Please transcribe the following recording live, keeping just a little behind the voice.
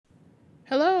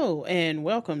Hello, and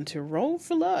welcome to Roll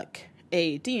for Luck,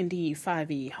 a D&D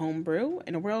 5e homebrew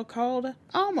in a world called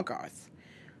Almagarth.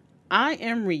 I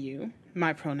am Ryu,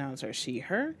 my pronouns are she,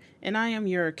 her, and I am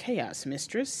your chaos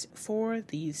mistress for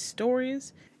these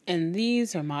stories, and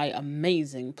these are my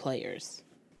amazing players.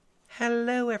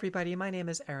 Hello, everybody. My name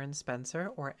is Aaron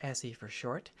Spencer, or Essie for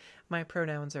short. My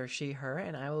pronouns are she, her,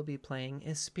 and I will be playing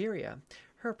Isperia.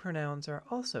 Her pronouns are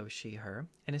also she, her,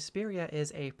 and Isperia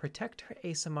is a Protector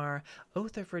Asimar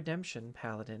Oath of Redemption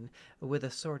paladin with a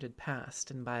sordid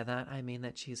past, and by that I mean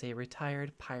that she's a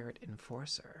retired pirate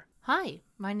enforcer. Hi,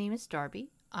 my name is Darby.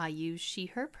 I use she,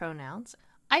 her pronouns.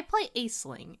 I play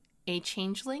Aisling, a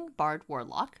changeling bard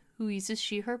warlock who uses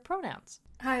she, her pronouns.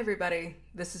 Hi everybody,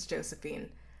 this is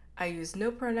Josephine. I use no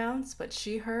pronouns, but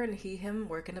she, her, and he, him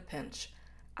work in a pinch.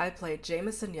 I play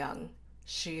Jameson Young,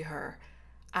 she, her,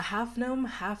 a half-gnome,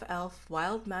 half-elf,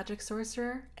 wild magic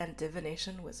sorcerer, and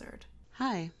divination wizard.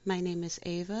 Hi, my name is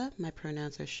Ava. My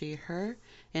pronouns are she, her,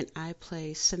 and I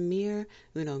play Samir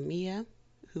Unomiya,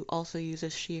 who also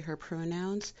uses she, her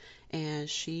pronouns, and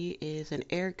she is an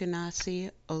Air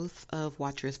Ganassi Oath of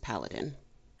Watcher's Paladin.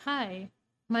 Hi,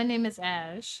 my name is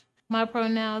Ash. My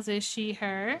pronouns is she,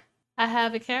 her. I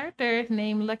have a character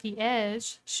named Lucky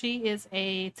Edge. She is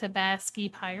a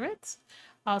Tabaski pirate,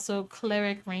 also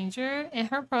cleric ranger, and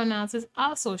her pronouns is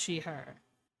also she, her.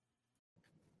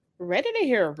 Ready to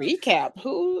hear a recap?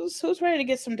 Who's ready to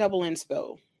get some double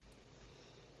inspo?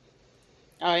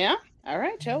 Oh yeah? All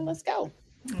right, Joe, let's go.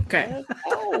 Okay. Let's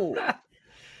go.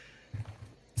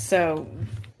 So,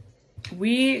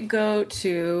 we go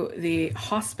to the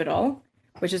hospital,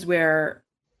 which is where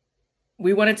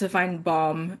we wanted to find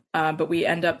Baum, but we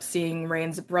end up seeing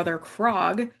Rain's brother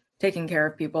Krog taking care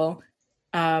of people.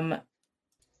 Baum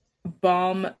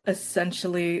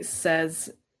essentially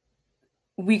says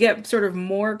we get sort of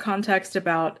more context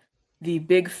about the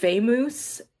big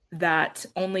Famoose that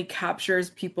only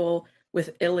captures people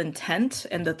with ill intent,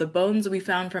 and that the bones we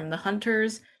found from the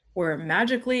hunters were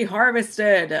magically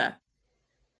harvested.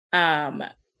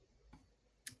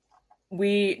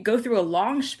 We go through a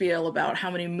long spiel about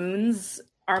how many moons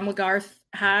Armlagarth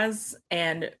has,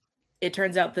 and it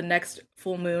turns out the next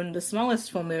full moon, the smallest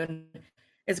full moon,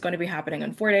 is going to be happening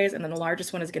in 4 days, and then the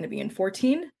largest one is going to be in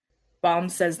 14. Baum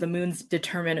says the moons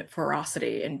determine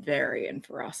ferocity and vary in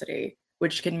ferocity,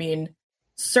 which can mean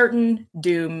certain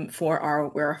doom for our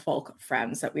werefolk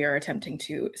friends that we are attempting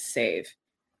to save.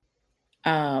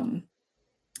 The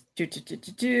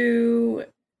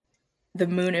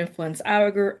moon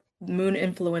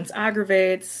influence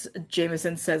aggravates.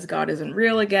 Jameson says God isn't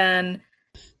real again.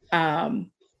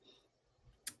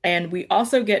 And we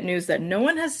also get news that no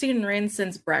one has seen Rain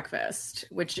since breakfast,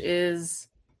 which is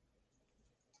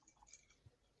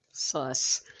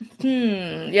Sus.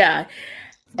 Yeah.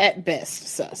 At best,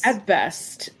 sus. At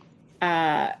best.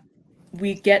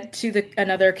 We get to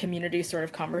another community sort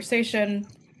of conversation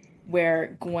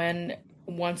where Gwen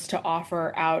wants to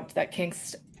offer out that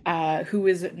Kinks, who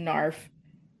is Narf,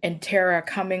 and Tara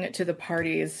coming to the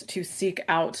parties to seek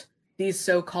out these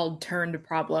so-called turned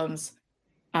problems,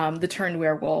 the turned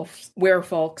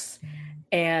werefolks,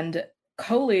 and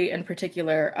Coley in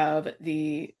particular of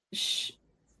the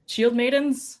Shield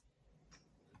Maidens.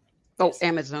 Oh,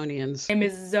 Amazonians.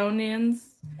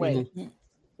 Wait.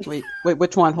 Wait,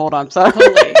 which one? Hold on, sorry.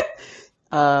 Coley.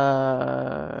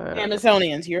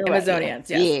 Amazonians, you're right. Amazonians,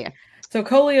 yes. Yeah. So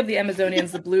Coley of the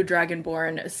Amazonians, the Blue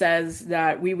Dragonborn, says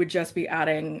that we would just be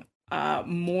adding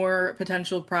more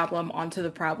potential problem onto the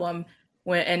problem.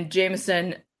 And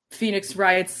Jameson, Phoenix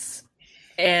writes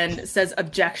and says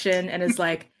objection and is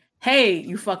like, hey,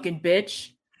 you fucking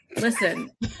bitch.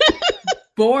 Listen,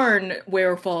 born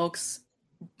werefolks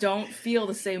don't feel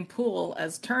the same pull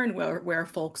as turned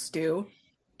werefolks do,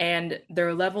 and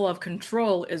their level of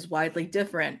control is widely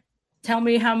different. Tell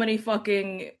me how many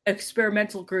fucking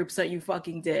experimental groups that you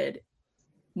fucking did.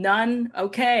 None?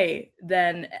 Okay.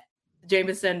 Then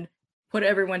Jameson put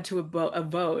everyone to a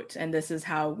vote, and this is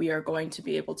how we are going to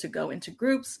be able to go into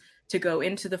groups, to go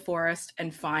into the forest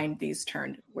and find these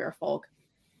turned werefolk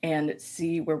and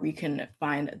see where we can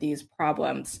find these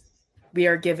problems. We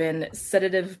are given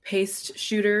sedative paste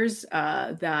shooters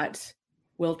that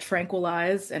will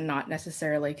tranquilize and not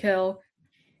necessarily kill.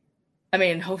 I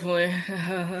mean, hopefully...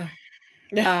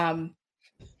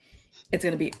 It's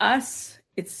going to be us.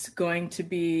 It's going to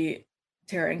be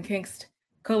Tara and Kinkst,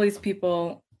 Coley's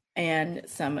people, and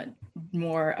some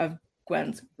more of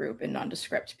Gwen's group and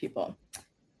nondescript people.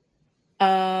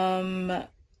 I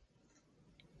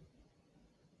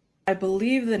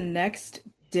believe the next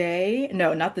day,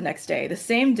 no, not the next day, the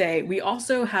same day, we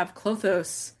also have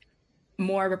Klothos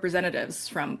more representatives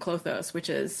from Klothos, which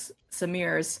is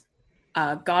Samir's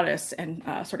goddess and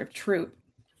sort of troupe.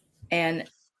 And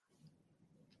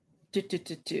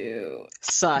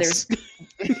Sus.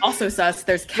 there's also sus.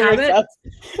 There's Cabot.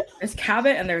 There's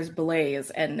Cabot and there's Blaze.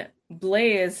 And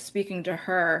Blaze, speaking to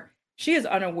her, she is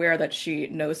unaware that she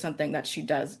knows something that she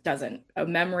doesn't. A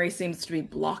memory seems to be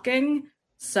blocking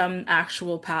some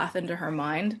actual path into her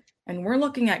mind. And we're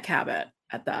looking at Cabot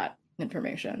at that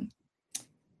information.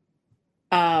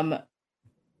 This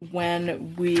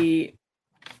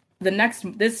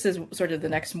is sort of the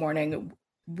next morning,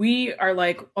 we are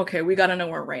like, okay, we got to know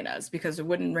where Rain is, because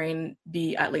wouldn't Rain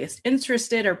be at least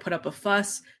interested or put up a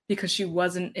fuss because she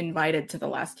wasn't invited to the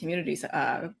last community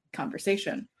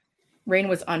conversation? Rain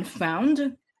was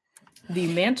unfound.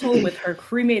 The mantle with her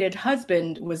cremated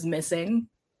husband was missing.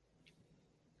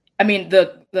 I mean,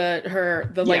 the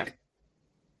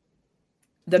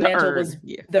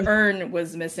urn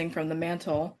was missing from the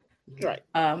mantle. Right.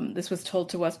 This was told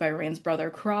to us by Rain's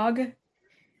brother Krog.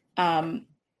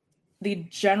 The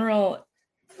general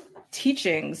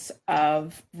teachings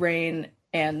of Rain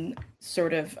and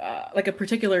sort of like a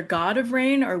particular god of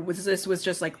Rain, or was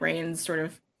just like Rain's sort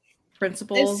of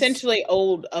principles? Essentially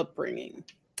old upbringing.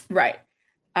 Right.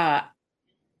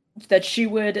 That she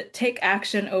would take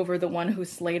action over the one who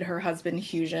slayed her husband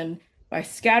Husion by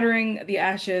scattering the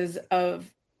ashes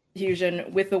of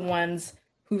Husion with the ones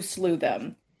who slew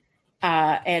them.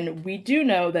 And we do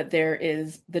know that there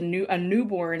is a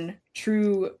newborn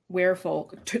true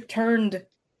werefolk, turned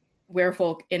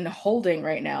werefolk in holding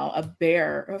right now, a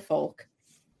bear folk,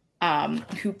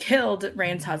 who killed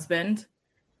Rain's husband.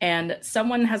 And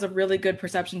someone has a really good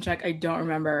perception check. I don't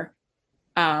remember.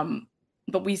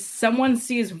 But someone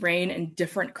sees Rain in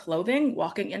different clothing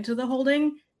walking into the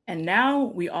holding, and now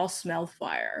we all smell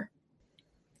fire.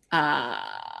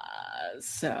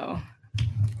 So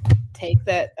take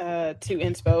that to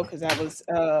inspo, because that was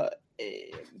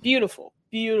beautiful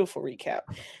recap.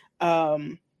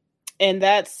 And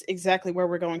that's exactly where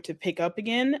we're going to pick up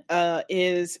again.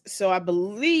 So I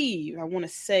believe, I want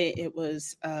to say it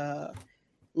was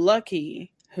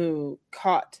Lucky who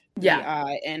caught the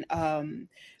eye and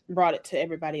brought it to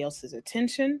everybody else's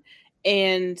attention.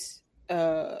 And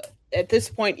at this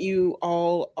point, you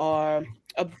all are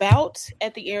about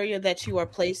at the area that you are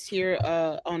placed here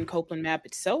on Copeland map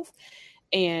itself.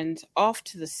 And off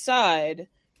to the side,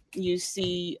 you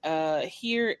see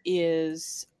here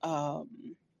is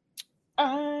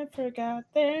I forgot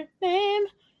their name.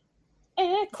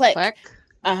 Kleck.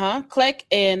 Kleck,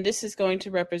 and this is going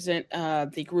to represent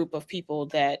the group of people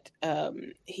that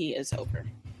he is over.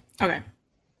 Okay.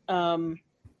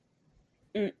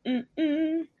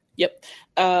 Yep.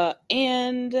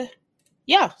 And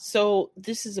yeah, so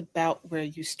this is about where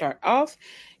you start off.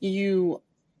 The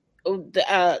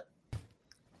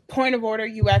point of order,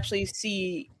 you actually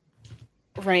see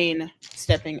Rain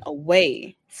stepping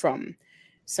away from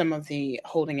some of the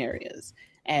holding areas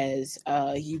as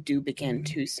you do begin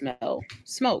to smell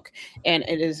smoke. And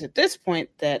it is at this point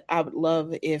that I would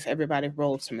love if everybody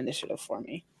rolled some initiative for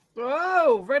me.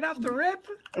 Whoa, right off the rip?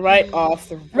 Right off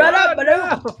the rip. Right up, but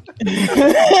no.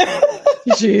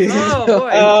 Jeez. Oh boy.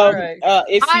 All right.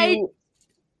 If you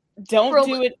don't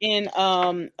do it in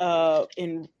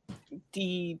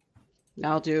D,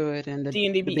 I'll do it in the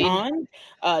D&D Beyond,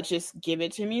 just give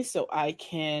it to me so I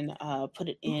can put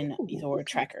it in your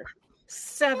tracker.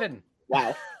 7.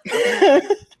 Wow.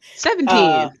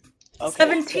 17. Okay,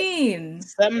 17.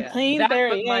 17. Yeah,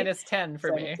 There that minus 10 for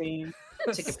 17. me.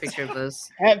 Take a picture of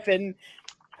those.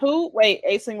 Wait,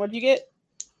 Aisling, what'd you get?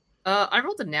 I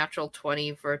rolled a natural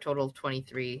 20 for a total of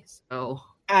 23. So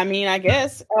I mean, I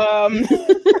guess.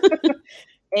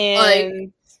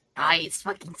 And Nice,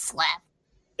 fucking slap.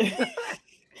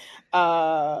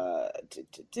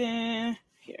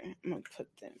 here, I'm gonna put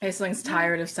them. Aisling's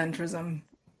tired of centrism.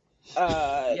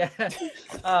 Yeah.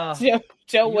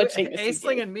 Joe, what changes?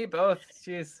 Aisling and me both.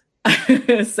 Jeez.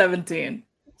 17.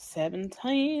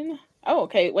 17. Oh,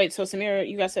 okay. Wait, so Samira,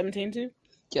 you got 17 too?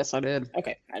 Yes, I did.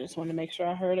 Okay, I just wanted to make sure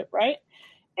I heard it right.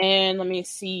 And let me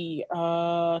see.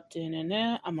 I'm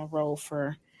gonna roll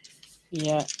for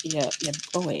yeah,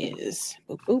 boys.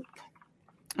 Boop boop.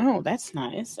 Oh, that's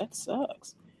nice. That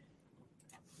sucks.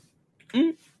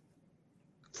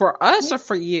 For us or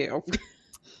for you?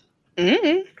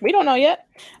 We don't know yet.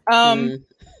 Boop,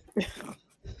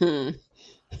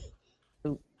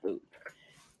 boop.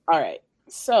 All right.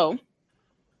 So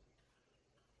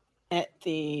at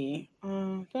the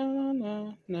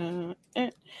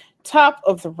top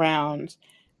of the round,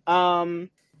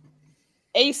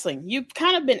 Aisling, you've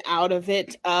kind of been out of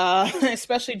it,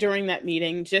 especially during that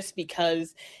meeting, just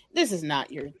because this is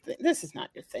not your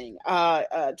thing.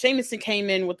 Jameson came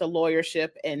in with the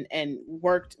lawyership and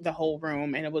worked the whole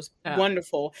room, and it was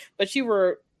wonderful. But you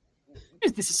were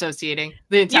disassociating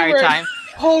the entire time.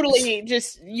 Totally,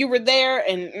 you were there,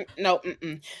 and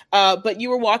but you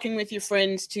were walking with your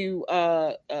friends to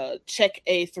check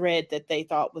a thread that they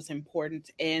thought was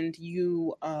important, and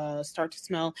you start to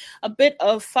smell a bit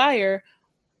of fire.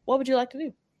 What would you like to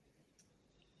do?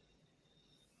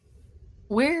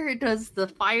 Where does the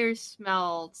fire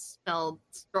smell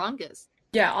strongest?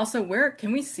 Yeah, also, where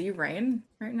can we see Rain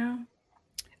right now?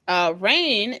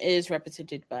 Rain is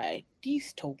represented by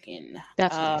this token.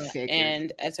 That's what I figured.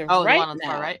 And as of the right one on the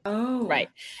now, far right? Oh. Right.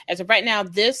 As of right now,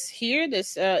 do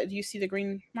you see the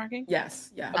green marking?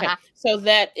 Yes, yeah. Okay. So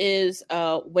that is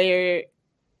where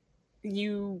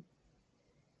you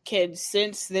can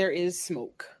sense there is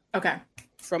smoke. Okay.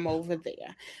 From over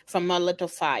there, from a little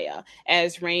fire,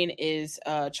 as Rain is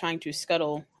trying to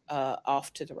scuttle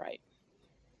off to the right.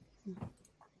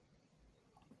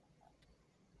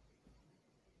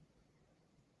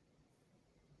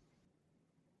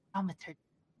 I'm a turd.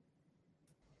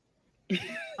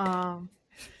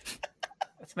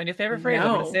 That's my new favorite phrase. I'm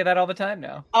No. going to say that all the time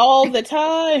now. All the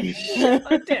time.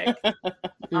 A dick.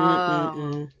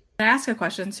 Can I ask a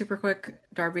question super quick,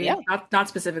 Darby? Yeah. Not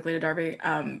specifically to Darby,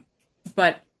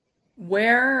 but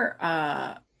where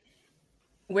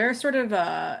sort of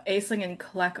Aisling and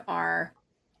Kleck are,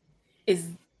 is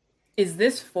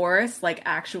this forest like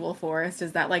actual forest?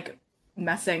 Is that like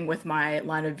messing with my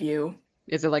line of view?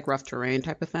 Is it like rough terrain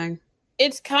type of thing?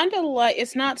 It's kind of like,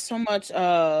 it's not so much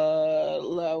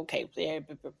okay.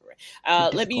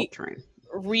 Let me terrain.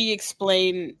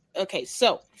 re-explain. Okay,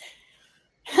 so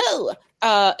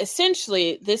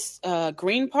essentially this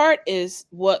green part is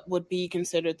what would be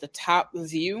considered the top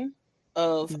view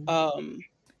of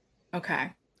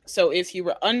Okay. So if you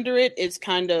were under it, it's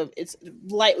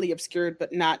lightly obscured,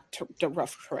 but not the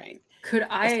rough terrain. Could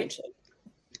I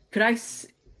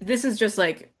this is just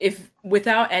like, if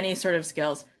without any sort of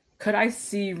skills, could I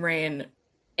see Rain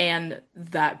and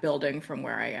that building from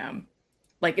where I am?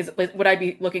 Like, would I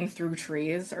be looking through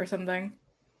trees or something?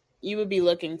 You would be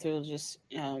looking through just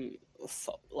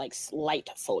like light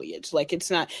foliage. Like, it's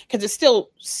not, because it's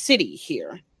still city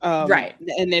here. Right.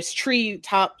 And there's tree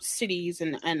top cities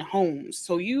and homes.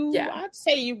 So I'd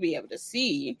say you'd be able to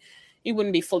see. You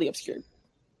wouldn't be fully obscured.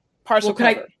 Partial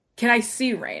cover. Can I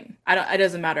see Rain? It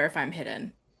doesn't matter if I'm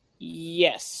hidden.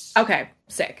 Yes. Okay,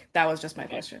 sick. That was just my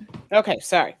question. Okay,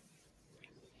 sorry.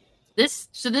 This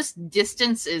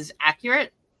distance is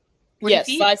accurate? Yes,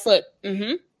 feet? 5 foot.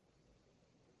 Mm-hmm.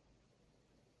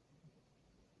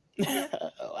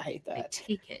 Oh, I hate that. I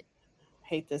take it.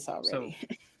 Hate this already.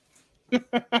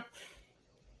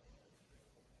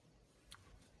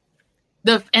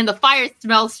 The fire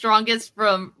smells strongest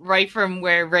from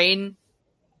where Rain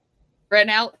ran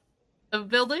out of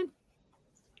building?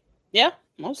 Yeah,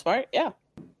 most part, yeah.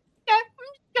 Okay,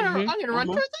 I'm gonna run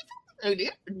towards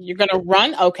it. You're gonna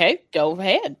run? Okay, go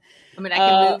ahead. I mean, I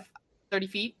can move 30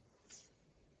 feet.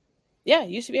 Yeah,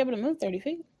 you should be able to move 30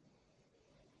 feet.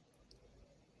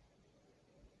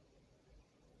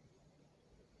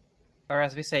 Or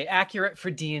as we say, accurate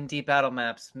for D&D battle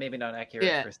maps. Maybe not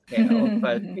accurate for scale,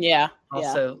 but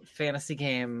also fantasy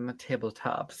game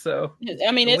tabletop. So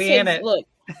I mean, look,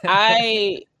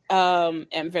 I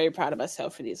am very proud of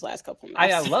myself for these last couple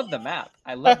maps. I love the map.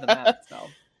 I love the map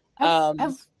itself.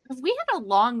 Have we had a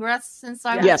long rest since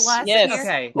I was last here?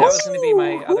 Okay, that was going to be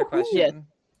my other question.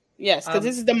 Yes, because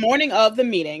this is the morning of the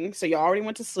meeting, so you already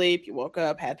went to sleep. You woke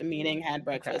up, had the meeting, had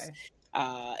breakfast,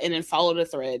 and then followed the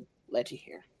thread, led you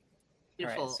here. All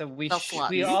right, so we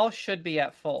all should be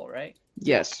at full, right?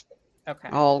 Yes. Okay.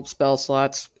 All spell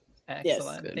slots.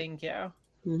 Excellent. Yes. Thank you.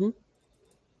 Mm-hmm.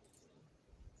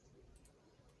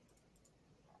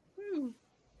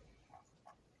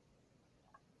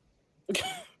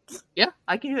 Yeah,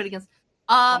 I can do it against.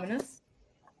 Ominous?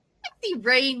 I see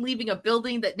Rain leaving a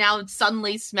building that now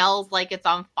suddenly smells like it's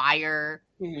on fire.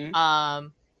 Mm-hmm.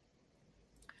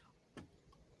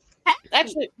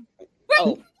 Actually,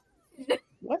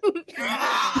 what?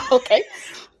 Okay.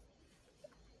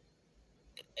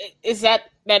 Is that's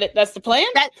the plan?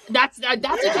 That's what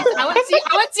I want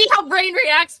to see how Rain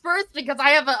reacts first, because I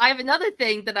have another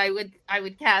thing that I would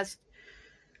cast.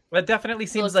 That definitely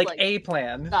seems like a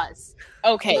plan. Does.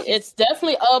 Okay, it's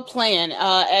definitely a plan.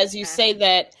 As you say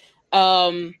that,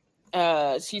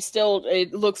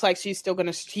 it looks like she's still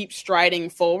going to keep striding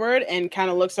forward and kind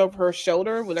of looks over her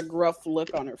shoulder with a gruff look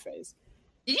on her face.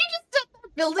 Did you just set that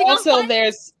building on Also,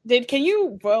 fire? can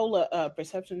you roll a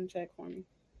perception check for me,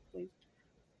 please?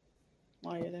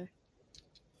 While you're there.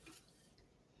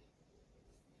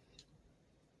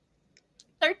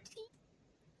 13.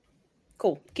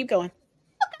 Cool. Keep going.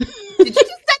 Did you just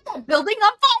set that building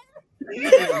on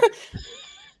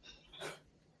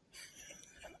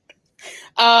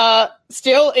fire?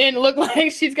 Still in look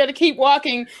like she's gonna keep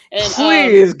walking and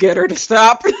Please get her to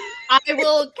stop. I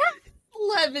will cast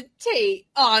levitate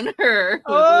on her.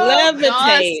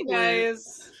 levitate.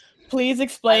 Nice. Please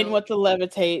explain what the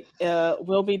levitate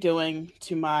will be doing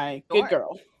to my good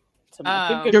girl. To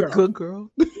my good You're girl. good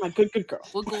girl. My good girl.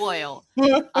 Woog oil.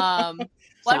 One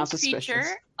Sounds creature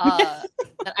suspicious. that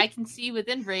I can see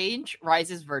within range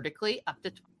rises vertically up to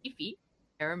 20 feet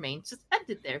and remains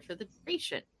suspended there for the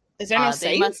duration. Is there no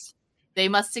save? They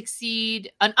must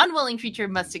succeed. An unwilling creature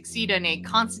must succeed on a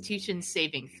Constitution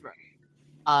saving throw.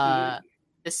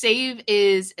 The save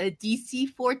is a DC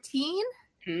 14,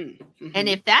 and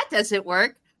if that doesn't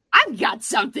work, I've got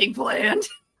something planned.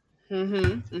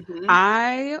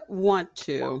 I want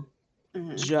to,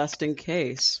 just in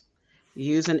case,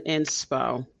 use an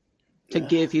inspo to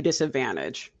give you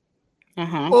disadvantage.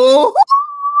 Oh.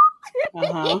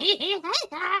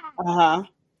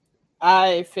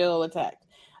 I feel attacked.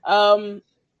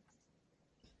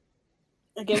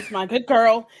 Against my good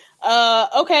girl.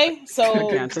 Okay, so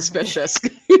Again, suspicious.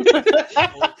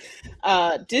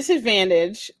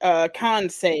 disadvantage, con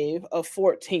save of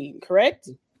 14, correct?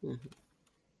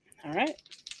 All right.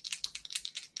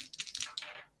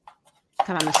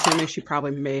 And I'm assuming she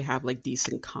probably may have like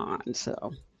decent con,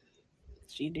 so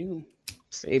She do.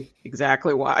 see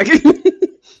exactly why.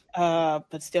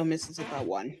 But still misses it by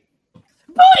 1. Oh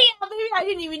yeah, baby, I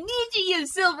didn't even need to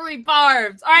use silvery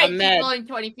barbs. All right, I'm keep mad. going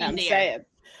 20 feet in I'm the air.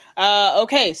 sad.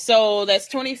 Okay, so that's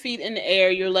 20 feet in the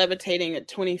air. You're levitating at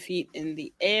 20 feet in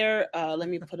the air. Let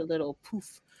me put a little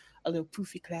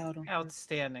poofy cloud on.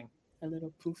 Outstanding. A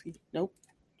little poofy. Nope.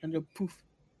 A little poof.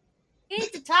 I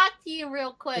need to talk to you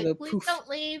real quick. Hello, Please poof. don't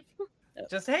leave.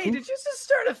 Just hey, did you just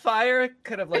start a fire?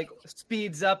 Kind of like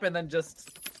speeds up and then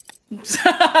just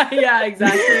Yeah,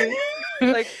 exactly.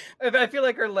 like I feel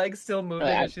like her leg's still moving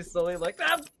Right. and she's slowly like,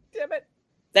 ah, damn it.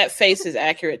 That face is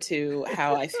accurate to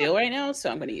how I feel right now,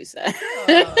 so I'm going to use that.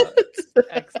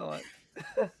 Excellent.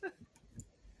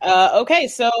 Okay,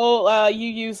 so you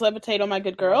use levitate on my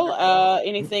good girl.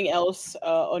 Anything else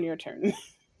on your turn?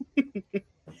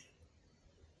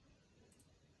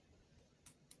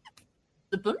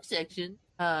 The bonus section.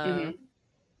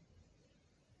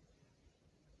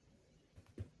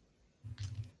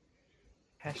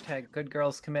 Hashtag good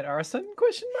girls commit arson?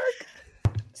 Question mark.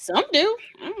 Some do.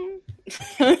 Mm.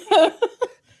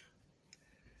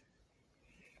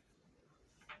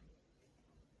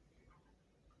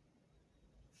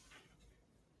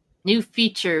 New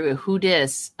feature. Who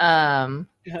dis? Take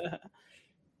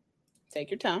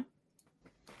your time.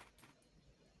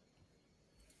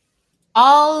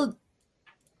 I'll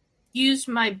use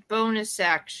my bonus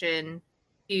action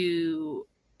to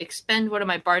expend one of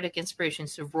my bardic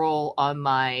inspirations to roll on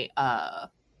my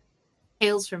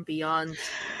Tales from Beyond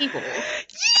table.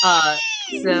 So,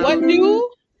 What new?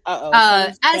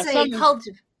 as a cult.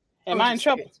 Am I in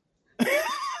trouble?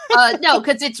 No,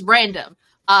 because it's random.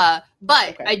 But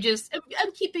Okay.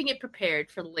 I'm keeping it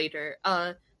prepared for later.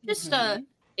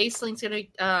 Aceling's gonna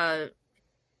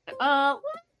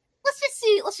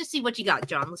let's just see what you got,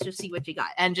 John. Let's just see what you got.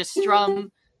 And just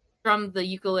strum the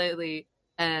ukulele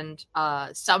and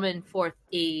summon forth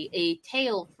a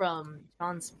tale from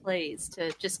John's plays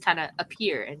to just kind of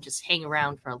appear and just hang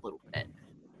around for a little bit.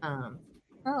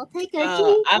 I'll take a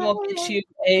I will get you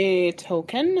a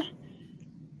token.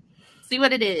 See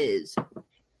what it is.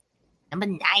 Number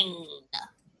 9.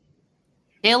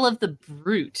 Tale of the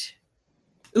Brute.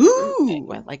 Ooh,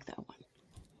 I like that one.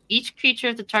 Each creature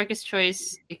of the target's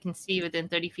choice you can see within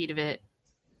 30 feet of it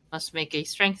must make a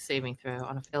strength saving throw.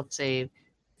 On a failed save,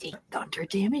 take thunder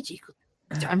damage equal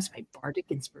times my bardic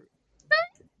inspiration.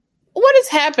 What is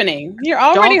happening? You're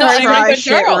already Don't hurting my try good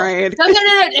shit, girl. Raid. No,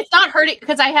 it's not hurting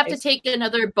because I have to take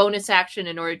another bonus action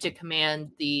in order to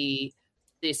command the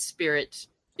spirit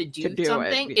to do do it,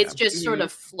 something. yeah. It's just sort of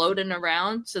floating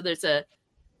around. So there's a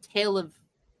tail of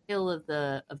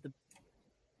the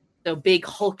big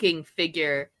hulking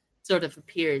figure sort of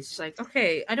appears. It's like,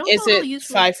 okay, I don't Is know how it to use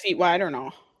 5 feet wide or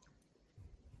no?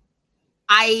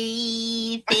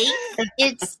 I think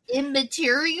it's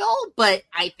immaterial, but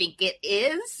I think it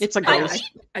is. It's a I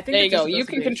ghost. think There you it's go. just You supposed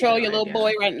to can be a control your humanoid, little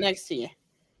yeah. boy right next to you.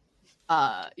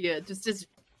 Yeah, just this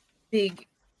big,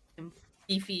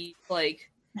 beefy,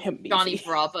 like Him beefy. Johnny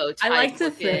Bravo type I like to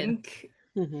looking. think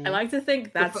Mhm. I like to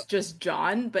think that's just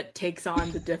John, but takes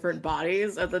on the different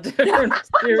bodies of the different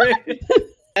spirits.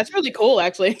 That's really cool,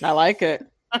 actually. I like it.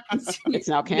 It's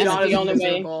now canon. John is the only way.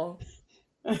 miserable.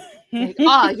 Like,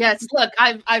 oh yes, look,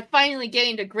 I'm finally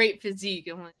getting to great physique.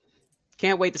 I'm like,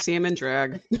 Can't wait to see him in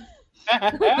drag.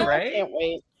 Right? Can't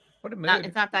wait. What a mood.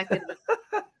 it's not that good.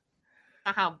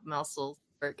 Not how muscles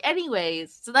work.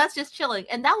 Anyways, so that's just chilling,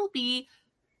 and that will be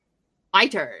my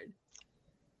turn.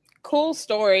 Cool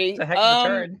story. It's a heck of a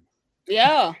turn.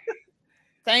 Yeah.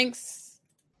 Thanks,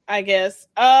 I guess.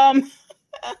 Can't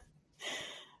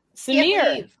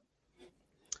Samir.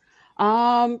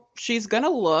 believe. She's gonna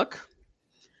look.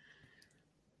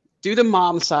 Do the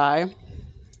mom sigh.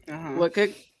 Uh-huh. Look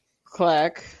at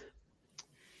Kleck.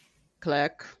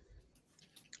 Kleck.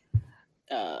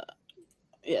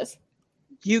 Yes.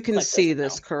 You can Kleck see doesn't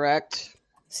this, know. correct?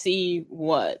 See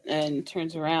what? And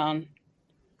turns around. And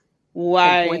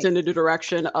Why? points in the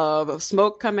direction of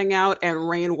smoke coming out and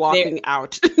rain walking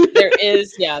out.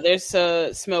 There's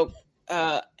smoke.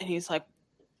 And he's like,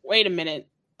 wait a minute.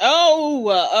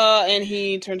 Oh, and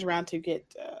he turns around to get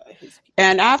his.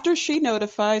 And after she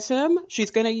notifies him, she's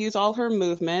going to use all her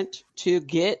movement to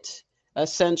get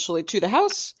essentially to the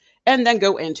house and then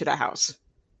go into the house.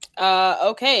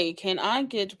 Okay, can I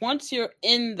get, once you're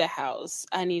in the house,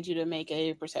 I need you to make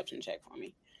a perception check for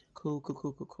me. Cool.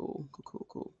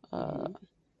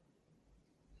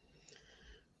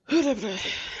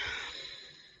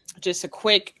 Just a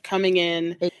quick coming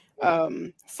in,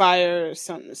 fire,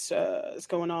 something's is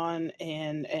going on,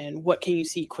 and what can you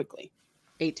see quickly?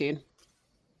 18.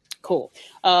 Cool.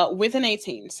 With an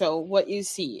 18, so what you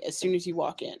see as soon as you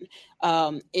walk in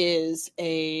is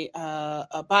a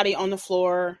body on the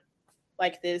floor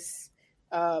like this,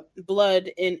 blood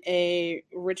in a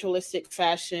ritualistic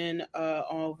fashion all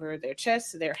over their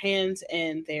chest, their hands,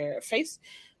 and their face,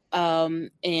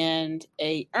 and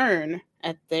a urn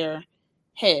at their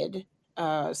head.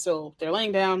 So they're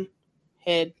laying down,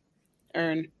 head,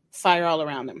 urn, fire all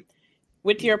around them.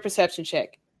 With your perception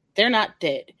check, they're not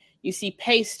dead. You see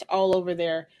paste all over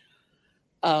their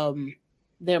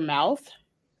mouth,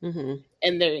 Mm-hmm.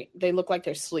 and they look like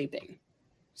they're sleeping.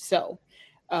 So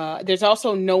there's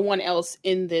also no one else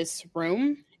in this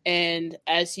room. And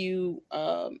as you,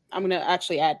 I'm going to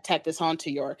actually tack this on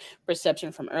to your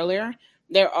perception from earlier.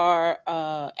 There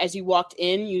are, as you walked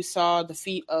in, you saw the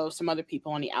feet of some other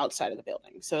people on the outside of the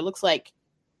building. So it looks like,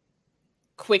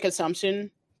 quick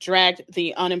assumption, dragged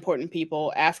the unimportant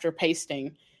people after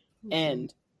pasting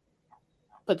and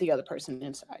put the other person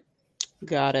inside.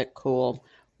 Got it. Cool.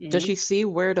 Does she see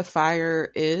where the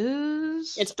fire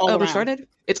is? It's all around. Started?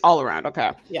 It's all around.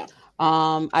 Okay. Yeah.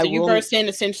 So you burst in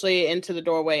essentially into the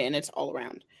doorway, and it's all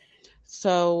around.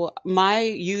 So my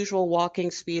usual walking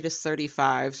speed is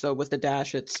 35. So with the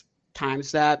dash, it's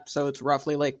times that. So it's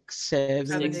roughly like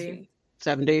 70.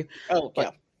 Oh,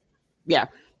 yeah. Yeah.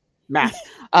 Math.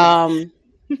 I'm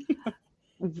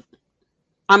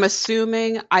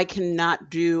assuming I cannot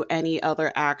do any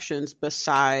other actions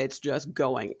besides just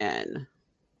going in.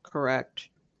 Correct?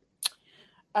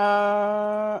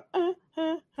 Because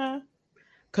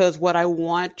what I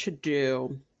want to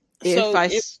do,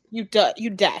 you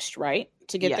dashed, right,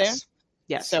 to get there?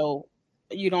 Yes. So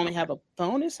you'd only have a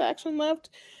bonus action left,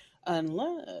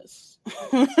 unless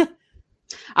that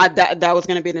was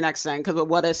going to be the next thing. Because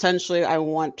what essentially I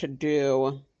want to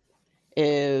do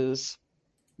is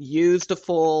use the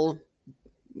full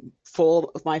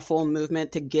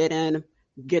movement to get in,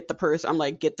 get the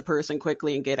person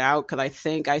quickly and get out, because I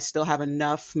think I still have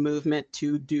enough movement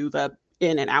to do the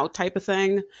in and out type of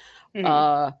thing.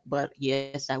 But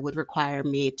yes, that would require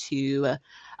me to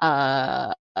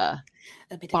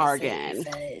bargain.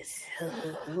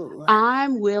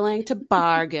 I'm willing to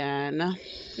bargain.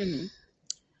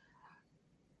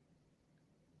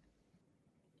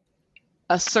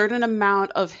 A certain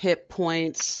amount of hit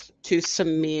points to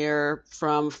Samir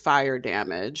from fire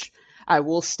damage. I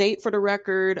will state for the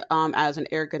record, as an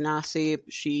Air Ganassi,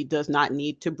 she does not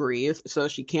need to breathe, so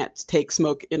she can't take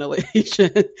smoke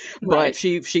inhalation. But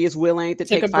she is willing to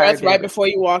take a fire breath damage. right before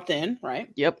you walked in, right?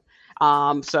 Yep.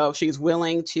 So she's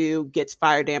willing to get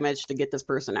fire damage to get this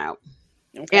person out.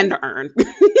 Okay. And the urn.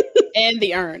 And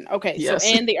the urn. Okay, yes. So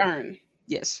and the urn.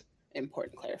 Yes.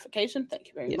 Important clarification. Thank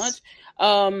you very yes.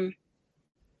 much.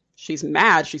 She's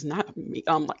mad. She's not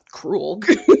like cruel.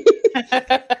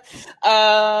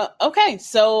 Okay,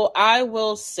 so I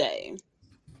will say,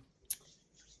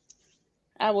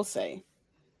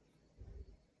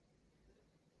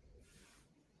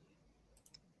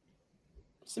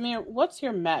 Samir, what's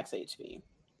your max HP?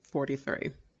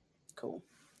 43. Cool.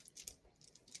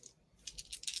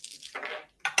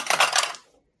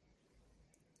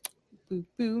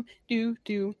 boo, boo,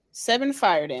 do 7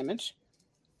 fire damage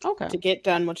Okay. to get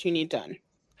done what you need done.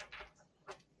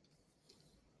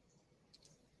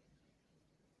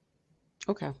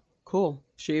 Okay. Cool.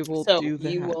 She will So do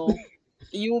that.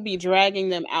 you will be dragging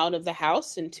them out of the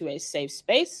house into a safe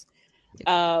space.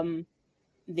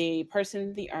 The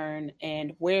person, the urn,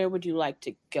 and where would you like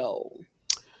to go?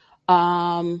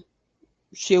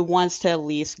 She wants to at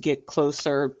least get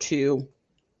closer to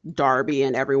Darby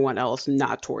and everyone else,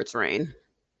 not towards Rain.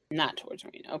 Not towards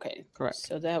Rain. Okay. Correct.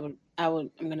 So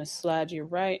I'm gonna slide you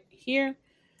right here,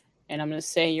 and I'm gonna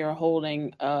say you're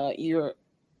holding you're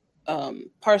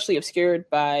partially obscured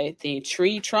by the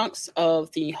tree trunks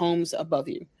of the homes above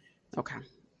you. Okay.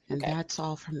 And Okay. that's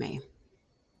all from me.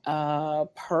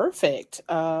 Perfect.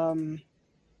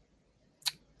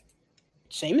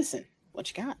 Jameson, what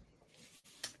you got?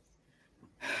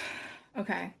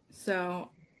 Okay,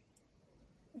 so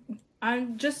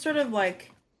I'm just sort of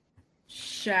like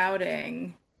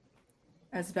shouting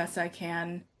as best I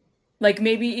can. Like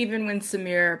maybe even when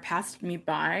Samir passed me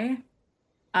by,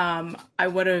 I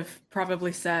would have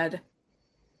probably said,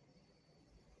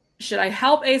 should I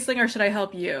help Aisling or should I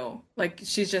help you? Like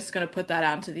she's just gonna put that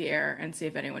out into the air and see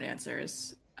if anyone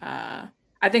answers. I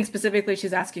think specifically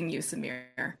she's asking you,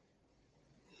 Samir.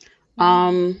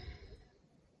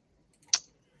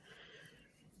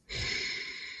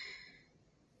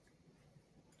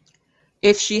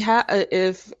 If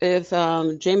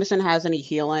Jameson has any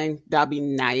healing, that'd be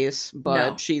nice, but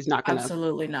No, she's not gonna.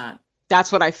 Absolutely not.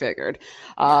 That's what I figured.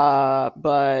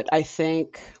 But I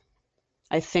think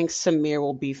Samir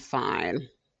will be fine.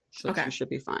 So Okay. she should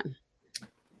be fine.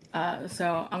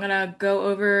 So I'm gonna go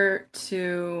over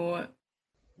to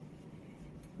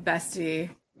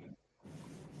Bestie.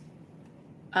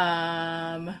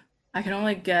 I can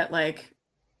only get like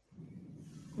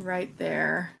right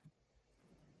there.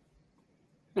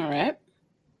 All right.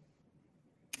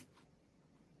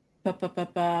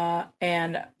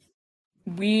 And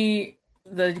we,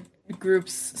 the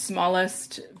group's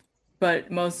smallest but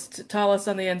most tallest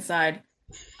on the inside,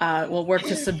 will work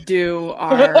to subdue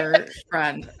our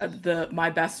friend, my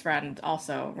best friend,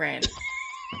 also Rain.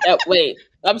 Oh, wait.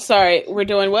 I'm sorry. We're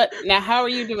doing what now? How are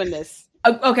you doing this?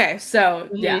 Okay, so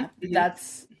yeah, mhm.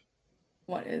 that's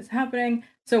what is happening.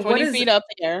 So 20 what is feet up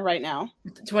there right now.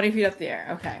 20 feet up the air?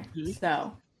 Okay, Mhm.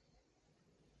 so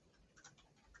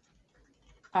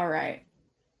all right.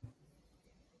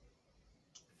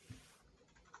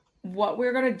 What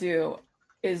we're gonna do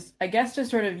is, I guess, just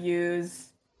sort of use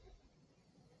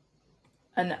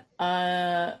an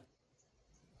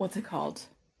what's it called?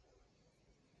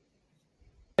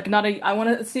 Like not a. I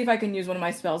want to see if I can use one of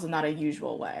my spells in not a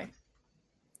usual way.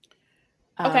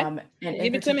 Okay. And in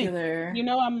Give it to me. particular, You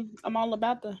know I'm all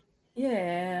about the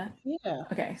yeah. yeah.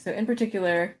 Okay, so in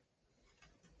particular,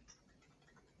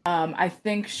 I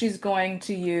think she's going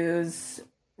to use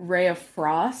Ray of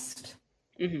Frost.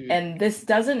 Mhm. And this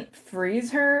doesn't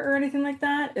freeze her or anything like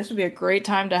that. This would be a great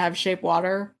time to have shape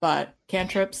water, but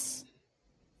cantrips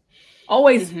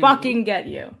always fucking get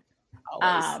you.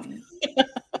 Always.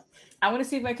 I want to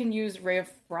see if I can use Ray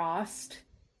of Frost.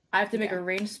 I have to make a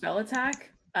ranged spell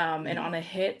attack, and on a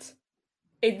hit,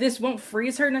 this won't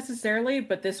freeze her necessarily,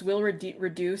 but this will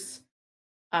reduce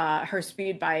her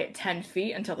speed by 10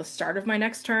 feet until the start of my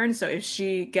next turn. So if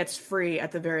she gets free,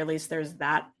 at the very least, there's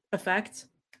that effect.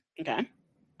 Okay.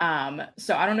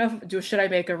 So I don't know should I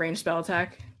make a ranged spell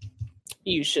attack?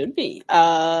 You should be.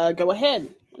 Go ahead.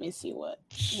 Let me see what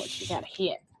you got to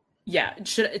hit. Yeah,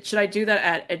 should I do that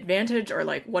at advantage, or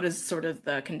like what is sort of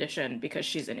the condition because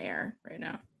she's in air right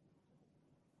now?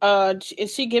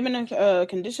 Is she given a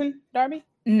condition, Darby?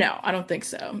 No, I don't think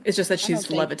so. It's just that she's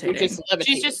levitating.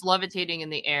 She's just levitating in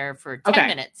the air for 10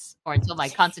 minutes or until my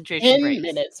concentration 10 breaks.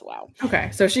 minutes. Wow. Okay,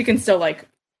 so she can still like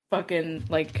fucking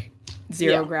like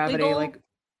zero gravity, Wiggle, like.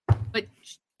 But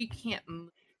she can't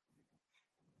move.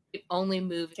 She only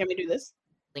moves. Can we do this?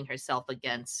 Herself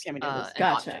against. Can we do this? An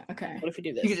Gotcha. object. Okay. What if we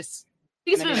do this?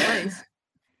 You can swim in place.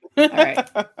 All right.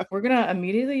 We're gonna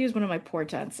immediately use one of my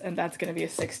portents, and that's gonna be a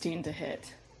 16 to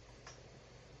hit.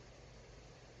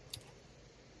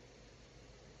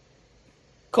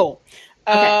 Cool.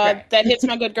 Okay, that hits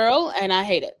my good girl, and I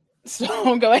hate it.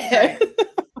 So go ahead.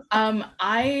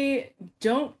 I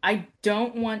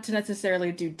don't want to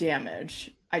necessarily do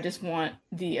damage. I just want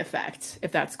the effect,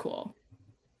 if that's cool.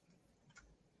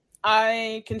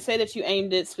 I can say that you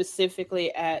aimed it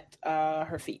specifically at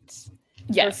her feet.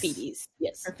 Yes. Her feeties.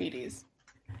 Yes. Her feeties.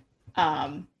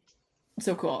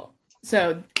 So cool.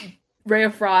 So Ray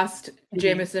of Frost,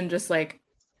 Jameson just like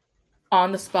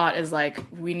on the spot is like,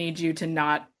 we need you to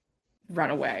not run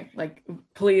away. Like,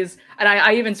 please. And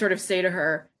I even sort of say to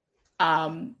her,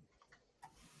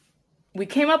 We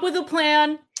came up with a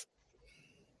plan.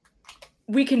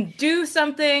 We can do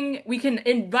something. We can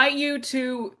invite you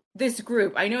to this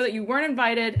group. I know that you weren't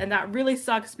invited, and that really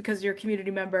sucks because you're a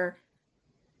community member.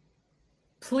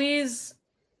 Please,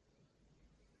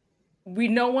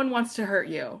 no one wants to hurt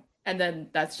you. And then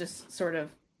that's just sort of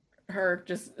her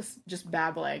just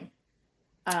babbling.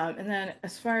 And then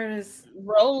as far as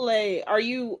Role, are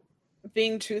you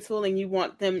being truthful and you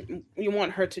want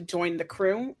her to join the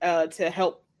crew to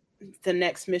help the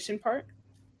next mission part?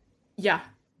 Yeah.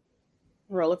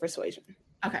 Roll a persuasion.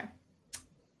 Okay.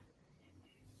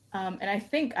 And I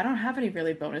think I don't have any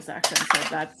really bonus actions, so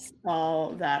that's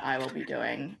all that I will be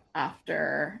doing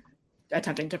after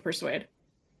attempting to persuade.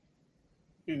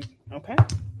 Okay.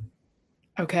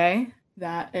 Okay.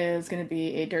 That is going to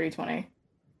be a dirty 20.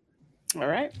 All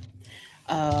right.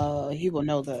 You will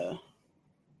know the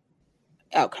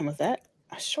outcome of that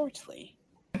shortly.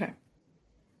 Okay.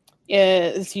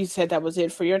 Yeah, you said that was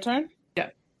it for your turn? Yeah.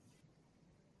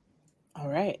 All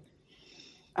right.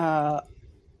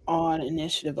 On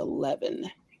initiative 11,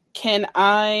 can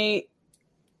I...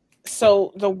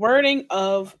 So the wording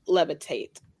of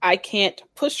levitate, I can't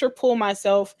push or pull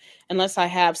myself unless I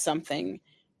have something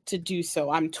to do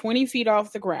so. I'm 20 feet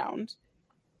off the ground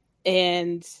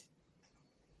and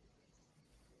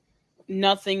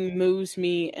nothing moves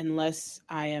me unless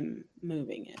I am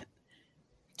moving it.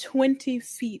 20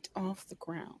 feet off the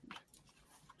ground.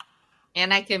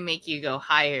 And I can make you go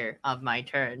higher on my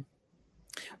turn.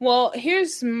 Well,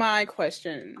 here's my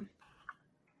question.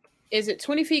 Is it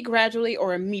 20 feet gradually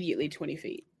or immediately 20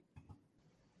 feet?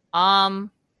 I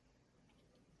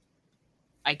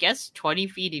guess 20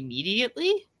 feet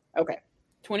immediately? Okay.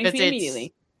 20 feet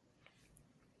immediately.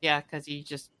 Yeah, because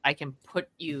I can put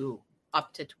you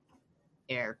up to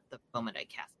air the moment I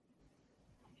cast.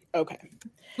 Okay.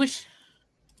 Whoosh.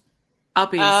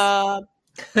 Uppies.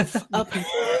 Up.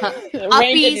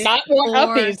 Rain did not want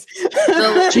uppies.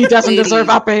 She doesn't deserve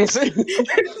uppies.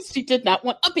 She did not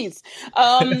want uppies.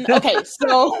 Okay,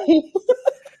 so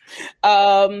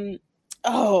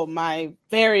oh, my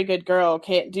very good girl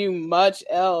can't do much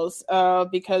else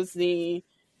because the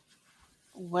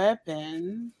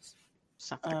weapon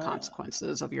Suffer the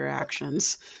consequences of your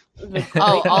actions.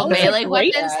 All melee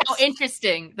great weapons? axe. How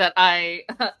interesting that I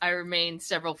remain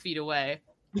several feet away.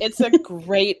 It's a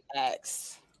great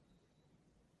axe.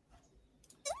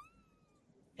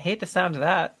 I hate the sound of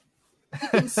that. You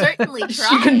can certainly try.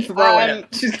 She can throw it.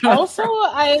 She's gonna Also,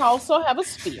 I also have a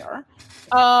spear.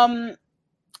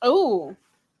 Oh,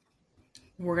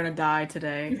 We're gonna die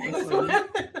today.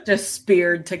 Just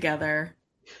speared together.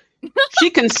 She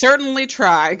can certainly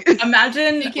try.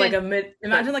 Imagine You can-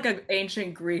 imagine like an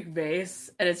ancient Greek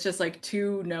vase, and it's just like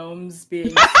two gnomes being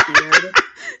speared,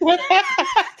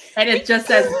 and it just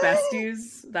says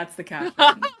besties. That's the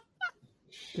caption.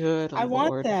 Good I Lord.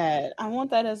 want that. I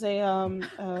want that as a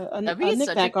That'd be such a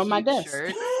knick-knack on my cute desk.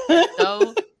 shirt.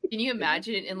 So, can you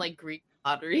imagine it in like Greek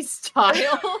pottery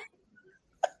style?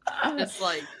 Just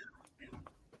like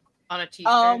on a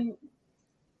t-shirt.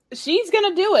 She's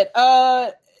gonna do it.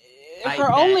 I Her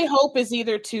bet. only hope is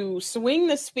either to swing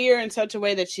the spear in such a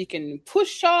way that she can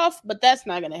push off, but that's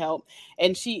not gonna help.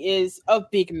 And she is a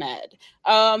big mad.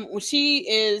 She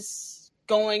is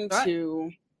going Right.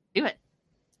 to Do it.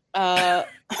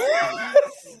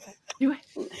 do it.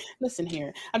 Listen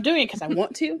here, I'm doing it because I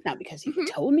want to, not because you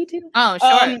told me to. Oh,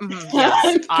 sure. Um,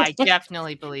 Yes, I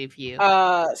definitely believe you.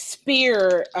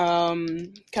 Spear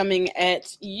coming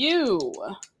at you,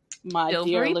 my dear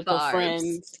Silvery little barbs.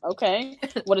 friend. Okay,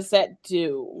 what does that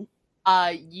do?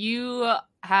 You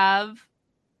have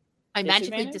I magically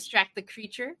Disadvantage? distract the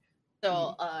creature.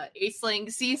 So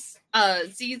Aisling sees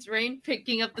Rain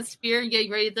picking up the spear and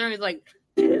getting ready there. He's like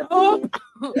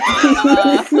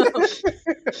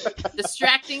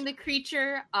distracting the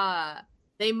creature.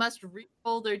 They must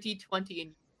re-roll their d20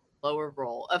 and lower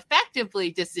roll,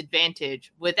 effectively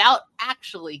disadvantage without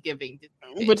actually giving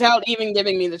disadvantage. Without even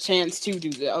giving me the chance to do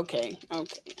that. Okay,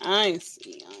 I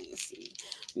see.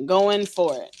 Going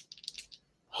for it.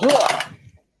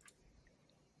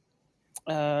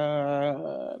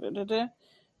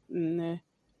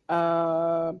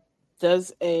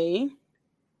 Does a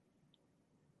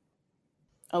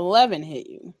 11 hit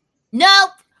you? Nope.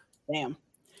 Damn.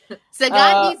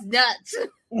 Sagani's nuts.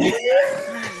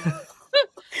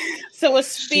 So a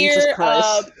spear, Jesus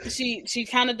Christ. she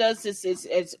kind of does this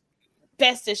as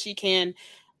best as she can,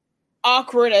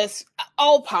 awkward as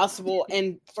all possible,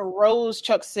 and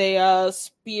chucks a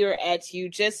spear at you.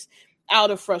 Just out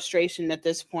of frustration at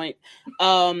this point.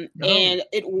 And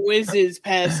it whizzes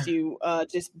past you,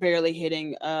 just barely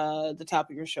hitting the top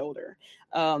of your shoulder,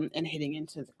 and hitting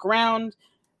into the ground.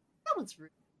 That was rude.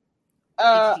 Did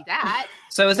you see that?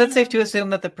 So is it safe to assume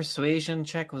that the persuasion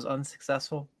check was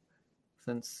unsuccessful,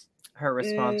 since her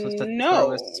response was to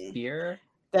throw a spear?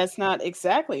 That's not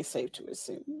exactly safe to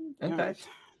assume. Okay.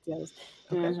 Yes.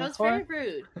 That was very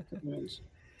rude.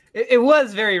 It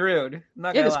was very rude.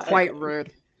 Not It gonna is lie. quite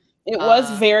rude. It was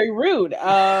very rude.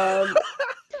 Now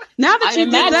that you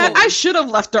did that, imagine- I should have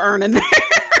left the urn in there.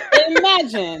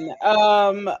 Imagine.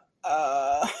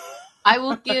 I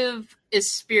will give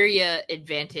Isperia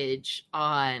advantage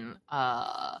on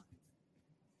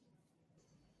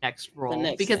next roll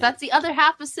next because thing. that's the other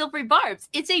half of Silvery Barbs.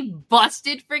 It's a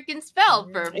busted freaking spell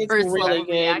for It's first really level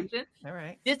good. reaction. All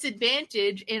right.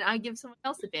 Disadvantage, and I give someone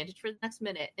else advantage for the next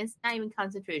minute. It's not even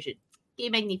concentration.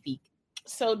 Game magnifique.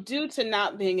 So due to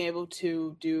not being able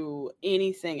to do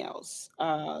anything else,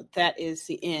 that is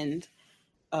the end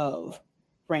of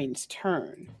Rain's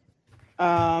turn.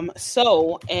 And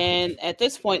at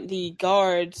this point, the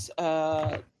guards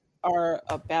are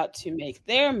about to make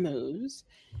their moves,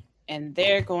 and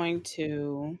they're going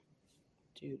to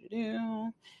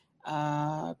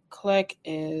Kleck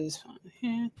is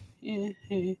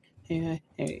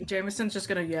Jameson's just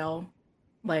gonna yell,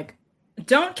 like,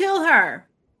 "Don't kill her!"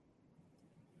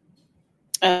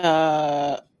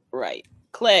 Right.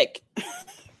 Kleck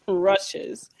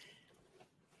rushes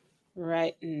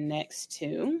right next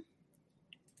to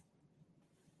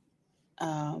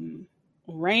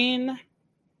Rain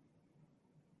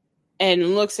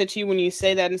and looks at you when you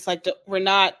say that, and it's like, we're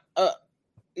not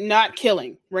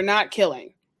killing. We're not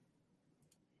killing.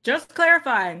 Just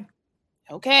clarifying.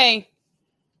 Okay.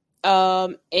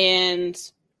 And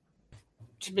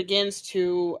she begins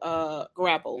to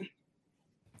grapple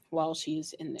while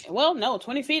she's in there. Well, no,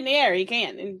 20 feet in the air, he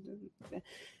can't.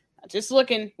 Just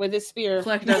looking with his spear.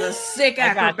 Fleck does a sick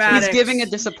I got you. acrobatics. He's giving a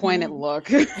disappointed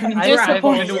look. I've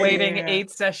been waiting Yeah. 8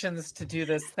 sessions to do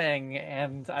this thing,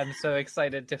 and I'm so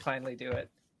excited to finally do it.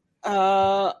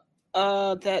 That's I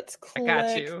got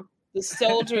Kleck. you. The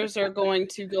soldiers are going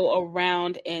to go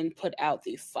around and put out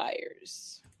the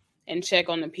fires and check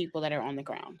on the people that are on the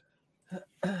ground.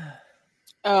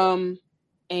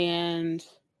 And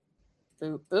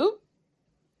boop boop.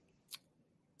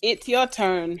 It's your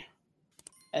turn,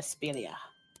 Isperia.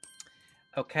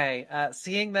 Okay,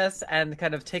 seeing this and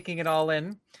kind of taking it all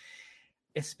in,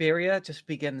 Isperia just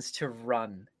begins to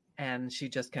run, and she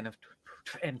just kind of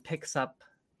and picks up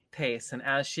pace. And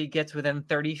as she gets within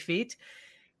 30 feet,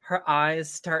 her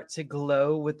eyes start to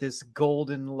glow with this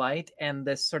golden light, and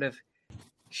this sort of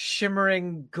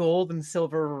shimmering gold and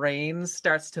silver rain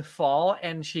starts to fall,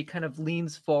 and she kind of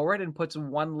leans forward and puts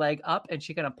one leg up, and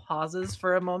she kind of pauses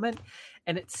for a moment,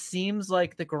 and it seems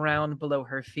like the ground below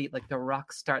her feet, like the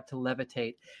rocks start to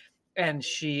levitate, and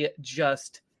she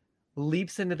just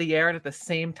leaps into the air, and at the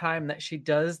same time that she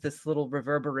does, this little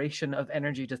reverberation of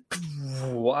energy just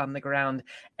on the ground,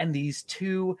 and these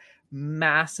two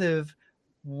massive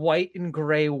white and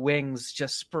gray wings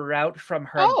just sprout from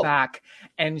her back,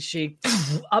 and she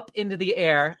up into the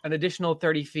air an additional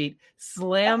 30 feet,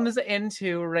 slams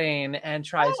into Rain and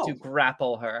tries to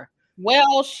grapple her.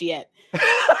 Well, shit.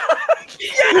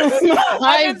 Yes!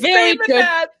 My very good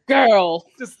girl.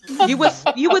 Just You would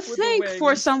with the think for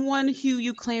wings. someone who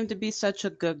you claim to be such a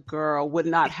good girl would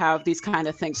not have these kind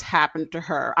of things happen to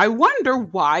her. I wonder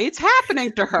why it's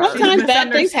happening to her. Sometimes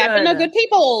bad things happen to good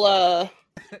people.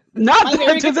 Not I'm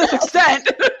very to good this girl. extent.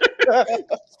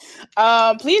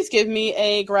 Please give me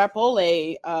a grapple,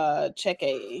 check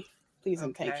a. Please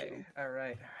and thank you. All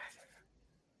right.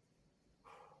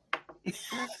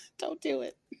 Don't do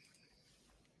it.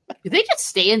 Do they just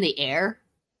stay in the air?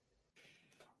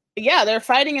 Yeah, they're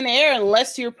fighting in the air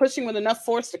unless you're pushing with enough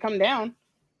force to come down.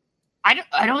 I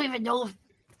don't even know if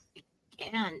it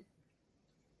can.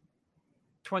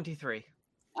 23.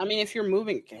 I mean, if you're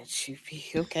moving,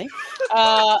 okay.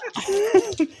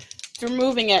 If you're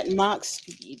moving at Mach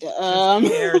speed.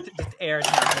 Just air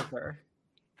tackle her.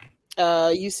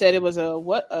 You said it was a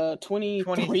what? 23?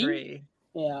 23.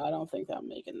 Yeah, I don't think I'm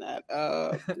making that.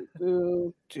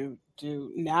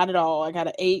 Not at all. I got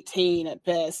an 18 at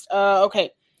best.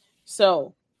 Okay.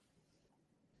 So,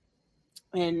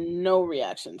 and no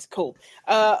reactions. Cool.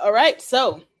 All right.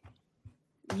 So,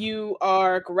 you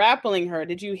are grappling her.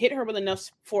 Did you hit her with enough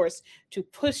force to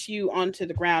push you onto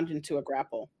the ground into a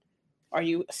grapple? are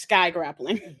you sky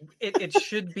grappling? It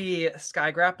should be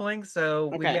sky grappling,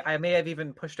 so Okay. I may have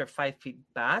even pushed her 5 feet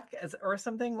back or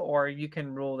something, or you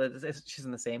can rule that she's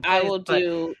in the same place. I will but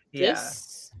do yeah.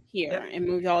 this here Yep. and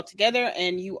move y'all together,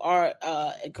 and you are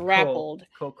grappled.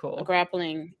 Cool.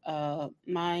 Grappling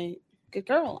my good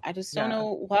girl. I just don't Yeah.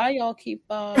 know why y'all keep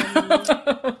doing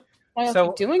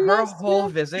her this. whole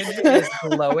visage is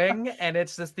glowing, and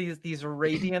it's just these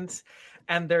radiant,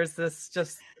 and there's this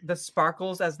just the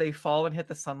sparkles as they fall and hit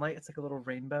the sunlight. It's like a little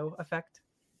rainbow effect.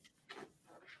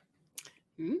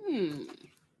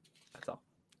 That's all.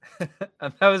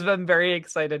 I'm very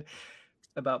excited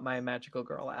about my magical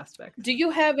girl aspect. Do you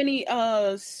have any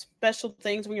special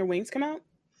things when your wings come out?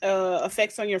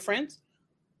 Effects on your friends?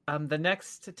 The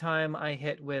next time I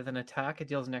hit with an attack, it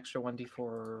deals an extra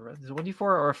 1d4. Is it 1d4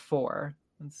 or a 4?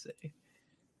 Let's see.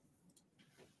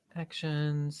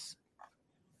 Actions.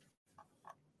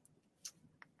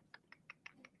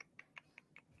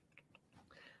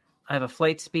 I have a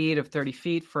flight speed of 30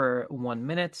 feet for 1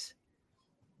 minute.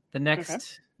 The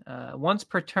next, once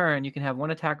per turn, you can have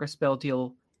one attack or spell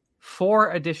deal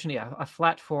a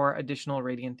flat 4 additional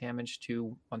radiant damage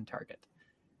to one target.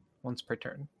 Once per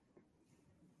turn.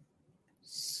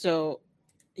 So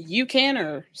you can,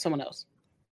 or someone else?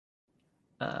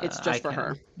 It's just for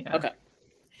her. Yeah. Okay.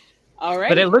 All right.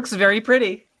 But it looks very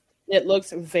pretty. It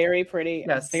looks very pretty.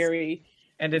 Yes. Very,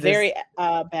 and it very is,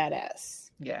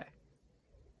 badass. Yeah.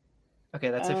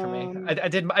 Okay, that's it for me. I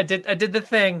did the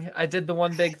thing. I did the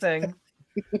one big thing.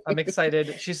 I'm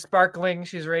excited. She's sparkling.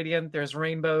 She's radiant. There's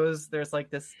rainbows. There's like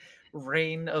this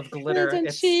rain of glitter. Isn't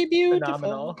It's she beautiful?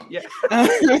 phenomenal. Yeah. Her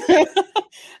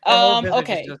whole visage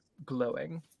okay. is just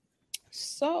glowing.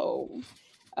 So,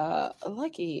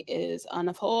 Lucky is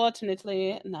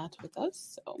unfortunately not with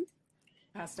us. So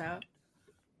Passed out.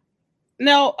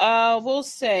 no, we'll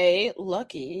say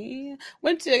Lucky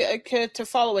went to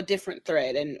follow a different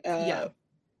thread, and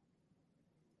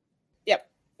yep,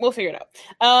 we'll figure it out.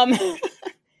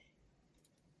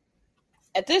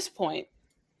 At this point,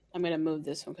 I'm going to move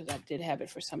this one because I did have it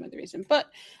for some other reason. But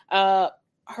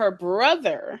her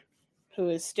brother, who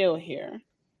is still here,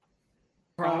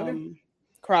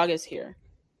 Krog is here.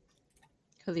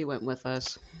 Because he went with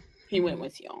us. He went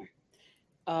with y'all.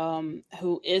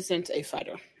 Who isn't a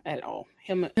fighter at all.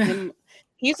 Him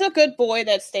he's a good boy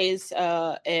that stays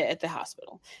at the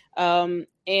hospital. And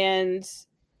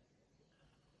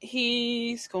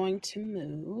he's going to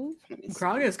move.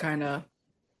 Krog is kind of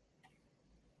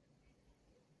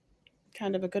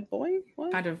a good boy.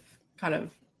 What? kind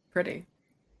of pretty.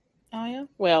 Oh yeah.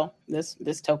 Well, this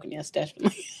token, yes,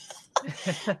 definitely.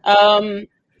 5,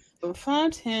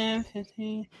 10,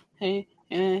 15,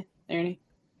 30.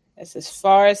 That's as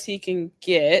far as he can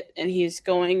get, and he's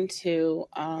going to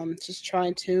just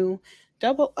try to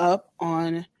double up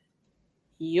on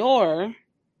your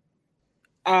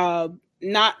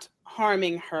not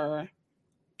harming her,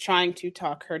 trying to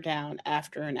talk her down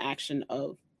after an action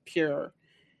of pure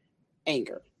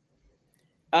anger.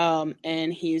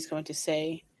 And he's going to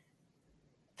say,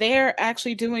 they're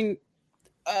actually doing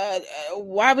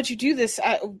why would you do this?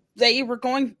 They were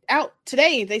going out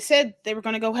today. They said they were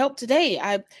going to go help today.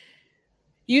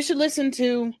 You should listen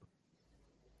to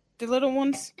the little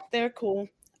ones. They're cool.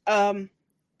 They're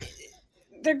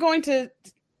going to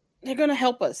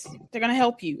help us. They're going to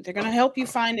help you. They're going to help you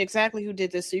find exactly who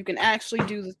did this so you can actually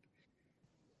do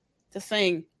the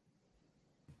thing.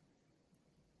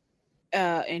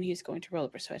 And he's going to roll a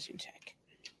persuasion check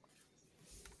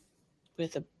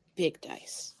with a big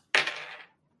dice.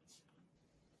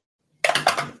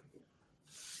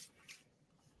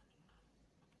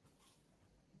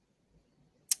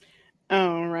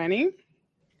 Alrighty.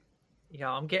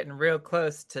 Yeah, I'm getting real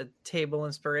close to table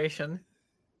inspiration.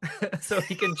 So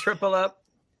he can triple up.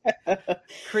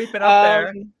 Creeping up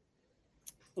there.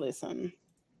 Listen,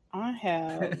 I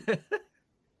have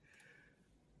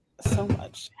so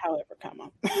much, however, come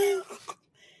up.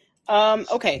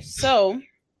 Okay, so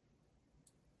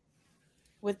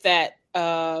with that,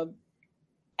 also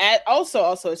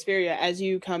Asperia, as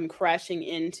you come crashing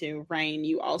into Rain,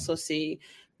 you also see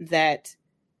that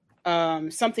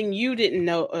something you didn't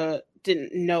know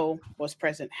was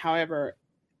present. However,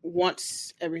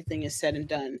 once everything is said and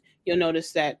done, you'll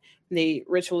notice that the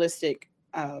ritualistic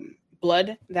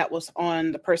blood that was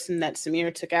on the person that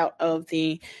Samir took out of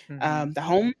the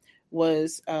home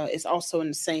is also in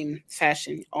the same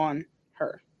fashion on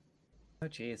her. Oh,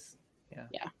 jeez. Yeah.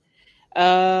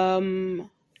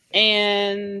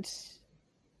 And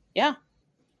yeah,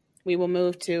 we will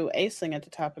move to Aisling at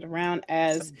the top of the round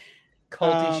as some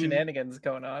culty shenanigans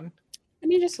going on. I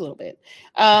mean, just a little bit.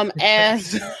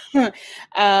 As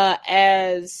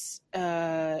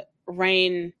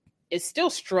Rain is still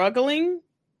struggling,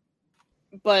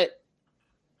 but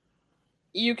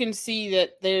you can see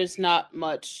that there's not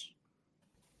much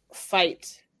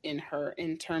fight in her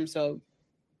in terms of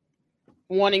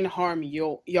wanting to harm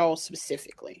y'all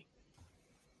specifically.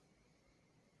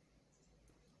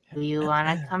 Do you want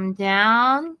to come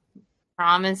down?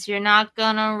 Promise you're not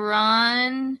gonna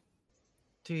run.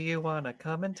 Do you want to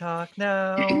come and talk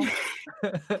now?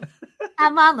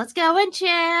 Come on, let's go and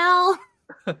chill.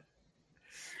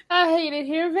 I hate it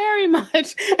here very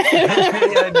much.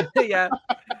 Yeah.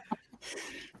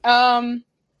 I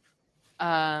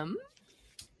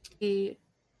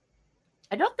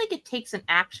don't think it takes an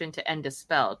action to end a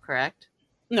spell, correct?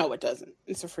 No, it doesn't.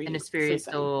 It's a free. And Asperia is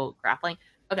still grappling.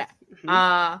 Okay.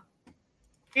 Mhm.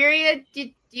 Asperia,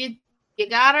 you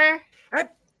got her?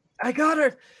 I got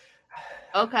her.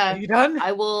 Are Okay. you done?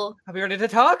 I will. Are we ready to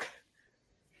talk?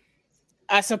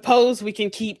 I suppose we can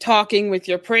keep talking with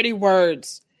your pretty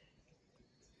words.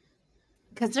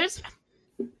 Because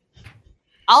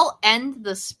I'll end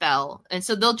the spell, and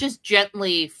so they'll just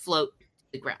gently float to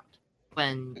the ground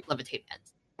when levitate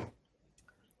ends.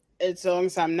 As long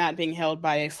as I'm not being held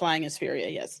by a flying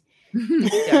Asperia, yes.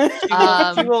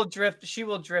 Yeah, she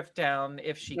will drift down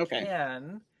if she Okay.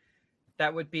 can.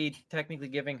 That would be technically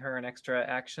giving her an extra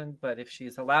action, but if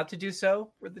she's allowed to do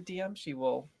so with the DM, she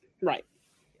will. Right.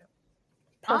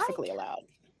 Perfectly allowed.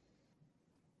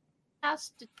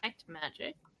 Cast detect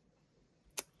magic.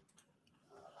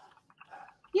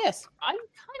 Yes. I'm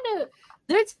kind of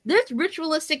there's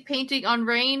ritualistic painting on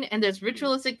Rain, and there's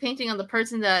ritualistic painting on the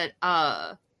person that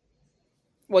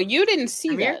Well, you didn't see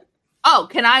Amir? that. Oh,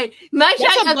 can I? My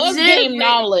That's check above game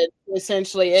knowledge,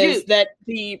 essentially, is that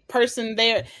the person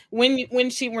there when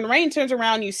Rain turns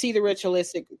around, you see the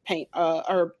ritualistic paint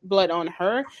or blood on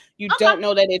her. You don't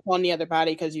know that it's on the other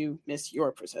body because you missed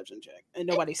your perception check, and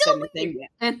nobody said anything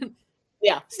yet.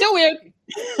 Yeah, still weird.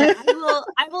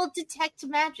 I will detect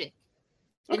magic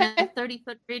in Okay. a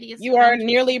 30-foot radius. You are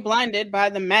nearly blinded by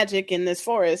the magic in this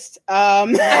forest.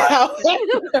 However,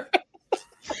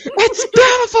 It's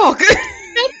beautiful.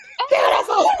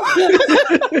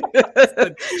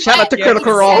 Shout out to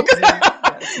Critical Role.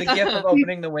 The gift of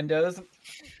opening the windows,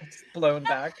 it's blown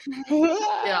back.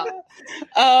 Yeah.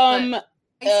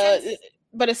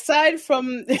 But aside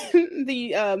from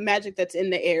the magic that's in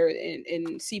the air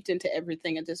and seeped into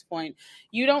everything at this point,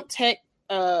 you don't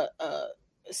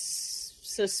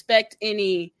suspect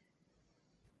any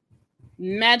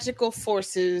magical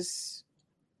forces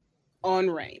on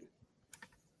Rain.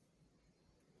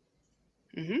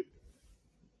 Mm-hmm.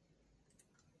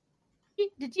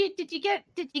 Did you get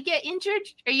injured?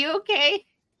 Are you okay?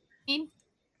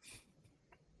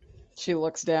 She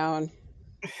looks down.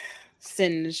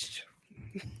 Singed.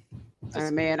 I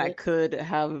mean, I could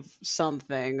have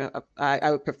something.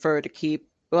 I would prefer to keep.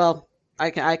 Well,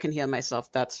 I can heal myself.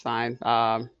 That's fine.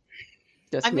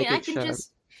 Just I mean, I making can sure.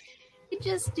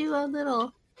 just do a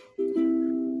little,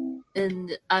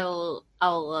 and I'll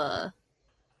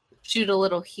shoot a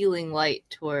little healing light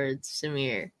towards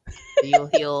Samir. You'll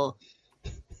heal.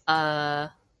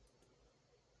 Well,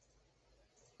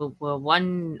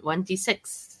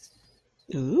 1d6.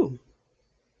 Ooh.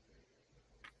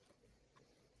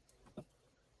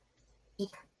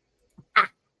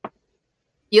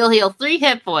 You'll heal 3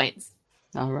 hit points.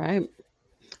 All right.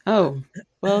 Oh,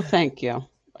 well, thank you.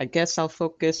 I guess I'll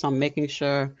focus on making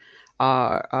sure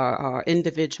our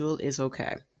individual is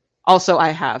okay. Also, I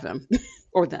have him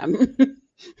or them.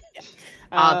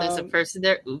 There's a person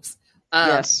there. Oops.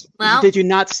 Yes. Well, Did you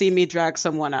not see me drag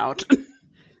someone out?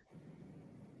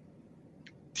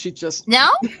 She just. no,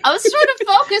 I was sort of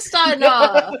focused on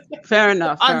Fair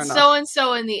enough. Fair on enough. so and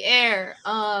so in the air.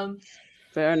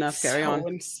 Fair enough. Carry on.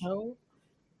 And so.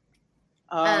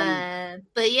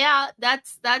 But yeah,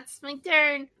 that's my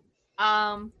turn.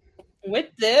 With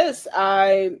this,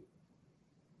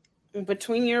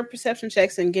 between your perception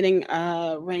checks and getting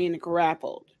Rain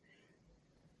grappled,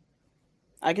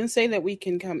 I can say that we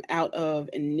can come out of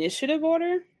initiative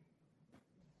order.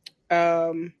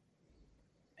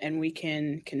 And we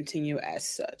can continue as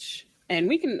such. And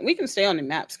we can stay on the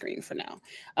map screen for now.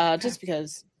 Just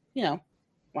because, why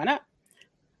not?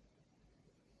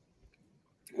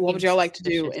 What would y'all like to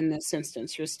do in this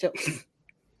instance? You're still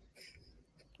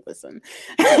listen.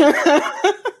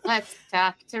 Let's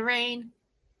talk to Rain.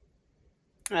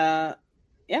 Yeah,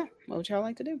 what would y'all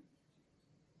like to do?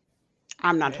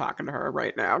 I'm not talking to her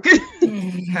right now.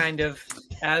 Kind of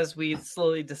as we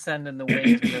slowly descend in the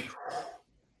wind.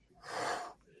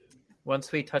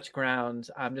 Once we touch ground,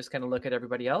 I'm just going to look at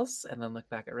everybody else and then look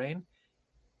back at Rain.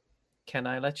 Can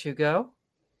I let you go?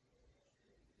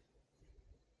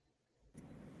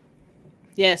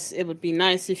 Yes, it would be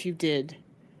nice if you did.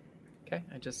 Okay,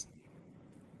 I just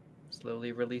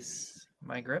slowly release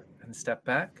my grip and step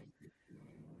back.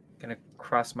 Gonna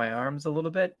cross my arms a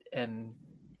little bit and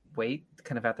wait,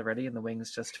 kind of at the ready, and the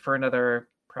wings just for another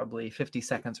probably 50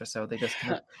 seconds or so. They just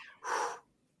kind of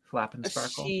flap and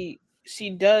sparkle. She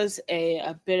does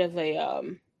a bit of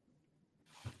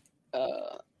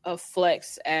a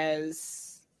flex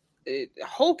as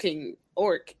hulking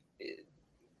orc.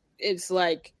 It's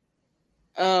like,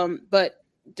 but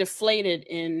deflated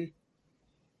in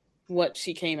what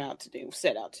she set out to do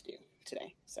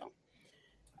today. So,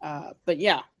 but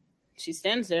yeah, she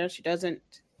stands there. She doesn't,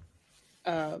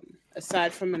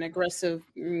 aside from an aggressive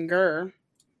grr,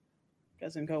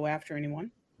 doesn't go after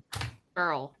anyone.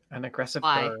 Girl. An aggressive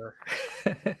Why?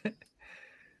 grr.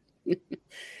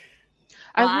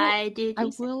 I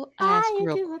will ask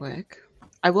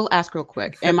real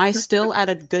quick. Am I still at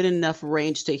a good enough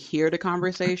range to hear the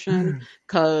conversation?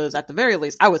 Because at the very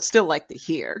least, I would still like to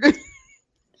hear.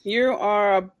 You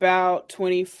are about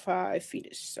 25 feet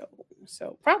or so.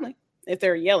 So probably, if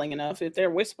they're yelling enough. If they're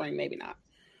whispering, maybe not.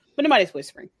 But nobody's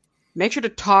whispering. Make sure to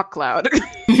talk loud.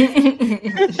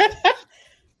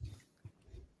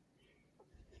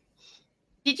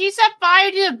 Did you set fire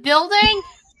to the building?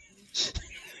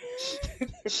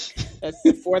 That's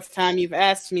the fourth time you've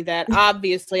asked me that.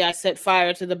 Obviously, I set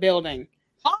fire to the building.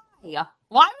 Why?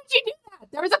 Why would you do that?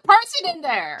 There was a person in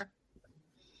there.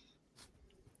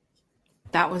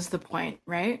 That was the point,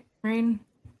 right, Rain?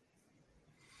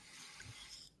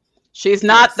 She's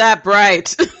not that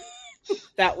bright.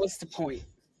 That was the point.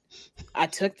 I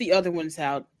took the other ones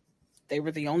out. They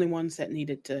were the only ones that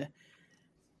needed to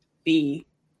be.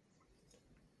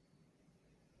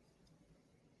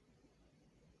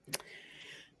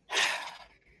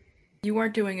 You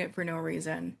weren't doing it for no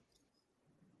reason.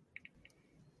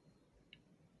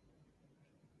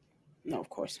 No, of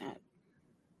course not.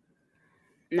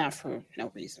 Not for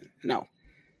no reason. No.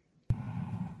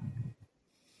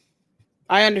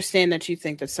 I understand that you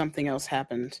think that something else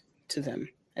happened to them,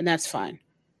 and that's fine.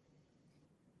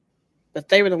 But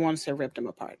they were the ones that ripped them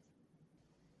apart.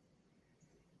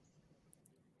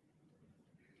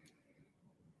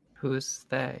 Who's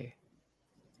they?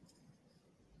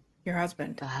 Your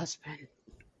husband. The husband.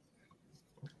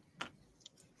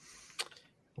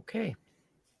 Okay.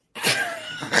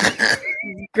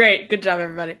 Great. Good job,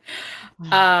 everybody.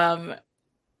 Remember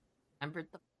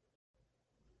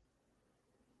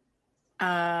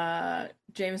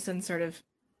Jameson sort of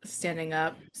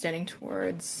standing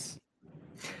towards.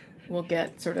 We'll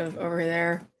get sort of over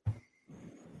there.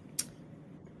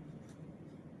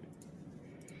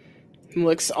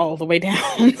 Looks all the way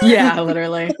down. Yeah,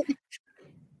 literally.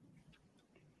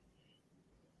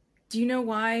 Do you know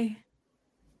why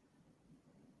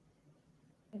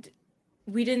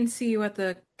we didn't see you at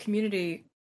the community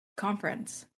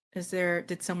conference?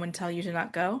 Did someone tell you to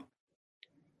not go?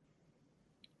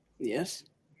 Yes.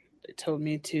 They told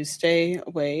me to stay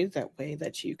away, that way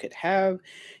that you could have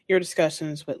your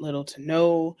discussions with little to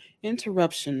no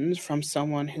interruptions from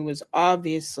someone who was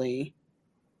obviously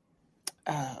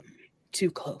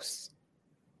too close.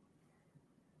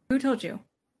 Who told you?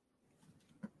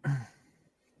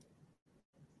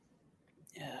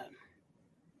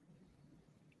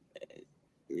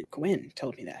 Gwen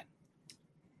told me that.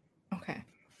 Okay.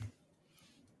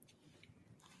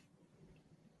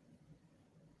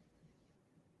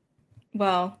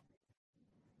 Well.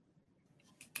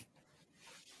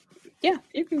 Yeah,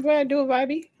 you can go ahead and do a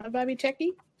vibey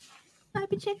checky.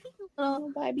 Vibey checky?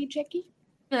 Oh, vibey checky.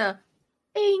 Yeah.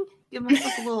 Ding. Give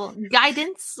myself a little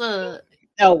guidance. Oh,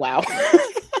 wow.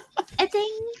 A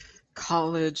ding.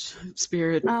 College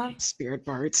spirit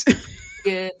bards.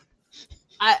 Yeah.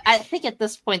 I think at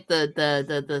this point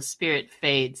the spirit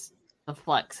fades. The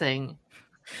flexing.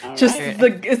 Just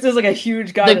it's just like a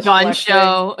huge guy. The gun flexing,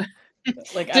 show.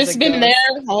 Like just been there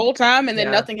the whole time, and then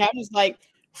nothing happens. Like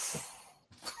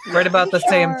right about the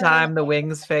same time, the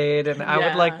wings fade, and I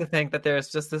would like to think that there's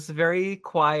just this very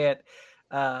quiet,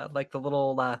 like the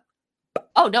little.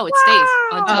 Oh no! It stays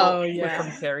until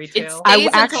from fairy tale. It stays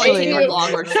until it's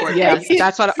long or short. Yes,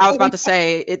 that's what I was about to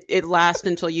say. It lasts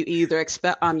until you either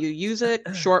you use it,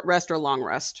 short rest or long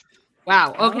rest.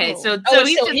 Wow. Okay. So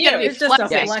he's just gonna be just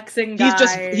a flexing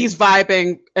guy. He's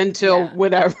vibing until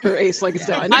whatever Aceling's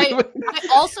done. I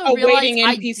also realized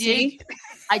NPC.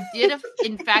 I did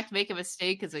in fact make a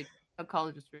mistake because I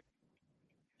college is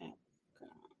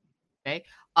okay.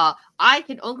 I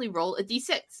can only roll a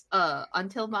d6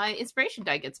 until my inspiration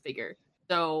die gets bigger.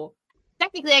 So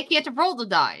technically, I can't roll the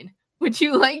 9. Would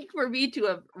you like for me to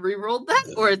have rerolled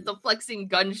that, or is the flexing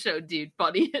gun show dude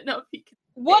funny enough?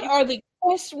 What are the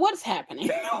questions? What's happening?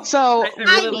 So, I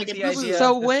really I like need the to idea. boo-boo.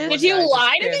 So of this with- one Did you guy just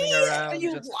lie to standing me? around Are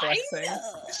you just lying? flexing.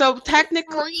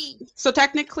 so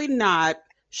technically not.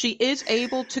 She is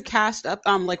able to cast up,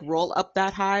 roll up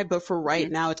that high, but for right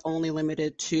now, it's only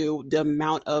limited to the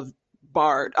amount of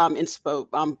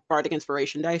bardic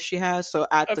inspiration dice she has. So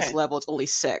at this Okay. level, it's only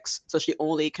 6. So she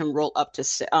only can roll up to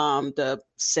the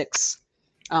 6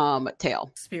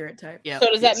 tail. Spirit type. Yeah. So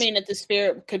does that Yes. mean that the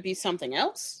spirit could be something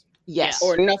else? Yes.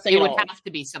 Or nothing It at would all? have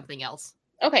to be something else.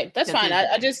 Okay, that's Because fine. here's the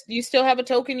I thing. just, you still have a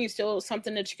token, you still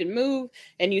something that you can move,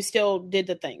 and you still did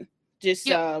the thing. Just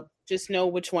Yep. just know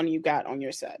which one you got on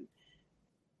your side.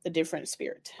 The different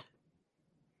spirit.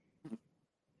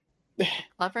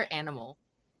 Clever animal.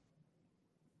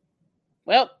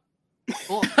 Well,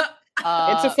 Cool. it's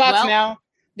a fox well, now.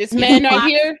 This man right Fox.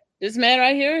 here,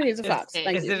 he's a Is- fox. Hey,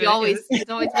 Thank is you. it he's always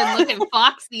been looking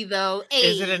foxy though.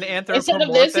 Hey. Is it an Instead of this,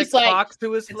 anthropomorphic it's like- fox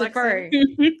who is It's a flexing?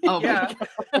 furry. Oh my Yeah.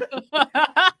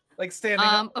 god. Like standing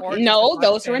up? Okay. Or just No, a fox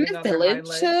those are in standing the on their hind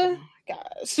village.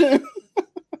 legs Gosh. and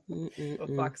a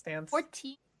Mm-mm-mm. fox stance.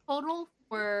 14 total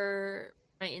for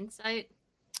my insight.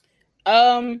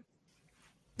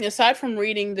 Aside from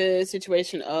reading the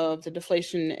situation of the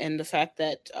deflation and the fact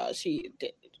that she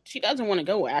doesn't want to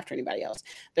go after anybody else,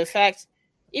 the fact,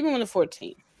 even with the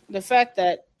 14, the fact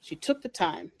that she took the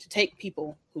time to take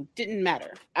people who didn't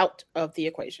matter out of the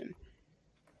equation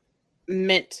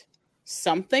meant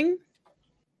something.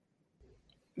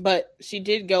 But she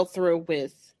did go through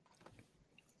with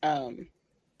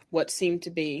what seemed to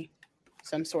be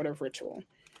some sort of ritual.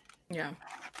 Yeah.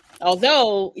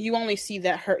 Although you only see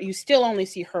you still only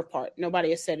see her part. Nobody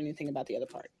has said anything about the other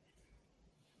part.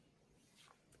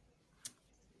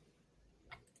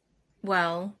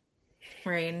 Well,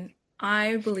 Rain,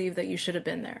 I believe that you should have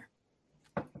been there.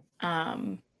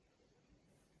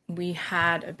 We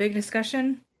had a big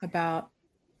discussion about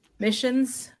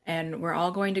missions, and we're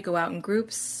all going to go out in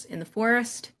groups in the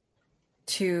forest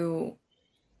to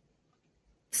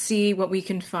see what we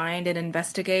can find and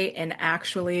investigate and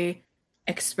actually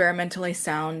experimentally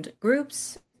sound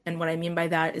groups. And what I mean by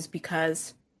that is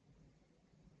because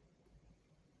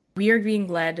we are being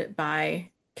led by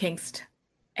Kingst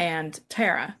and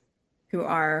Tara, who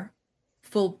are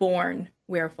full-born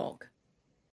werefolk.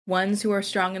 Ones who are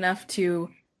strong enough to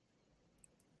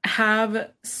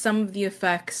have some of the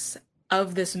effects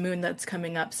of this moon that's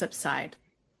coming up subside.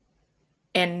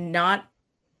 And not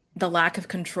the lack of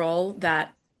control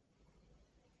that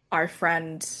our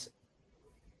friend,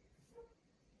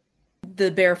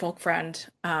 the bearfolk friend,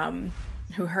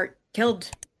 who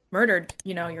murdered,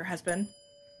 your husband.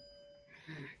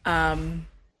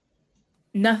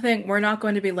 Nothing, we're not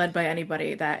going to be led by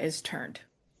anybody that is turned.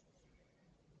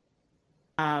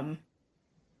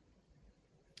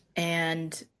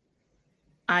 And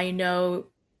I know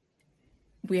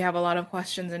we have a lot of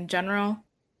questions in general.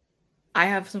 I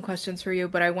have some questions for you,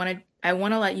 but I want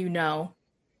to let you know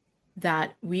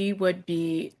that we would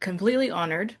be completely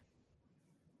honored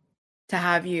to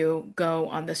have you go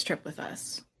on this trip with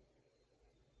us.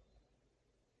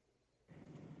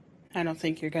 I don't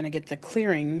think you're going to get the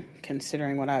clearing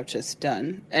considering what I've just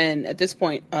done. And at this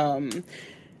point,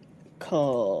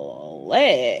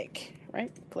 Click,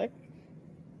 right? Click.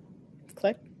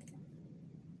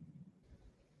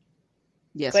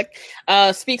 Yes. Click.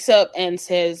 Speaks up and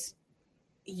says,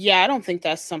 yeah, I don't think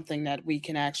that's something that we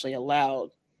can actually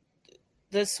allow.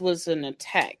 This was an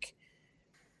attack.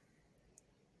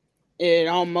 It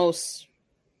almost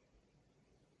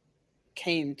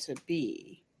came to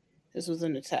be. This was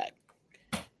an attack.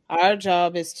 Our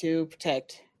job is to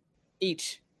protect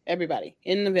everybody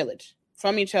in the village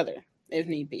from each other, if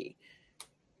need be.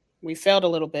 We failed a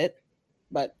little bit,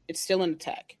 but it's still an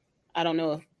attack. I don't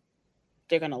know if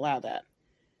they're going to allow that,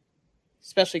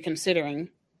 especially considering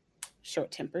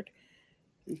short-tempered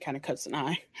and kind of cuts an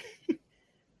eye.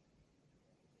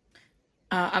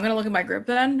 I'm going to look at my group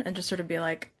then and just sort of be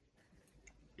like,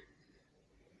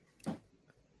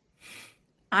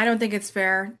 I don't think it's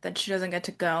fair that she doesn't get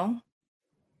to go,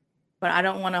 but I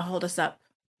don't want to hold us up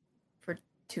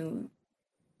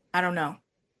I don't know.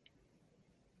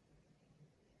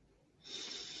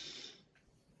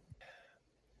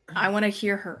 I want to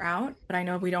hear her out, but I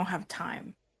know we don't have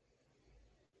time.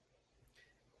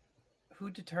 Who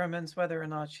determines whether or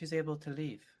not she's able to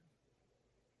leave?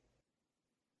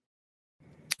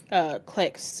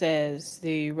 Click says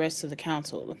the rest of the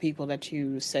council, the people that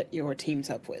you set your teams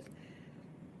up with.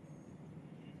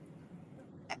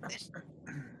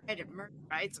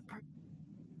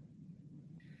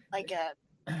 Like a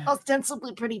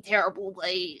ostensibly pretty terrible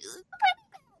ways.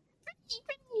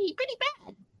 Pretty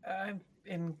bad. I'm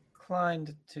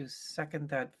inclined to second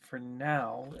that for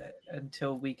now,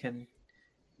 until we can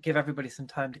give everybody some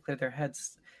time to clear their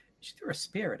heads. She threw a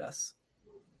spear at us.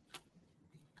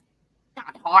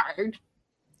 Not hard.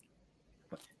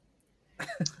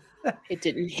 It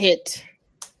didn't hit.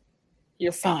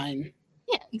 You're fine.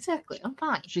 Yeah, exactly. I'm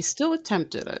fine. She still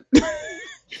attempted it.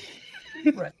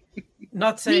 Right.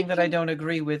 Not saying that I don't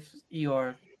agree with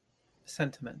your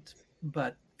sentiment,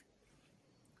 but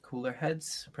cooler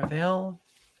heads prevail.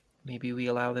 Maybe we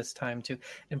allow this time to.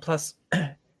 And plus,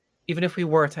 even if we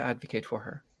were to advocate for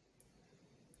her,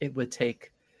 it would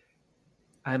take,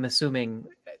 I'm assuming,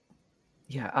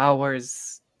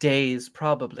 hours, days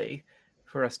probably,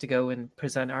 for us to go and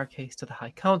present our case to the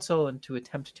High Council and to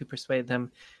attempt to persuade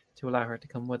them to allow her to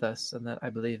come with us. And that, I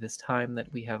believe, is time that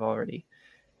we've already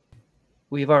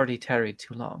tarried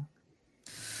too long.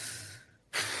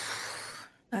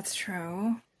 That's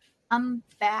true. I'm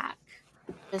back.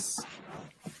 Just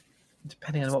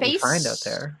Depending on what we find out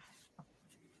there.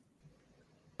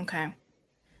 Okay.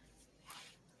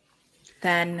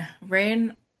 Then,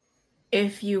 Rain,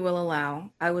 if you will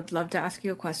allow, I would love to ask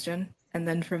you a question, and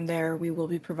then from there we will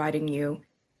be providing you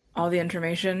all the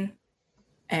information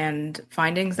and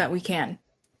findings that we can.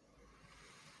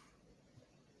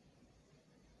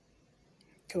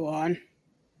 Go on.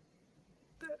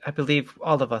 I believe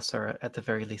all of us are at the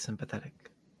very least sympathetic.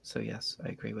 So yes, I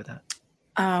agree with that.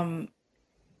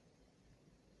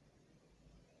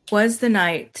 Was the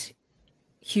night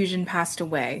Hujin passed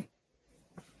away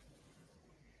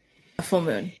a full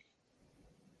moon?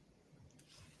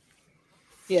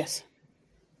 Yes.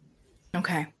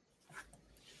 Okay.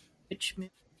 which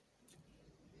It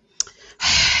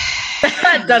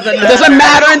doesn't matter. It doesn't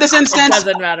matter in this It instance.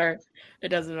 doesn't matter. It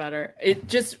doesn't matter. It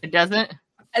just it doesn't.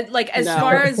 like as No.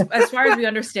 far as we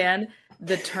understand,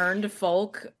 the turned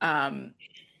folk,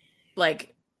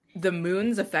 like the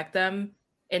moons affect them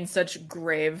in such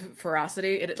grave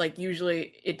ferocity. It like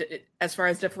usually it as far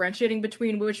as differentiating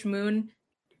between which moon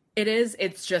it is,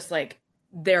 it's just like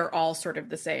they're all sort of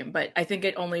the same. But I think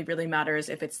it only really matters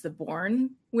if it's the born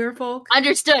werefolk.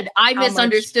 Understood. I How much-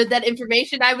 misunderstood that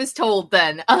information I was told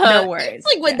then. No worries. It's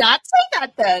like, would Yeah. not say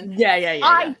that then.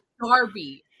 Yeah.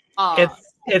 Darby.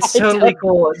 It's totally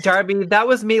cool, Darby. That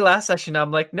was me last session.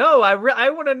 I'm like, no, I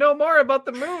want to know more about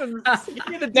the moons. Give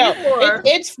me the No, D4.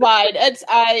 it's fine.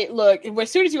 Look.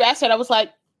 As soon as you asked that, I was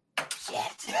like,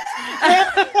 shit.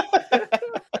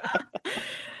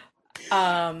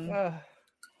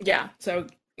 Yeah. So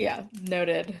yeah,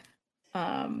 noted.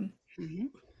 Mhm.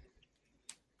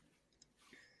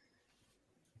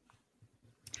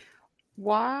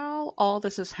 While all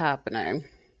this is happening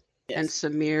and Yes.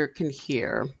 Samir can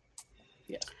hear,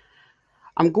 Yes.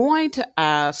 I'm going to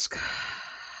ask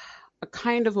a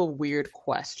kind of a weird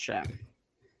question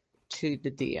to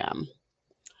the DM.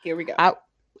 Here we go.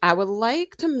 I would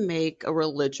like to make a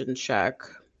religion check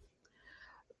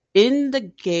in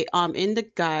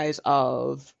the guise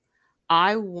of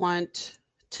I want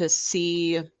to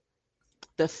see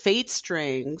the fate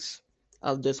strings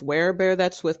of this werebear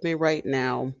that's with me right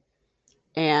now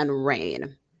and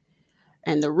Rain.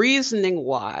 And the reasoning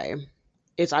why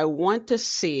is I want to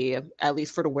see, at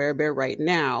least for the werebear right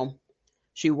now,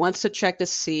 she wants to check to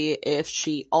see if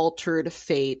she altered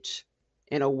fate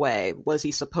in a way. Was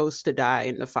he supposed to die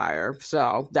in the fire?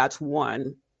 So that's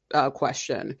one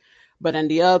question. But in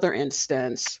the other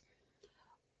instance,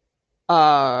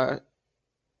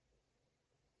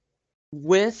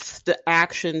 with the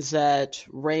actions that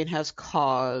Rain has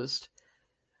caused,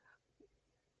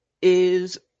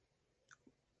 the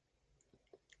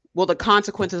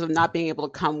consequences of not being able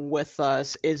to come with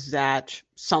us, is that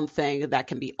something that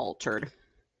can be altered?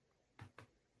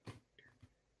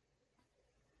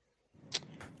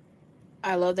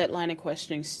 I love that line of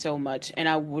questioning so much, and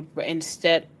I would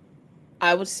say,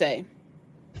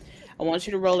 I want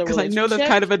you to roll a Because I religion know that's check.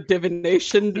 kind of a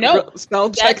divination No,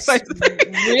 spell check. That's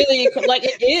really like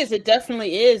it is. It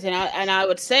definitely is, and I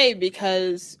would say,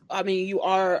 because I mean you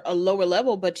are a lower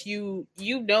level, but you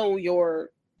know your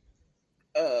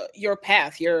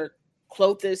path, your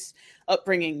Clothis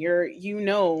upbringing, you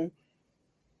know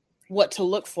what to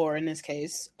look for in this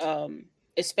case,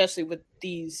 especially with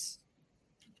these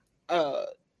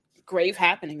grave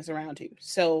happenings around you.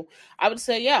 So I would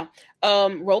say, yeah,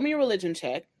 roll me a religion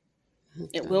check.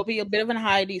 It will be a bit of an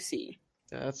high DC.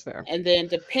 That's fair. And then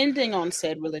depending on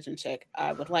said religion check,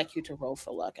 I would like you to roll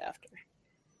for luck after.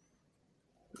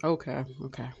 Okay.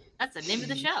 That's the name of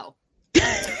the show.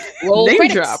 Roll Name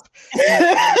credits. drop.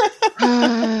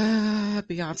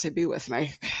 Beyonce, be with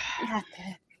me.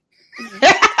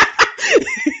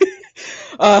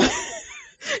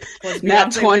 Was Nat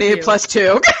Beyonce 20 with you? plus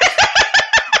 2.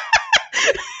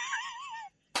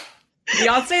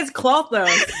 Beyonce's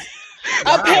Clothos.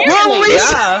 Apparently,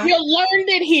 Release, Yeah. you learned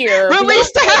it here.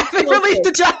 release the Beyonce habit, release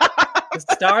the job. The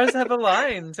stars have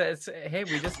aligned. Hey,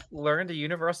 we just learned a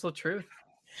universal truth.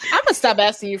 I'm gonna stop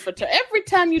asking you for every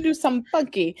time you do something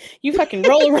funky, you fucking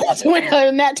roll around to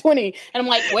a nat 20, and I'm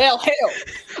like, well, hell.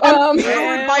 I'm Yeah,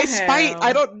 ruined by spite.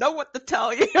 I don't know what to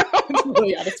tell you.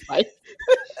 that's fine.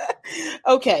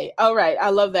 Okay, all right. I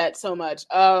love that so much.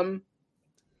 All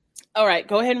right,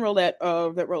 go ahead and roll that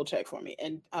roll check for me,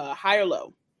 and high or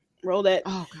low. Roll that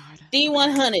Oh God.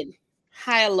 D100,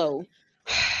 high or low.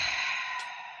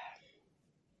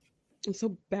 I'm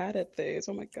so bad at these.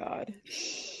 Oh my God.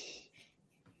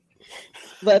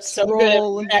 Let's So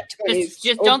roll. good at nat 20s.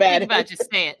 Just or don't bad think about at- it.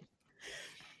 Just say it.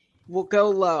 We'll go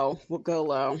low. We'll go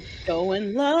low.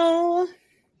 Going low.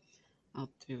 I'll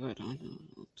do it on.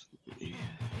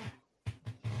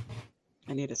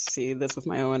 I need to see this with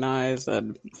my own eyes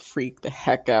and freak the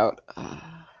heck out.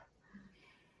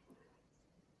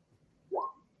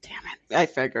 Damn it. I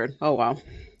figured. Oh, wow.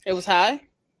 It was high?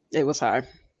 It was high.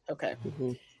 Okay.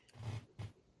 Mhm.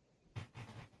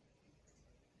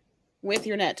 With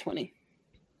your nat 20,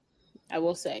 I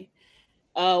will say.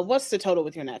 What's the total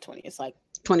with your nat 20? It's like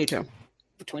 22.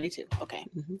 22. Okay.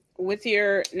 Mhm. With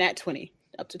your nat 20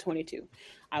 up to 22,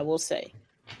 I will say.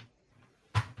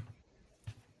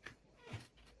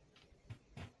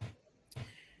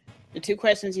 The two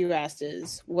questions you asked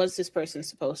is, was this person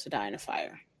supposed to die in a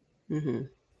fire? Mm-hmm.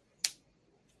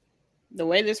 The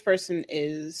way this person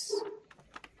is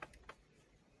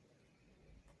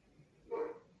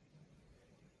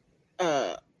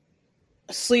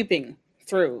sleeping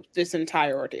through this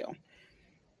entire ordeal.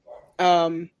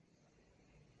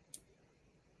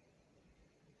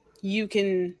 You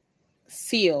can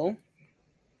feel.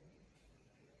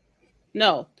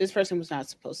 No, this person was not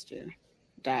supposed to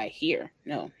die here.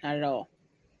 No, not at all.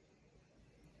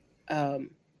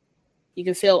 You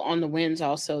can feel on the winds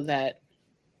also that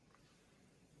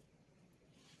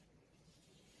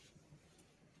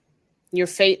your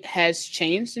fate has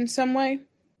changed in some way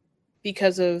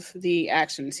because of the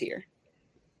actions here.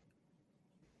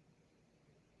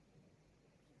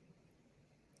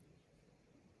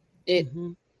 It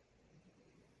Mm-hmm.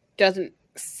 doesn't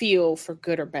feel for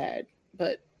good or bad,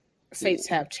 but fates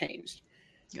have changed.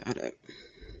 Got it.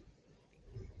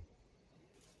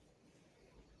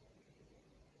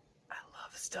 I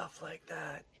love stuff like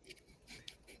that.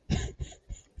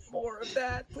 More of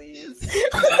that, please.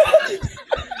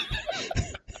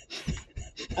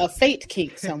 A fate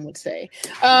kink, some would say.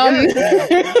 Now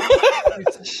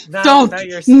Don't.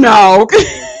 you're No.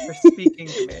 You're speaking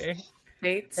to me.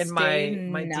 Fate And stay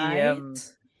my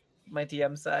night.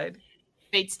 DM side.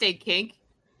 Fate stay kink.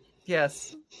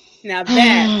 Yes. Now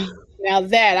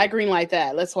that I green light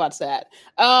that. Let's watch that.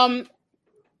 Boku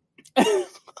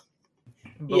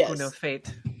Yes. no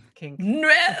fate. Kink.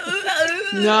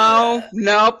 No,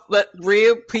 nope. Let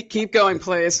Ryu keep going,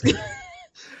 please.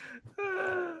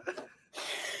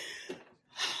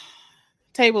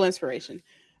 Table inspiration.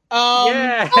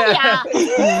 Yeah.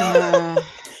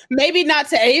 Maybe not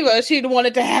to Ava. She'd want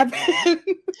it to happen.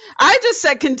 I just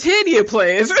said continue,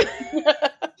 please.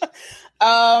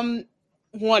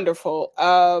 Wonderful.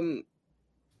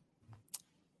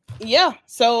 Yeah.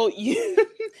 So you,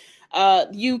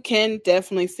 you can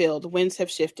definitely feel the winds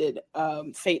have shifted.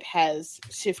 Fate has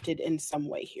shifted in some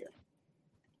way here.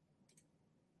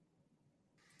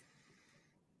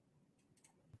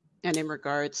 And in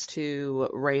regards to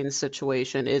Rain's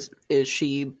situation, is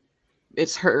she?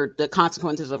 It's her. The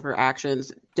consequences of her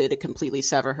actions. Did it completely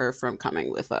sever her from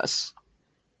coming with us?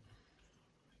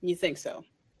 You think so?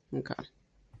 Okay.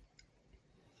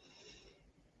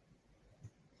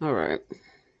 All right.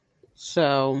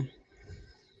 So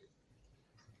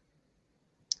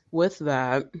with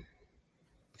that,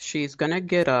 she's gonna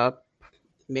get up,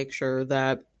 make sure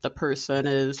that the person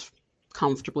is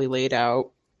comfortably laid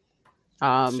out.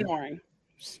 Snoring.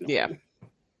 Yeah,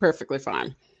 perfectly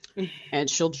fine. And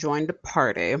she'll join the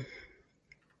party.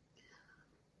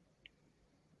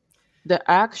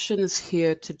 The actions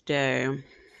here today,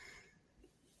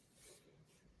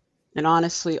 and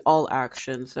honestly, all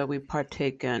actions that we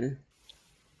partake in,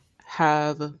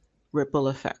 have ripple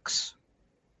effects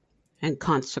and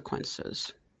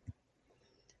consequences.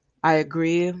 I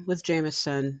agree with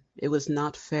Jameson. It was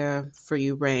not fair for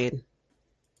you, Rain,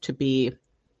 to be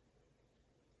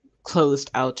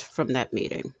closed out from that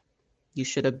meeting. You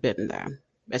should have been there,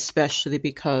 especially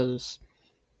because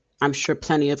I'm sure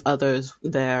plenty of others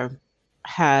there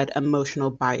had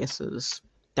emotional biases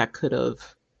that could have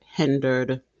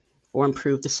hindered or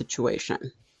improved the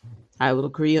situation. I will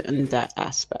agree in that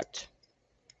aspect.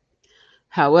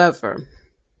 However,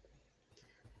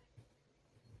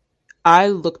 I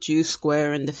looked you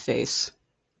square in the face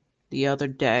the other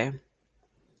day,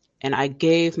 and I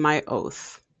gave my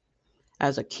oath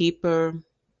as a keeper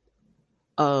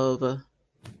of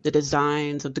the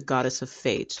designs of the goddess of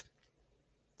fate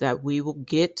that we will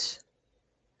get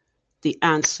the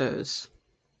answers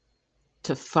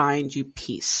to find you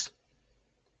peace.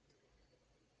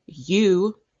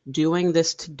 You doing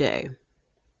this today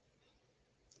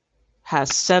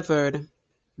has severed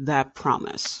that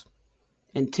promise.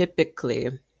 And typically,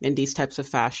 in these types of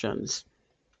fashions,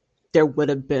 there would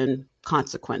have been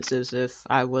consequences if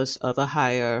I was of a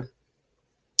higher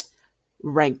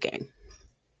ranking.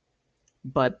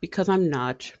 But because I'm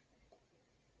not,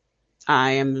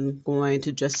 I am going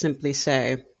to just simply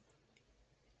say,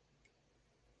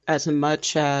 as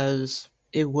much as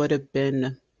it would have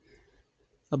been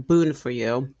a boon for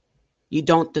you, you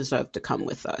don't deserve to come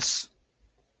with us.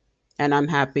 And I'm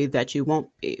happy that you won't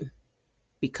be,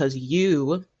 because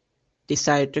you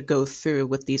decided to go through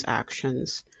with these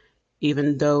actions,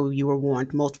 even though you were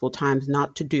warned multiple times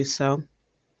not to do so.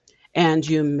 And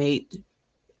you made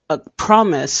a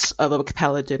promise of a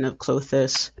paladin of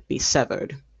Clothis be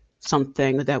severed,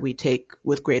 something that we take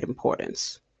with great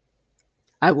importance.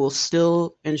 I will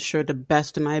still ensure the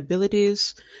best of my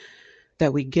abilities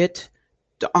that we get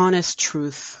the honest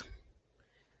truth,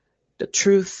 the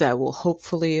truth that will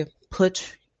hopefully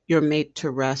put your mate to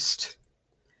rest.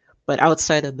 But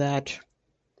outside of that,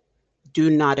 do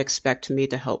not expect me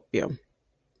to help you.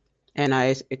 And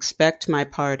I expect my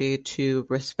party to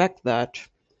respect that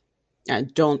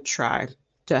and don't try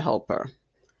to help her.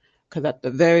 Because at the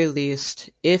very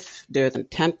least, if there's an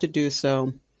attempt to do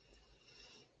so,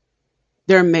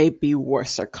 there may be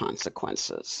worse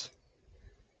consequences.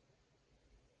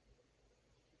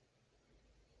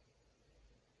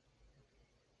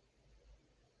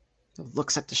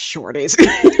 Looks at the shorties.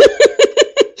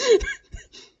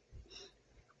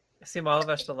 I seem all of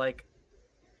us to like,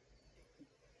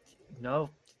 no,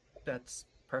 that's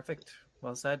perfect.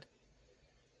 Well said.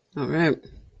 All right.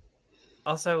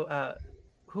 Also,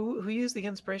 who used the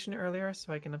inspiration earlier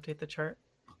so I can update the chart?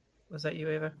 Was that you,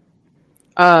 Ava?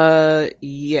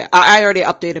 Yeah, I already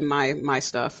updated my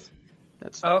stuff.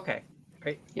 That's Oh, okay.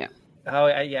 Great. Yeah. Oh,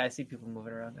 yeah, I see people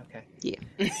moving around. Okay. Yeah.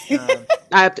 Um,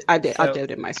 I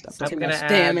updated so- my stuff. I'm Too gonna much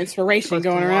damn add inspiration +1.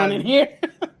 going around in here.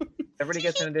 Everybody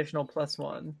gets an additional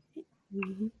 +1,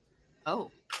 Oh.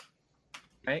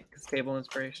 right? Because table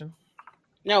inspiration.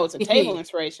 No, it's a table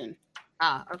inspiration.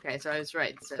 Ah, okay, so I was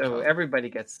right. So everybody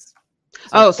gets.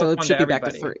 So it +1 should be back to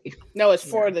everybody. 3 No, it's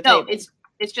for the No, table.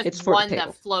 it's just It's for the one table.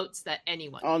 that floats that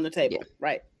anyone. On the table.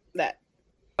 Right. That.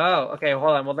 Oh, okay. Hold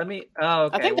on. Well, let me. Oh,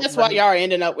 okay. I think well, that's let why me- y'all are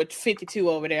ending up with 52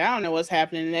 over there. I don't know what's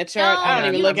happening in that chart. I don't No,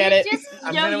 even you look at it.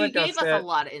 I'm No, gonna you adjust gave us a it.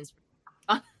 lot of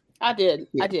inspiration. I did.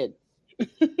 Yeah. I did.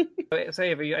 Wait, so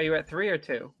Ava, are you at 3 or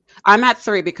 2? I'm at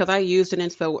 3 because I used an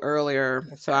inspo earlier,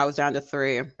 so I was down to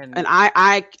 3. And- And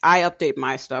I update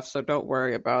my stuff, so don't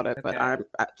worry about it. But Okay. I'm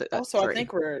at Also, 3. I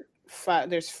think we're 5.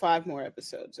 There's 5 more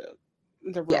episodes of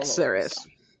the Yes, there rollover, is. so.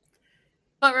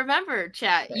 But remember,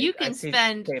 chat, you I can see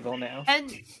spend table now.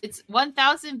 and it's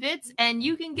 1,000 bits, and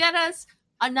you can get us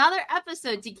another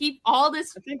episode to keep all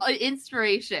this I think-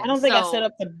 inspiration. I don't think I So- set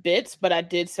up the bits, but I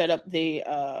did set up the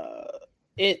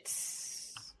it's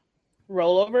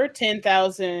rollover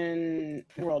 10,000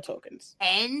 world tokens.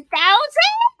 10,000.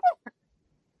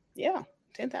 Yeah,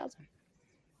 10,000.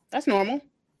 That's normal.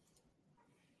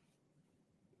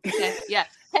 Okay, yeah,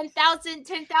 10,000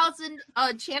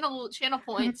 channel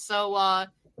points. So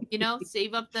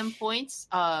save up them points.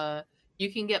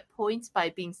 You can get points by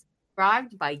being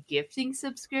subscribed, by gifting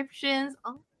subscriptions.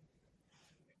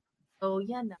 Oh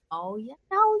yeah, no, oh yeah,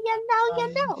 no, yeah,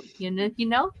 no, you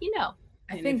know, you know.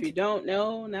 And if you don't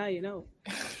know, now you know.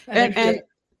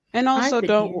 And also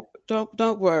think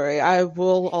don't worry. I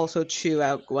will also chew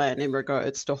out Gwen in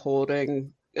regards to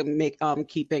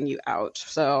keeping you out.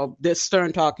 So this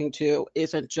stern talking to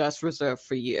isn't just reserved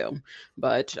for you,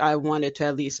 but I wanted to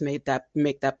at least make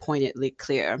that poignantly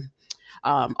clear.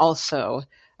 Also,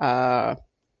 the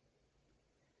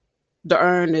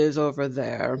urn is over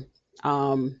there.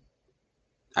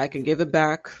 I can give it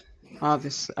back.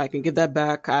 Obviously, I can give that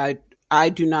back. I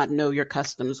do not know your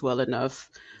customs well enough,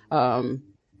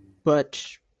 but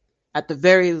at the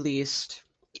very least,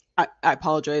 I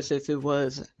apologize if it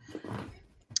was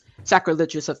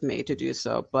sacrilegious of me to do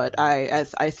so. But I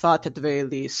thought at the very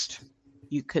least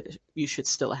you should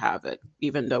still have it,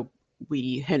 even though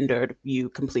we hindered you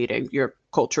completing your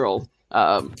cultural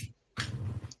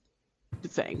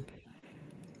thing.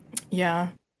 Yeah.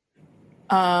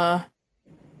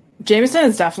 Jameson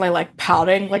is definitely like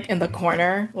pouting like in the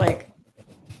corner, like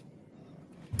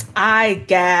I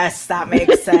guess that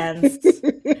makes sense.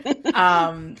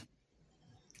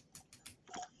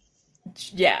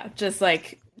 Yeah, just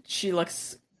like she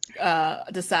looks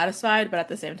dissatisfied, but at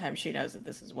the same time she knows that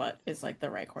this is what is like the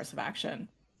right course of action.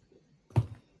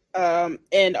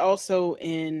 And also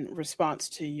in response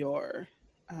to your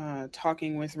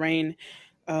talking with Rain,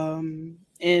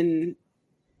 in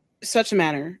such a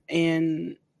manner,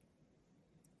 and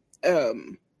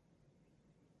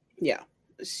yeah,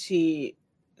 she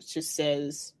just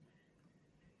says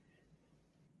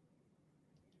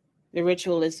the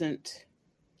ritual isn't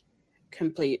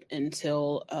complete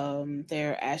until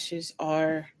their ashes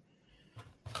are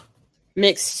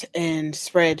mixed and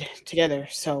spread together.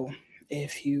 So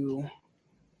if you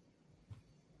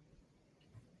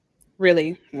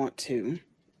really want to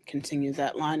continue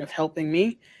that line of helping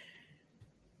me,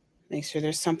 make sure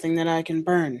there's something that I can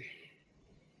burn.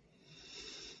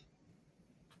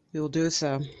 We'll do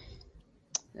so.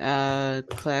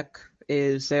 Clec,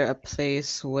 is there a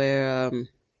place where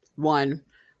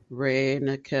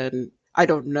Rain can? I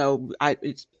don't know.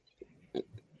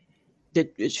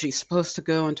 Is she supposed to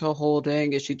go into a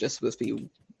holding? Is she just supposed to be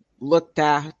looked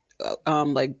at,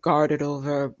 like guarded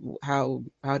over? How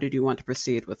did you want to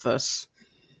proceed with this?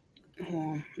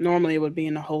 Well, normally it would be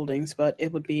in the holdings, but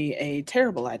it would be a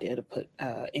terrible idea to put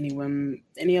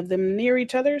any of them near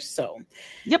each other. So,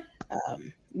 Yep.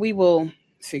 We will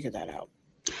figure that out.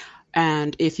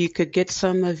 And if you could get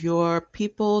some of your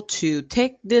people to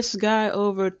take this guy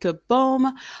over to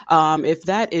Bohm, if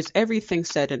that is everything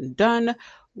said and done,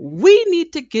 we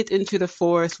need to get into the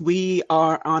forest. We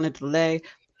are on a delay.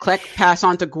 Clec, pass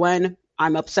on to Gwen.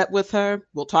 I'm upset with her.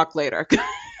 We'll talk later.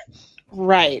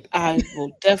 Right. I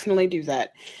will definitely do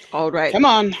that. All right. Come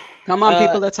on,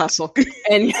 people. Let's hustle.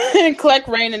 And Clec,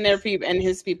 Rain, and their people and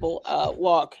his people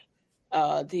walk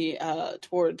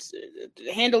towards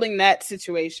handling that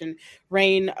situation.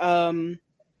 Rain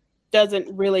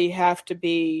doesn't really have to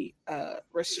be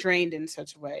restrained in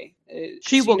such a way.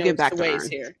 She will get back to ways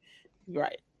here,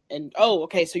 right? And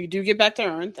okay, so you do get back to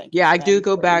Earn. Thank you. Yeah, I do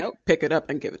go back, pick it up,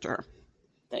 and give it to her.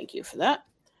 Thank you for that.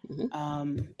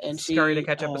 Mm-hmm. And she scurry to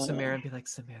catch up with Samir and be like,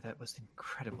 Samir, that was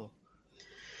incredible.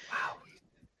 Wow.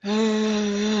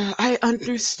 I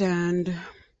understand.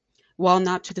 While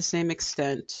not to the same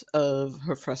extent of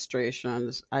her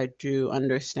frustrations, I do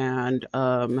understand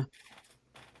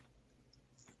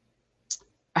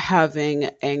having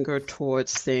anger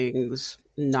towards things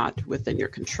not within your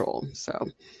control. So,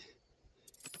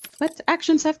 but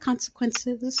actions have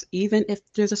consequences, even if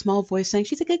there's a small voice saying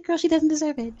she's a good girl, she doesn't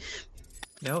deserve it.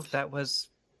 No, that was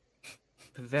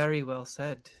very well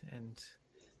said, and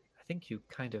I think you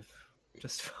kind of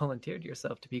just volunteered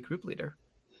yourself to be group leader.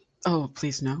 Oh,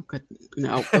 please no. Good.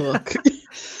 No. Look.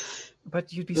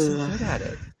 But you'd be so good at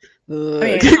it. I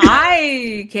mean,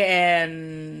 I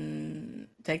can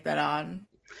take that on.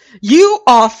 You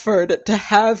offered to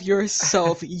have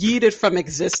yourself yeeted from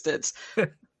existence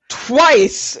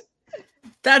twice.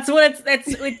 That's what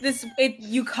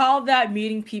you call that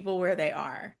meeting people where they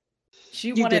are.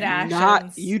 She wanted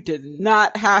actions. You did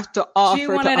not have to offer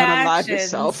to unalive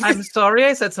yourself. I'm sorry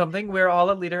I said something. We're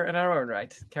all a leader in our own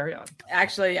right. Carry on.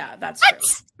 Actually, yeah, that's true.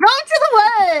 Go into the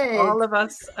woods! All of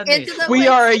us a nation. We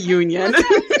are a union.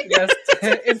 Yes,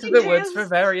 into the woods for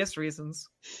various reasons.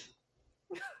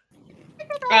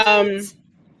 That's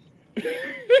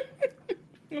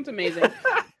amazing.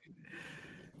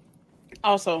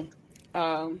 Also,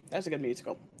 that's a good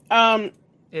musical.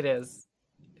 It is.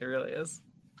 It really is.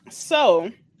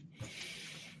 So,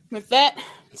 with that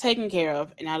taken care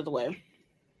of and out of the way,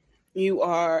 you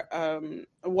are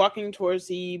walking towards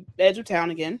the edge of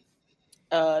town again,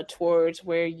 towards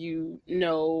where you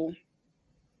know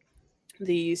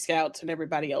the scouts and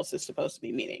everybody else is supposed to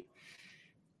be meeting.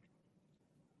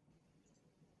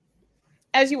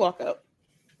 As you walk up,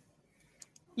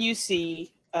 you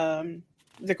see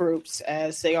the groups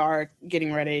as they are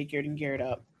getting ready, getting geared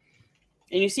up.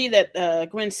 And you see that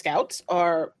Gwen scouts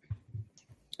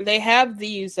they have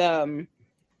these backpacks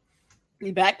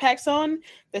on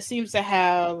that seems to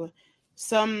have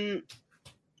some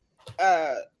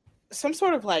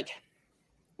sort of like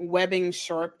webbing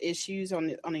sharp issues on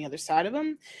the other side of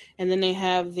them. And then they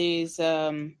have these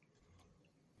their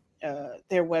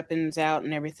weapons out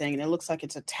and everything, and it looks like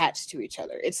it's attached to each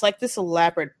other. It's like this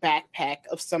elaborate backpack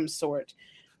of some sort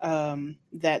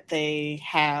that they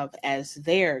have as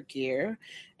their gear.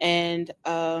 And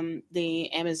the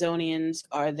Amazonians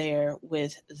are there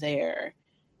with their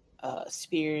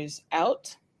spears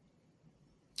out.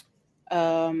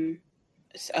 and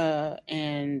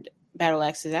Battle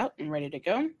Axe is out and ready to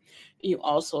go. You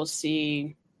also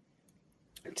see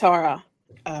Tara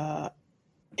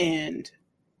and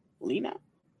Lena.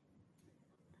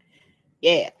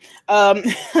 Yeah.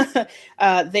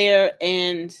 There,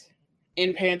 and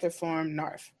in Panther form,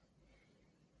 Narf.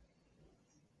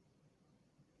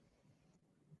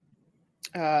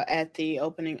 At the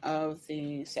opening of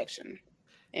the section.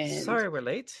 And Sorry we're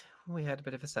late. We had a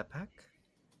bit of a setback.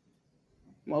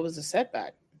 what was the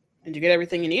setback? Did you get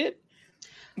everything you needed?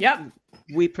 Yep.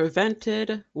 We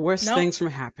prevented worse Nope. things from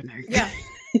happening. Yeah.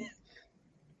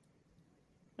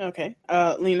 Okay.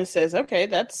 Lena says, okay,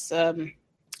 that's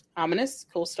ominous.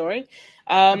 Cool story.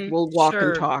 We'll walk Sure.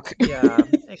 and talk. Yeah,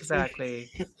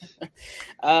 exactly.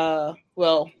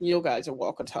 Well, you guys are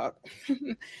walk and talk.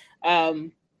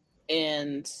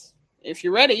 And if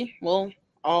you're ready, we'll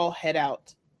all head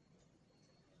out.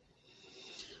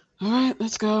 All right,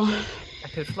 let's go. I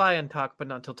could fly and talk, but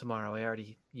not till tomorrow. I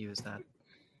already used that.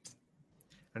 I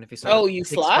don't know if you saw Oh, the you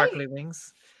big fly? sparkly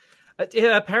wings.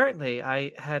 Yeah, apparently,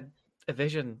 I had a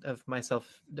vision of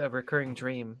myself, a recurring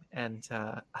dream, and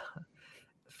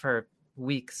for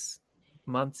weeks,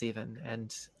 months even,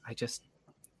 and I just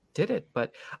did it.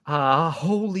 But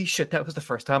holy shit, that was the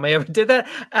first time I ever did that.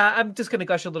 I'm just going to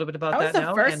gush a little bit about That was that the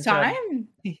now. first and, time.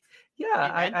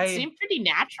 Yeah, It seemed pretty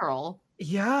natural.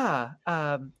 yeah.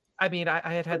 I mean,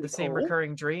 I had the Pretty same cool.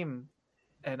 recurring dream,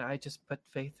 and I just put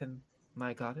faith in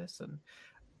my goddess and You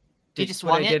did just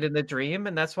what I wung it? did in the dream,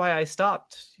 and that's why I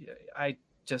stopped. I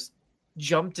just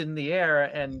jumped in the air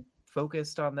and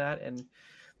focused on that, and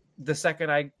the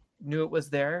second I knew it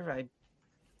was there,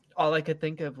 all I could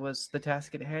think of was the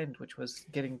task at hand, which was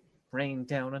getting rain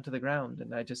down onto the ground,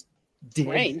 and I just did.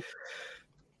 Rain.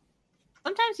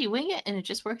 Sometimes you wing it and it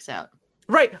just works out.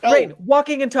 Right, Oh. rain,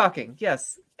 walking and talking.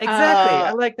 Yes, exactly.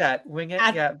 I like that. Wing it.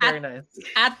 at- Yeah, very at-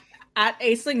 nice. At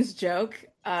Aisling's joke,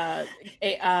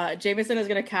 Jameson is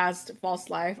going to cast False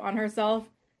Life on herself,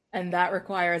 and that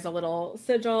requires a little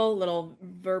sigil, little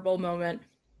verbal moment,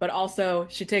 but also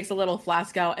she takes a little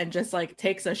flask out and just like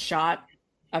takes a shot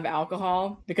of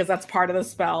alcohol because that's part of the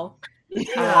spell.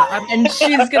 And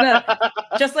she's gonna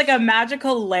just like a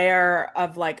magical layer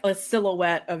of like a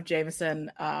silhouette of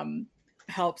Jameson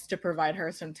helps to provide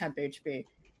her some temp HP,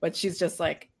 but she's just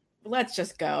like, let's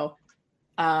just go.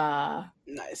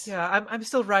 Nice. Yeah, I'm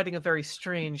still riding a very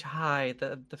strange high.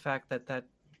 The fact that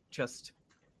just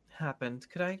happened.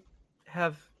 Could I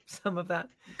have some of that?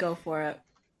 Go for it.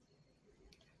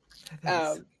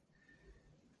 Thanks.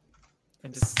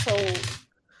 And just So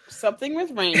something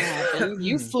with rain happened.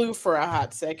 You flew for a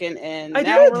hot second, and I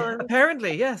now did we're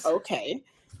apparently, yes. okay.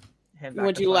 Hand back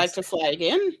Would the you like to flask. fly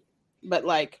again, but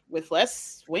like with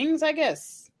less wings, I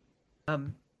guess?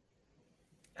 I'm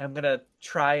gonna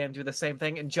try and do the same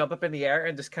thing and jump up in the air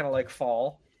and just kind of like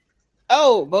fall.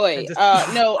 Oh boy, And just-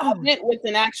 no, I meant with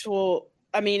an actual.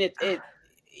 I mean, it.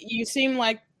 You seem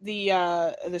like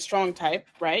the strong type,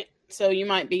 right? So you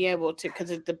might be able to, because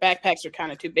the backpacks are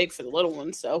kind of too big for the little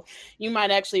ones. So you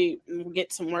might actually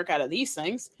get some work out of these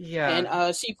things. Yeah,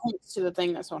 And she points to the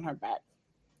thing that's on her back.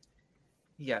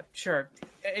 yeah, sure.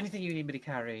 Anything you need me to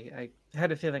carry. I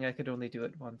had a feeling I could only do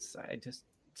it once. I just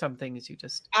some things you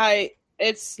just.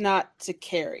 It's not to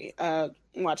carry.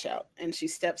 Watch out. And she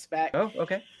steps back Oh,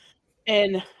 okay.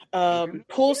 and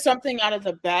pulls something out of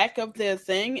the back of the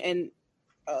thing and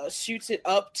shoots it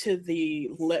up to the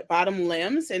bottom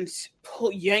limbs and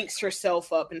yanks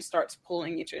herself up and starts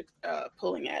pulling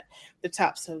at the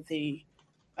tops of the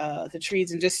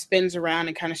trees and just spins around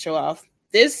and kind of show off.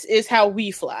 This is how we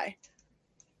fly.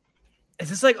 Is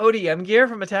this like ODM gear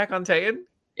from Attack on Titan?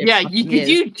 It Yeah, fucking could is.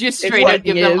 you just It straight up fucking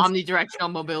give them is.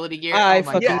 omnidirectional mobility gear? I Oh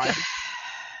my fucking- god.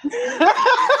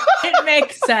 It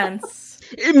makes sense.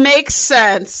 It makes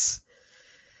sense.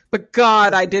 But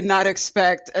God, I did not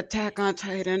expect Attack on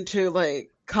Titan to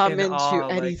like come In into awe,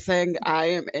 like- anything I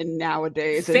am in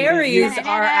nowadays. And Fairies you-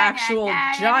 are actual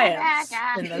giants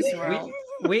in this world.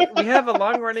 We have a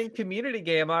long running community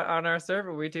game on our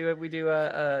server. We do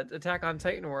a Attack on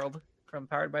Titan World from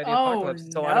Powered by the Oh, Apocalypse.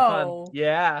 It's a lot of no. fun.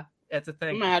 Yeah, it's a thing.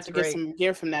 I'm gonna have It's to great. get some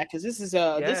gear from that because this is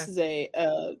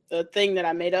a thing that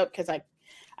I made up because I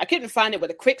couldn't find it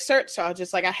with a quick search, so I was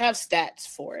just like, I have stats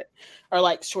for it, or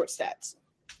like short stats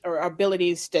or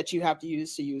abilities that you have to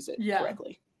use it Yeah.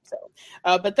 correctly. So,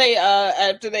 but they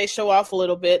after they show off a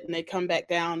little bit and they come back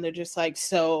down, they're just like,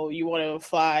 so you want to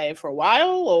fly for a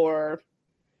while or?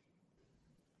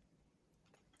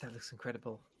 That looks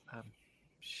incredible.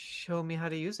 Show me how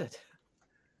to use it.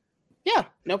 Yeah,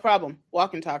 no problem.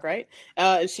 Walk and talk, right?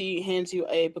 She hands you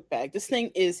a book bag. This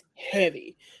thing is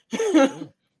heavy.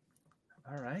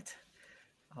 All right.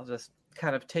 I'll just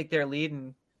kind of take their lead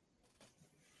and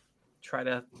try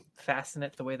to fasten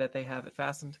it the way that they have it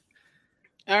fastened.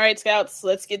 All right, Scouts,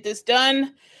 let's get this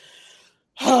done.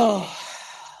 Oh,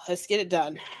 let's get it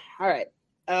done. All right.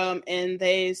 And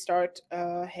they start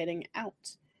heading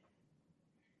out.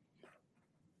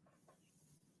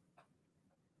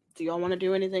 Do y'all want to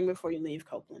do anything before you leave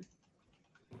Copeland?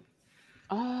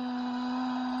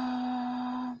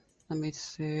 Let me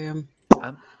see.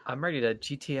 I'm ready to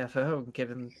GTFO and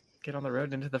get on the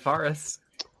road into the forest.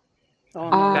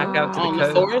 Back out to the on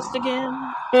coast. the forest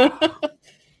again.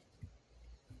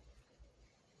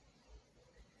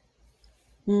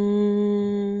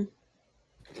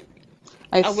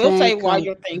 I will say while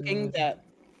you're thinking that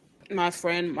my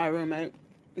roommate,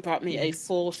 brought me a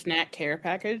full snack care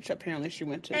package. Apparently, she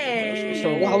went to the grocery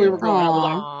store while we were going out.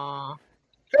 Aw.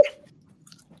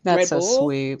 That's Red so Bull?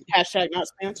 sweet. Hashtag not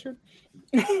sponsored.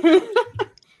 Rebel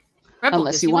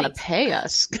Unless gives you want to weight. pay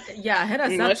us. Yeah, hit us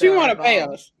up. Unless you there, want to pay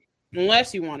Rebel. us.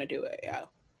 Unless you want to do it, yeah.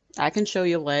 I can show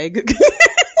you a leg.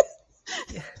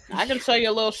 I can show you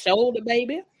a little shoulder,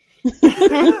 baby.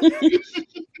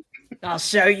 I'll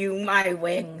show you my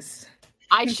wings.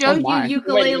 I showed you my.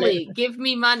 ukulele. Give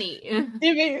me money.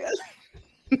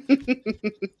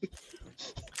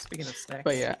 Speaking of snacks.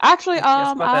 But yeah, actually,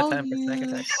 yes, about I'll that time for snack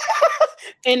use, attack.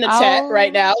 In the chat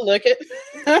right now, look at.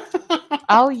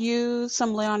 I'll use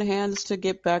some lay on hands to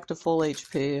get back to full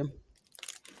HP.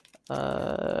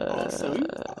 Awesome.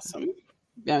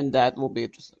 And that will be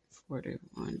just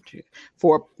 41, 2,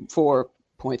 4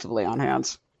 points of lay on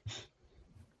hands.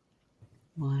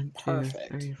 1, 2, Perfect.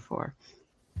 3, 4.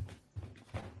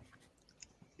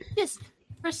 Just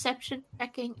perception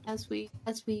checking as we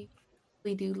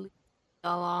do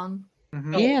along.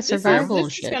 Mhm. Yeah, This is survival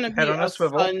this shit. is going to Head be on a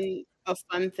swivel. a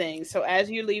fun thing. So as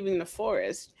you're leaving the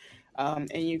forest,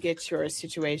 and you get your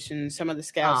situation, some of the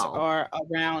scouts Oh. are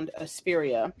around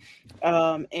Asperia,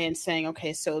 and saying,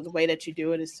 okay, so the way that you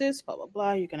do it is this, blah blah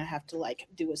blah. You're gonna have to like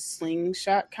do a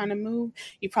slingshot kind of move.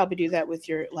 You probably do that with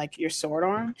your sword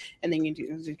arm, and then you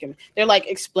do. They're like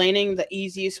explaining the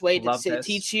easiest way Love to this.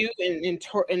 teach you in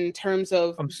terms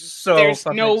of I'm so there's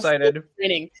fucking no excited.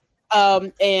 training.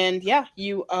 And yeah,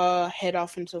 you head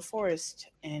off into the forest,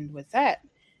 and with that,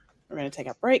 we're gonna take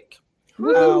a break.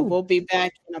 We'll be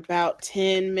back in about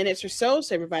 10 minutes or so.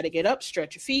 So everybody get up,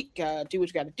 stretch your feet, do what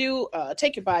you got to do,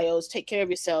 take your bios, take care of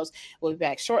yourselves. We'll be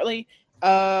back shortly.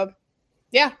 Yeah,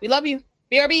 we love you.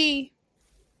 BRB.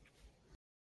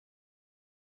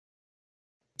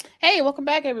 Hey, welcome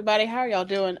back, everybody. How are y'all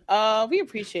doing? We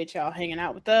appreciate y'all hanging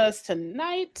out with us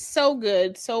tonight. So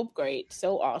good, so great,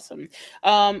 so awesome.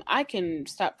 I can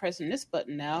stop pressing this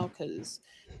button now because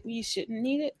we shouldn't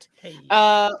need it. Hey.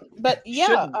 But yeah,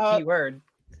 Shouldn't, keyword.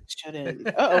 shouldn't.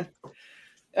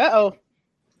 Uh-oh.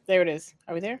 There it is.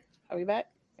 Are we there? Are we back?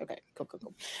 Okay,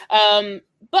 cool.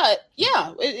 But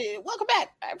yeah, welcome back.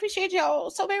 I appreciate y'all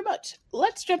so very much.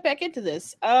 Let's jump back into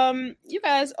this. You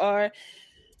guys are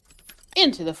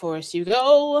into the forest. You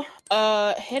go,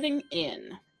 heading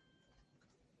in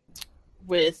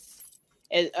with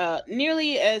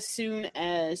nearly as soon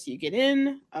as you get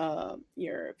in,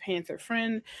 your panther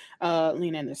friend,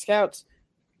 Lena and the scouts,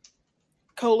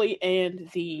 Coley and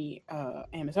the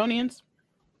Amazonians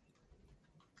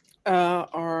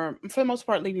are for the most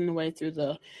part leading the way through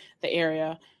the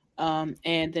area,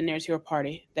 and then there's your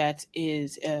party that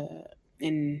is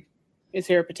in. Is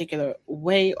there a particular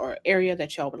way or area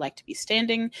that y'all would like to be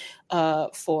standing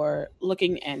for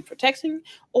looking and protecting,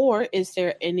 or is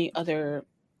there any other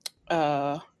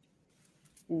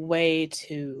way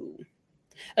to,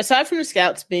 aside from the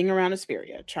scouts being around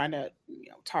Asperia, trying to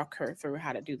talk her through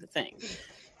how to do the thing?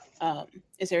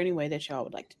 Is there any way that y'all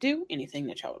would like to do? Anything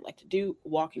that y'all would like to do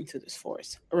walking through this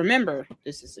forest? Remember,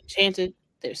 this is enchanted.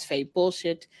 There's fake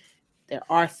bullshit. There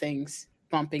are things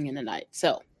bumping in the night.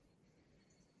 So,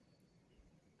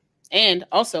 and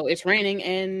also it's raining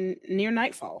and near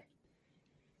nightfall.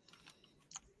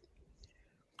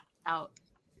 Out.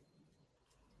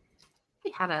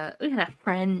 We had a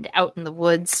friend out in the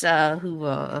woods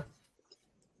who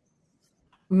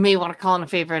may want to call in a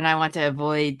favor, and I want to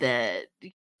avoid that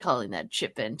calling that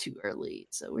chip in too early.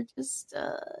 So we're just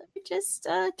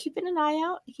keeping an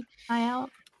eye out.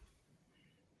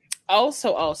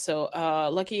 Also,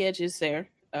 Lucky Edge is there,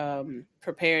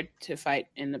 prepared to fight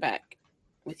in the back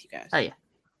with you guys. Oh yeah.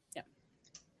 Yeah.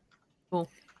 Cool.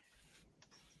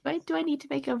 Do I need to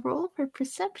make a roll for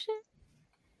perception?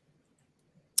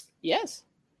 Yes.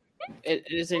 It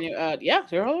is in your yeah,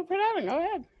 you're all put out. Go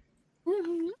ahead.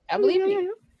 I believe in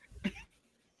you.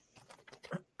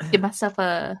 Give myself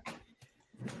a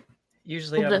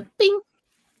Usually little I'm bing.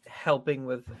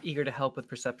 eager to help with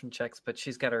perception checks, but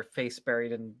she's got her face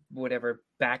buried in whatever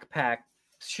backpack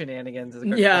shenanigans is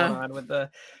going on with the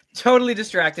totally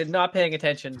distracted, not paying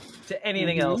attention to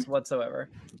anything else whatsoever.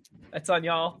 That's on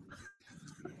y'all.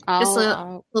 Just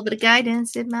a little bit of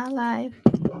guidance in my life.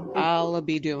 I'll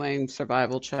be doing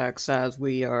survival checks as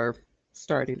we are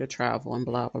starting to travel and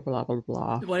blah, blah, blah, blah,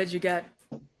 blah. What did you get?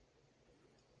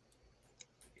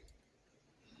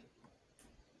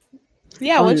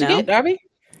 Yeah, what'd you get, Darby?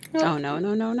 Oh, no.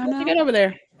 What'd you get over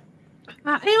there?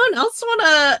 Anyone else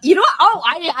wanna? You know what? Oh,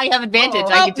 I have advantage.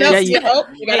 I can just. You got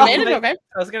advantage. Okay.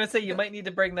 I was gonna say you might need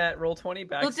to bring that roll 20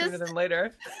 back sooner than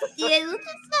later. Yeah, we'll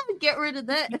just get rid of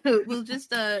that. We'll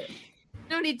just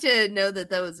no need to know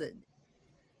that was it.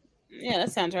 Yeah,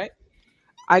 that sounds right.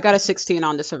 I got a 16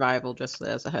 on the survival, just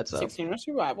as a heads up. 16 on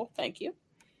survival. Thank you.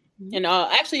 And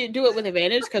actually, do it with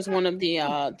advantage because one of the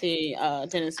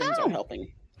denizens are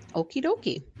helping. Okie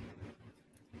dokie.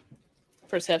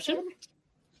 Perception.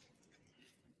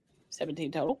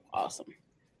 17 total. Awesome.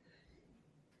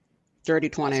 Dirty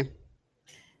 20.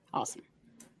 Awesome.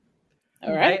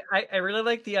 All right. I really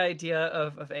like the idea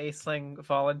of Aisling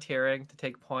volunteering to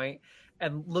take point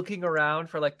and looking around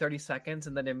for like 30 seconds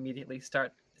and then immediately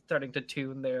starting to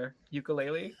tune their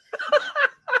ukulele.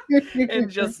 And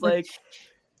just like,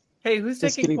 hey, who's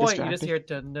Just taking point? distracted. You just hear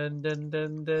dun dun dun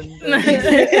dun dun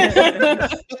dun.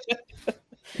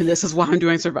 And this is why I'm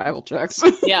doing survival checks.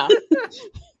 Yeah.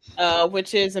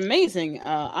 Which is amazing.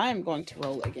 I am going to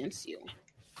roll against you.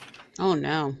 Oh,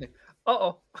 no.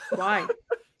 Uh-oh. Why?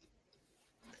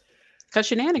 Because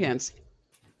shenanigans.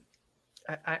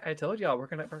 I told y'all we're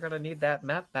gonna need that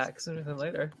map back sooner than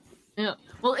later. Yeah.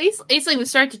 Well, Aisling would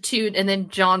start to tune, and then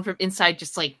John from inside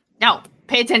just like, no,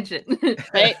 pay attention.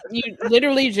 Hey, you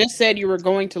literally just said you were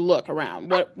going to look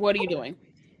around. What are you doing?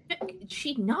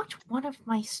 She knocked one of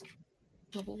my. Just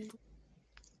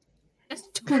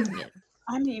tune it.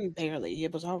 I mean, barely.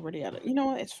 It was already out of. You know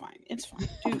what? It's fine. It's fine.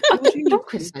 Dude, Don't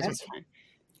criticize that's me.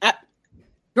 fine.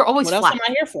 You're always What else flat. am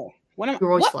I here for? What am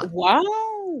You're always what? flat. Wow.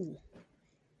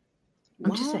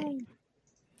 I'm just saying.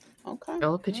 Okay. You're a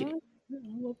little pitchy. All right. A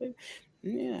little bit.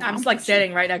 Yeah. I'm just like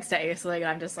standing right next to Aisling, and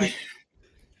I'm just like,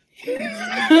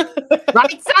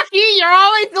 Right, Saki? You're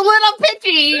always a little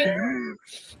pitchy.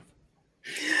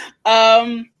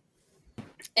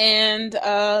 And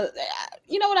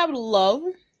you know what I would love?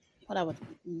 What I would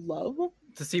love?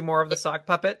 To see more of the sock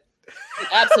puppet?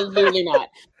 Absolutely not.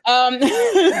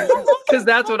 Because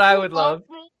that's what I would love.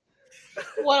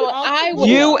 What I would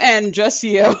You love and just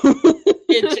you.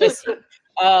 it just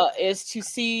is to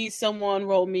see someone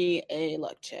roll me a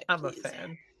luck check. I'm a please.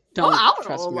 fan. Don't I'll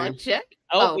trust roll a me. luck check.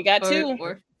 Oh, we got two.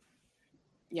 Or...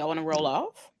 Y'all want to roll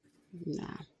off? Nah.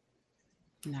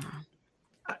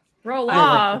 roll I like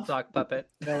off. the sock puppet.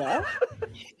 Roll off.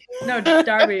 No,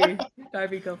 Darby,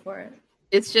 go for it.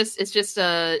 It's just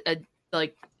a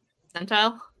like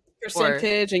centile.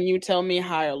 Percentage, and you tell me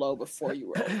high or low before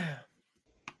you roll.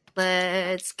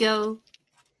 Let's go.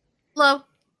 Low.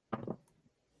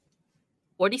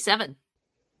 47.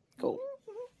 Cool.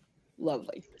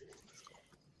 Lovely.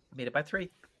 Made it by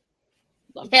 3.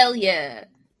 Hell yeah.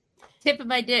 Tip of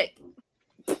my dick.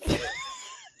 Where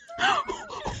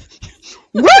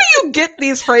do you get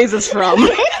these phrases from?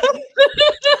 Where?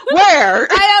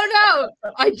 I don't know.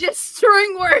 I just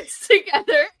string words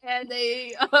together and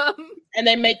they And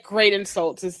they make great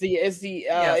insults. Is the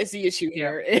issue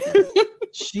here?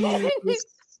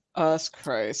 Jesus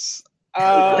Christ.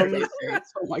 Oh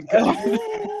my god.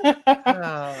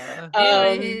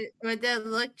 with that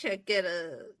luck check get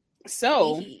a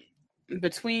So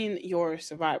between your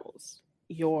survivals,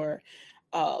 your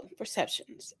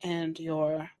perceptions, and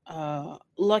your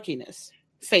luckiness,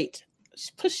 fate is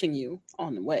pushing you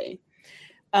on the way.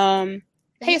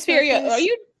 Hey, Asperia, are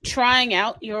you trying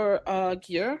out your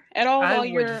gear at all? I while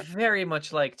would you're very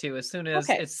much like to, as soon as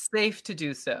it's safe to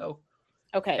do so.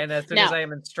 Okay. And as soon as I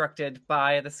am instructed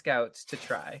by the scouts to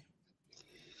try.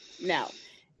 Now,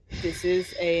 this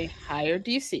is a higher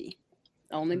DC,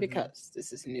 only because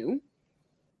this is new.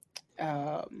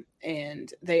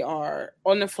 And they are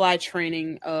on the fly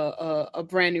training a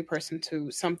brand new person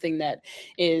to something that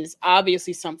is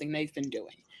obviously something they've been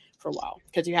doing for a while,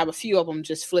 because you have a few of them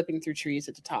just flipping through trees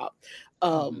at the top,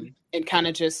 and kind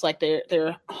of just like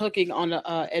they're hooking on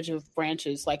the edge of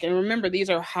branches. Like, and remember, these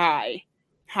are high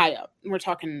up. We're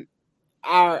talking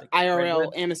our IRL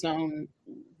redwood? Amazon,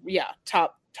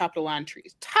 top of the line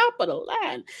trees, top of the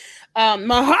line,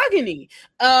 mahogany.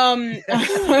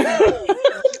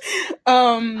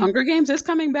 Hunger Games is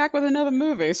coming back with another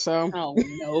movie, so Oh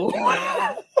no.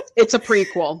 it's a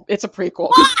prequel.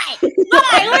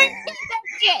 Why?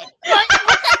 shit. Put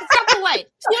that stuff away.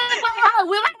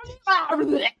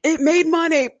 It made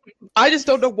money. I just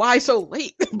don't know why so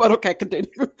late. But okay,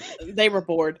 continue. They were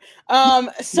bored.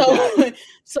 So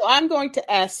I'm going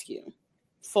to ask you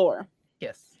for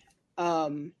Yes.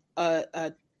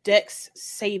 a Dex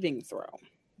saving throw.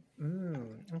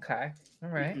 Okay. All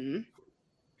right. Mhm.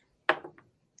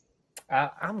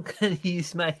 I'm gonna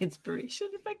use my inspiration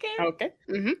if I can. Okay.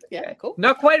 Mm-hmm. Yeah. Okay. Cool.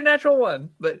 Not quite a natural one,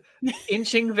 but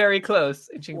inching very close.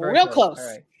 Inching very Real close. All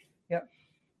right. Yep.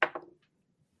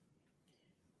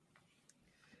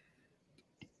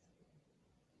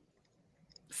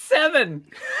 Seven.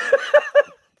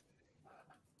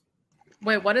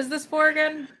 Wait, what is this for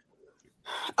again?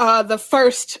 The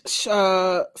first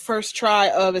try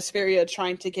of Asperia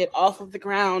trying to get off of the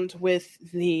ground with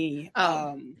the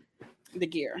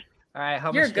gear. All right.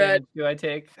 How You're much good. damage do I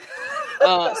take?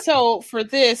 So for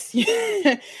this,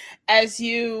 as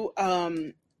you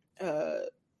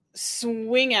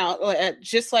swing out,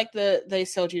 just like they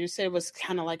sold you, said it was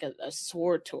kind of like a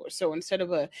sword tour. So instead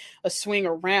of a swing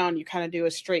around, you kind of do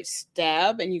a straight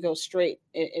stab and you go straight.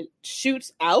 It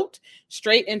shoots out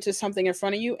straight into something in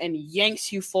front of you and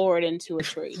yanks you forward into a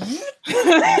tree. You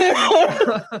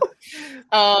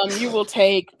will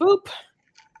take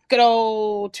good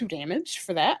old 2 damage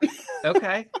for that.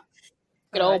 Okay.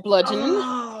 Good old bludgeoning.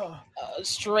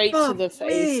 Straight to the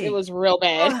face. me. It was real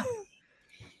bad.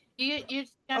 You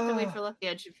just have to wait for Lucky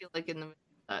Edge to feel like in the middle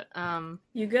of that.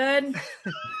 You good?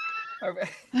 All right.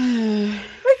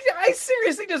 I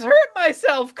seriously just hurt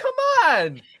myself. Come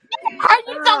on. Are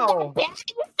you Ow. still bad?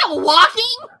 You're still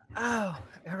walking? Oh,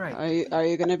 all right. Are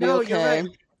you gonna be No, you're okay?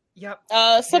 right. Yep.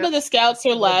 Some Yep. of the scouts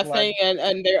are Blood. laughing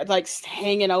and they're like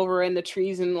hanging over in the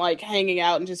trees and like hanging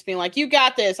out and just being like, "You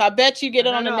got this. I bet you get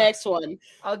it No, on the no. next one."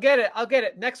 I'll get it.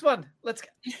 Next one. Let's go.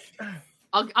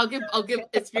 I'll give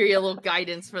Asperia a little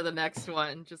guidance for the next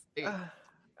one. Just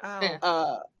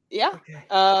Ow. Yeah.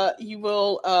 Okay. You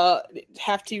will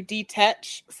have to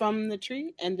detach from the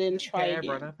tree and then try Okay, I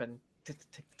again. run up and take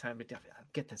the time to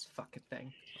get this fucking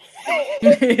thing.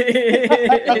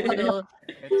 little-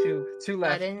 Okay, two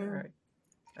left. Got it.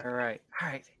 All right.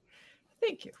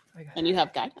 Thank you. I got And you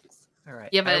have guidance. All right.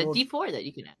 you have I a will- D4 that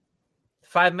you can add.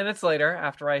 5 minutes later,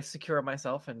 after I secure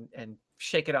myself and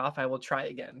shake it off, I will try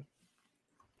again.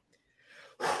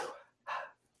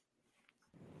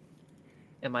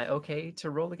 Am I okay to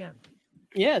roll again?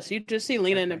 Yes, you just see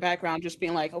Lena in the Okay. background just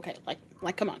being like, "Okay, like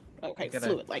come on. Okay, I'm gonna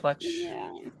fluid. Like clutch. yeah."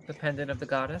 The pendant of the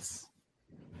goddess.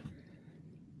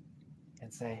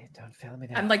 And say, don't fail me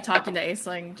now. I'm like talking to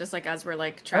Aisling just like as we're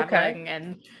like traveling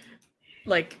and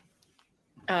like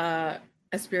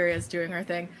Asperia's doing her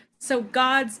thing. So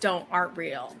gods aren't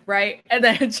real, right? And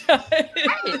then just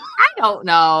I don't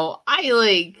know.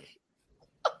 I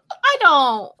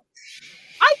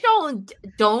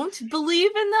don't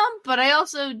believe in them, but I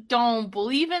also don't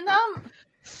believe in them.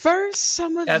 First,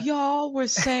 some of That's- y'all were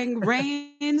saying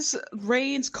Rain's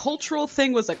cultural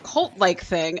thing was a cult-like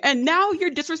thing, and now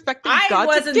you're disrespecting I gods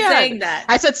wasn't again. saying that.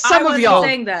 I said some I of wasn't y'all.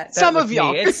 saying that. Some That of was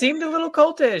y'all. me. It seemed a little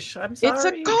cultish. I'm sorry. It's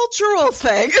a cultural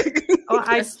thing. Oh, Did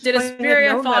if I had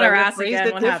Asperia known fall that, on her I would've ass phrased again?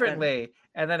 it What happened? differently.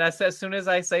 And then as soon as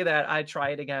I say that, I try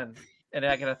it again, and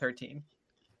I get a 13.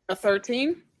 A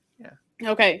 13? Yeah.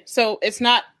 Okay, so it's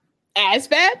not as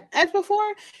bad as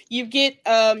before. You get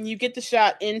the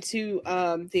shot into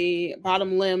the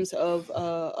bottom limbs of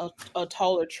a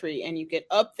taller tree, and you get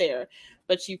up there,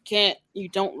 but you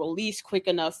don't release quick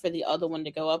enough for the other one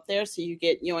to go up there, so you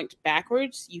get yoinked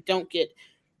backwards. You don't get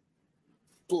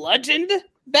bludgeoned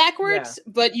backwards,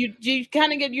 but you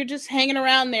kind of you're just hanging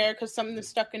around there because something's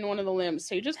stuck in one of the limbs,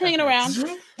 so you're just hanging around.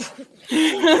 Wait,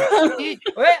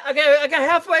 okay, I got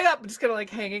halfway up. I'm just kind of like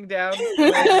hanging down in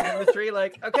the tree,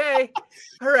 like, okay,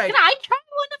 all right. Can I try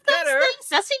one of those Better. things?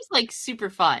 That seems like super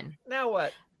fun. Now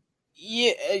what?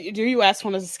 Yeah, do you ask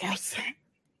one of the scouts?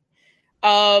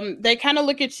 They kind of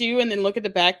look at you and then look at the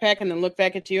backpack and then look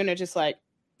back at you and they're just like,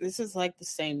 "This is like the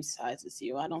same size as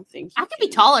you. I don't think you I can be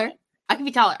taller. I can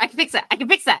fix that.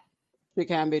 You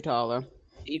can be taller.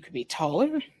 You could be taller.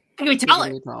 I can be You can taller.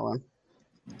 be taller.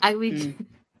 I can be.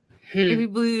 I can be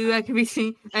blue. I can be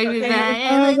pink. I can be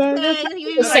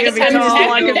The second black. time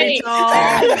tall, I can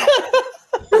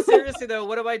be Seriously though,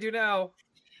 what do I do now?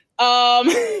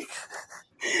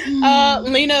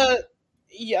 Lena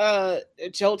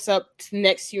jolts up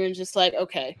next to you and just like,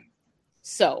 "Okay,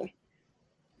 so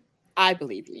I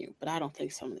believe in you, but I don't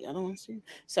think some of the other ones do.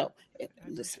 So I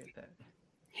listen, appreciate that.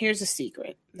 here's a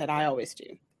secret that I always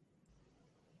do.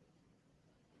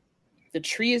 The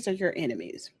trees are your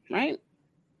enemies, right?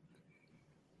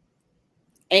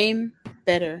 Aim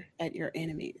better at your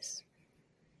enemies.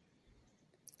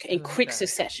 in quick Okay.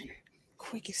 succession.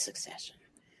 Quickest succession.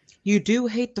 You do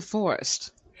hate the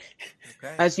forest,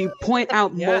 Okay. as you point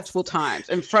out Yes. multiple times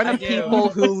in front I of do. people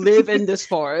who live in this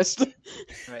forest. All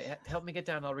right, help me get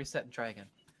down. I'll reset and try again.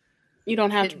 You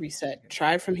don't have to reset.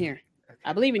 Try from here. Okay.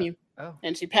 I believe in you. Oh,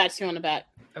 And she pats you on the back.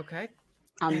 okay.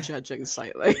 I'm judging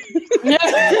slightly.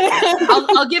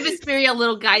 I'll give Asperia a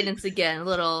little guidance again. A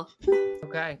little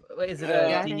Okay. Is it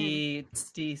Yeah. a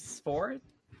D4?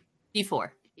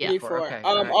 D4. Yeah. D4, okay,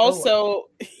 all right. Also,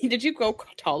 did you go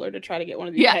taller to try to get one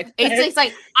of these? Yeah. backpacks? It's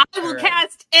like I will Alright.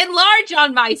 cast enlarge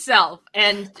on myself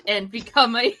and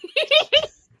become a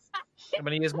I'm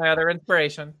going to use my other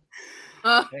inspiration.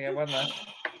 uh, I got one left.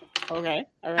 Okay.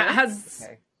 All right.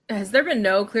 Okay. Has there been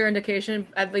no clear indication,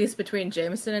 at least between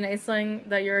Jameson and Aisling,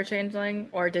 that you're a changeling,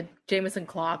 or did Jameson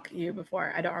clock you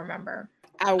before? I don't remember.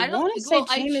 I don't want to think- say well,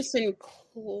 Jameson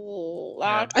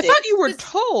clocked I thought you were it's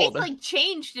told. like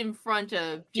changed in front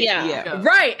of Yeah. Yeah.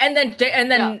 Right, and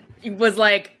then it was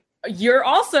like, "You're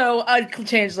also a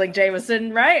changeling,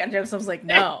 Jameson, right?" And Jameson was like,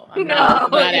 "No, I'm No.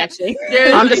 not." Not yeah. actually.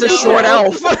 I'm just a No. short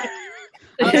elf.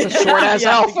 I'm just a short ass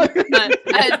Yeah. elf.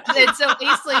 And so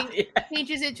Aisling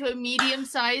changes into a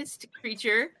medium-sized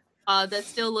creature that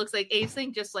still looks like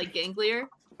Aisling, just like Ganglier.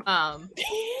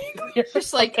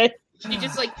 Just like Okay. she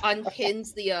just like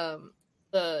unpins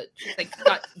she's like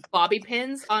got bobby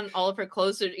pins on all of her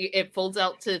clothes, so it folds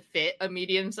out to fit a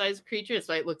medium-sized creature.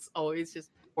 So it looks always just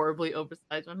horribly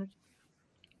oversized on her.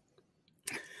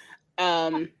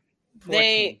 14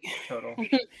 They total.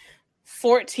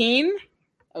 14.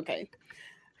 Okay.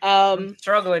 I'm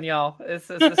struggling, y'all.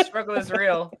 The struggle is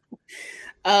real.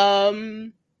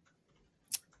 Hold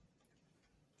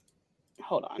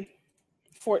on.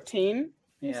 14.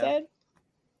 You Yeah. said.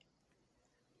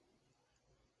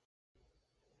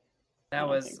 That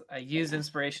was I used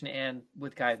inspiration and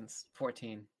with guidance.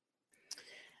 14.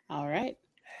 All right.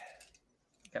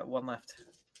 Got one left.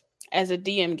 As a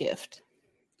DM gift,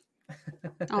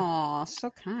 Aw, so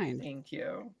kind. Thank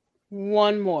you.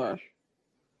 one more.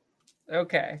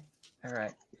 Okay. All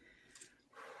right.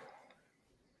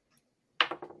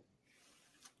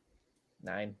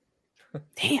 9.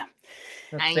 Damn.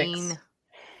 That's 9. 6.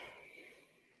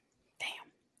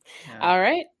 Yeah. All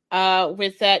right.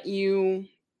 With that,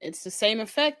 it's the same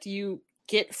effect. You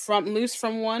get loose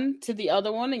from one to the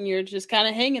other one, and you're just kind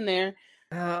of hanging there.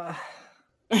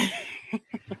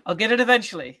 I'll get it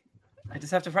eventually. I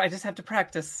just have to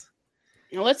practice.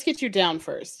 Now, let's get you down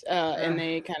first. And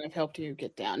they kind of helped you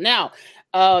get down. Now,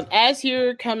 as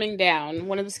you're coming down,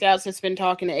 one of the scouts that's been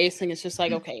talking to Aisling is just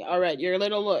like, okay, all right, you're a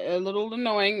little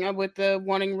annoying with the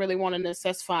really wanting this.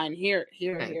 That's fine. Here.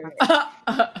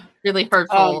 Really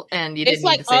hurtful, and you It's didn't need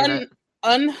like to say that.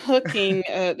 unhooking.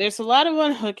 There's a lot of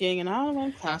unhooking and all of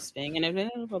unclasping and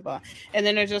blah, blah, blah. And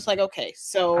then they're just like, okay,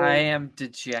 so I am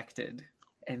dejected.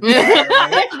 And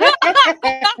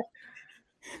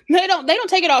they don't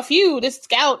take it off you. This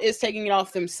scout is taking it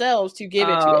off themselves to give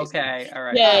it to us. okay, all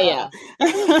right. Yeah.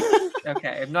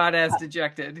 Okay, I'm not as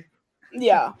dejected.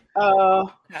 Yeah.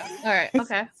 All right.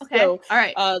 Okay. So, All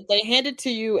right. they hand it to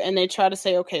you and they try to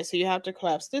say, okay, so you have to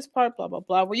collapse this part, blah, blah,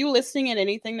 blah. Were you listening at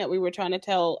anything that we were trying to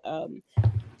tell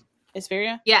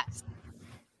Asperia? Yes.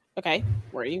 Okay.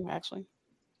 Were you actually?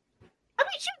 I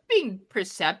mean, she was being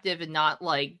perceptive and not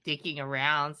like dicking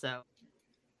around, so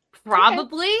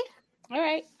probably All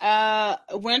right.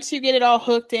 Once you get it all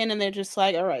hooked in and they're just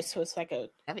like, all right, so it's like a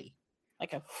heavy.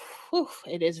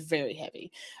 it is very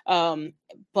heavy.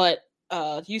 But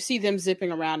you see them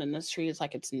zipping around in this tree. It's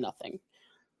like it's nothing.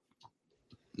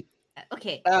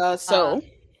 Okay. So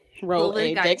roll little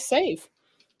bit a of dex guidance. save.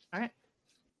 A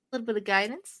little bit of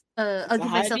guidance. I'll a give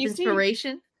high myself DC.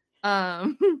 inspiration.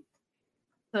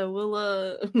 So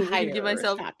we'll Higher, give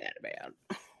myself. it's not that bad.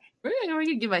 We're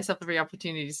gonna give myself every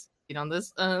opportunity to succeed on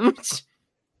this.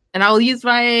 And I will use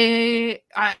my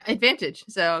advantage.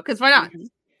 So, because why not? Mhm.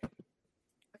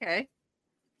 Okay.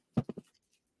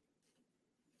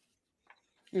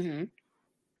 Mm-hmm.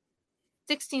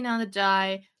 16 on the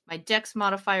die. My dex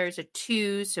modifier is a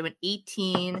 2, so an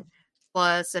 18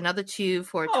 plus another 2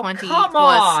 for 20 come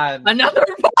plus on! another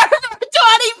 4 for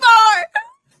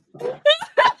 24.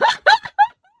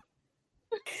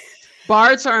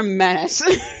 Bards are a menace.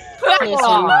 Come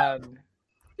on!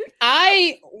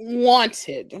 I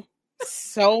wanted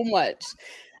so much.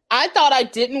 I thought I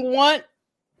didn't want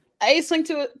Aisling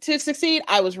to succeed.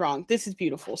 I was wrong. This is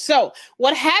beautiful. So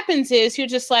what happens is you're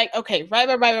just like, okay, right,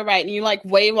 and you like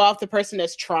wave off the person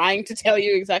that's trying to tell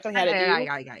you exactly how to do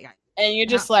it. And you're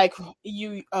just like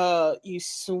you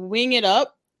swing it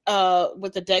up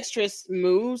with the dexterous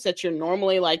moves that you're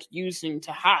normally like using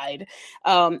to hide,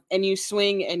 and you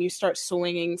swing and you start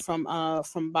swinging from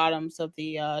bottoms of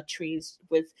the trees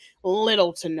with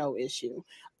little to no issue.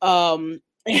 And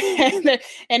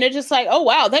they're just like, oh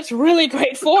wow, that's really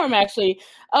great form actually.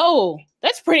 Oh,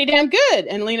 that's pretty damn good.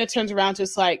 And Lena turns around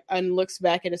just like and looks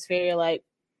back at Asperia like,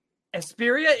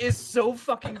 Asperia is so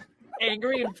fucking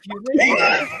angry and fuming.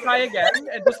 Try again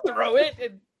and just throw it.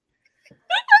 And...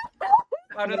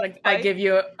 I'm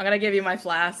gonna give you my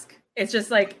flask. It's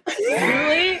just like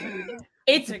really,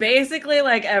 it's basically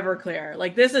like Everclear.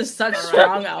 Like this is such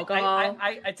strong alcohol.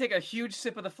 I take a huge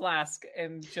sip of the flask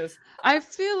and just. I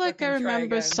feel like I fucking try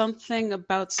remember again. something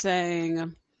about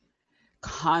saying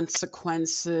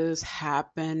consequences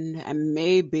happen, and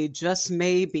maybe, just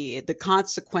maybe, the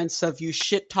consequence of you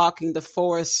shit talking the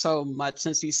forest so much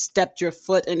since you stepped your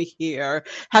foot in here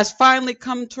has finally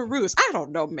come to roost. I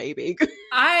don't know, maybe.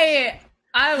 I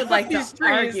would like to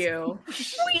argue.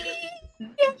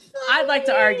 I'd like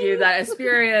to argue that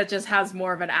Asperia just has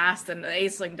more of an ass than the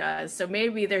Aisling does. So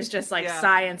maybe there's just like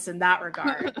science in that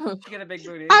regard. You get a big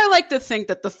booty. I like to think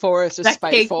that the forest is That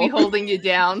cake spiteful. be holding you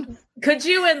down. Could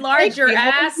you enlarge your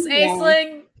ass,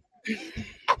 Aisling?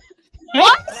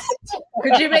 What?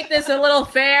 Could you make this a little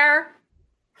fair?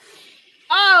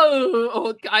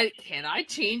 Oh, can I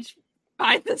change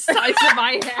by the size of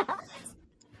my ass?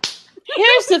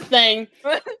 here's the thing.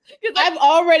 I've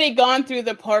already gone through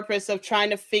the purpose of trying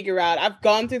to figure out. I've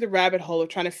gone through the rabbit hole of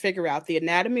trying to figure out the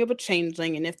anatomy of a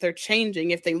changeling, and if they're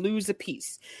changing, if they lose a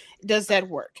piece, does that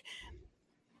work?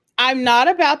 I'm not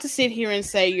about to sit here and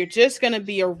say you're just going to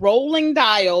be a rolling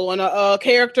dial on a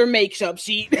character makeup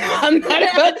sheet. I'm not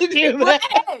about to do that.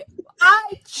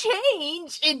 I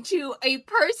change into a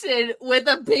person with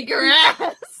a bigger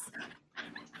ass.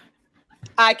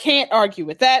 I can't argue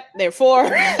with that. Therefore,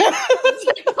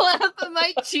 Clap of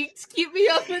my cheeks keep me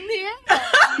up in the air.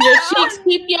 your cheeks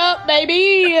keep you up,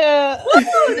 baby.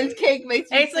 This cake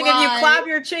makes me It's like if you clap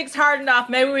your cheeks hard enough,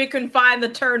 maybe we can find the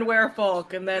turn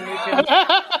werewolf, and then we can.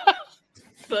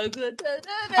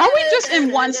 Are we just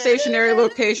in one stationary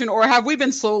location, or have we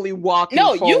been slowly walking?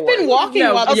 No, forward? you've been walking.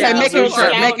 No, while okay, the making scouts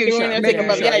are sure, out making doing sure, their making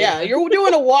thing. sure. Yeah. You're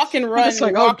doing a walk and run. It's like,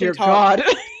 and oh walk dear and talk. God.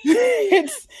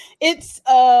 it's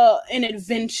an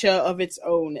adventure of its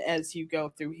own as you go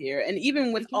through here, and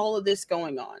even with all of this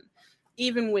going on,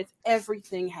 even with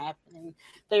everything happening,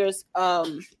 there's a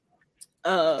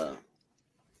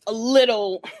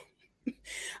little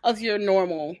of your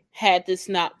normal had this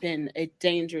not been a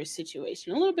dangerous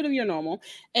situation. A little bit of your normal,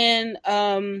 and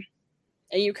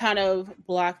you kind of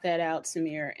block that out,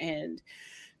 Samir, and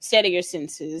steady your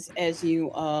senses as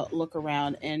you look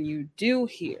around, and you do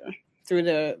hear through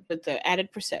with the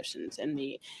added perceptions and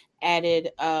the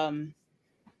added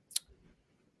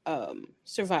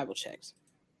survival checks.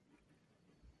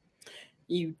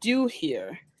 You do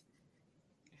hear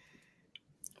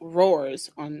roars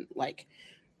on like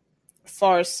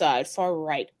far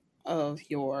right of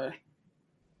your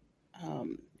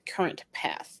current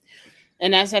path.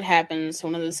 And as that happens,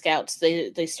 one of the scouts,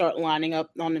 they start lining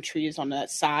up on the trees on that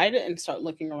side and start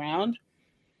looking around.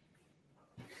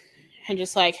 And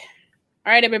just like,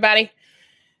 all right, everybody,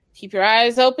 keep your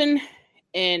eyes open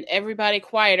and everybody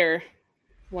quieter.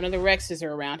 One of the Rexes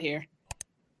are around here.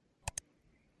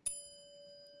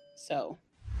 So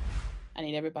I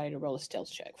need everybody to roll a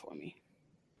stealth check for me.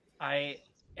 I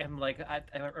am like, I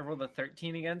rolled a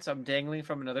 13 again, so I'm dangling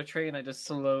from another tree, and I just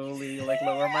slowly like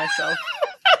lower myself.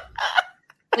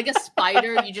 Like a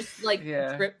spider, you just like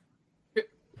drip.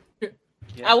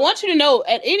 Yeah. I want you to know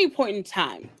at any point in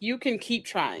time, you can keep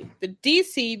trying. The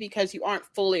DC, because you aren't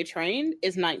fully trained,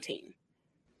 is 19.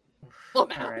 Oh,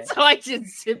 Right. So I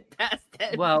just zip past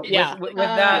that. Well, Yeah. with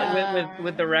that,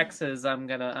 with the Rexes, I'm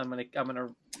gonna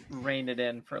rein it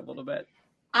in for a little bit.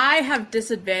 I have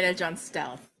disadvantage on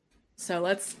stealth, so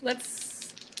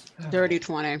let's. Dirty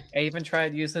 20. I even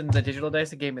tried using the digital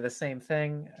dice. It gave me the same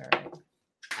thing. All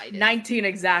right. 19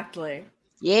 exactly.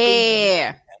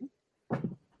 Yeah.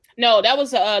 No, that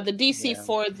was the DC Yeah.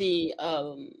 for the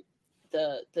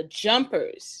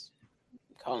jumpers.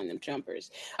 I'm calling them jumpers.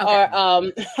 Okay.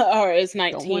 Or is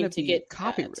Don't 19 want to to be get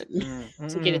copywritten.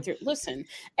 to get it through. Listen,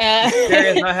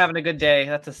 Jerry's not having a good day.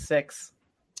 That's a 6.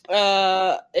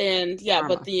 and yeah,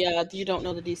 Karma. but the you don't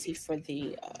know the DC for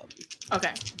the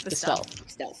Okay. the stealth.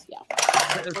 Yeah,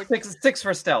 6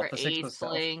 for stealth. For A 6 for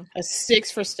stealth. Aisling. a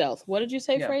 6 for stealth. What did you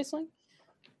say Yeah. for Aisling?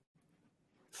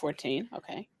 14.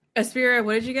 Okay. Aspira,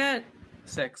 what did you get?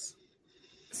 6.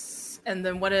 And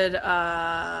then what did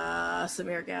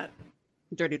Samir get?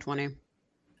 Dirty 20.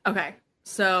 Okay,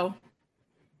 so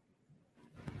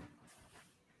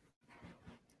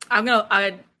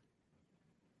I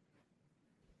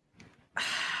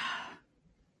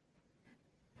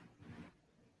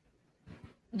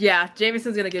Yeah,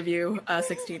 Jameson's gonna give you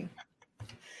 16.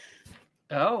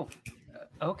 Oh,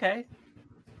 okay.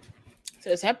 So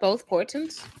is that both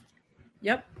portents?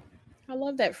 Yep. I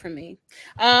love that for me.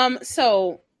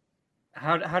 So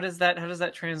How does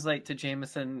that translate to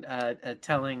Jameson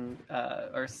telling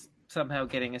or somehow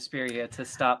getting Asperia to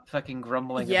stop fucking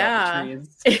grumbling about the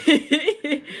trees?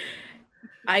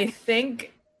 I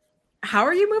think. How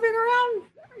are you moving around?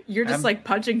 You're just I'm- like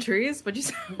punching trees, but you.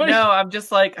 No, I'm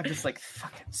just like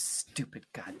fucking stupid,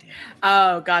 goddamn.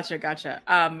 Oh, gotcha.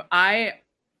 I,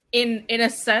 in a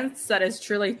sense that is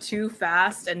truly too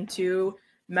fast and too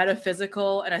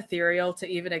metaphysical and ethereal to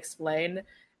even explain.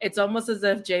 It's almost as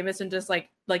if Jameson just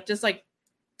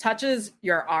touches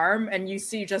your arm, and you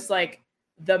see just like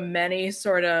the many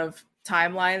sort of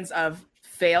timelines of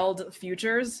failed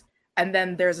futures, and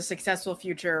then there's a successful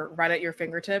future right at your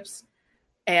fingertips,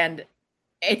 and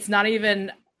it's not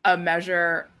even a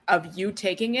measure of you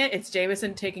taking it, it's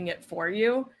Jameson taking it for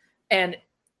you. And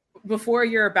before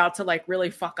you're about to like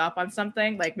really fuck up on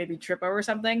something, like maybe trip over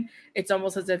something, it's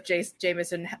almost as if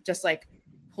Jameson just like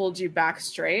pulled you back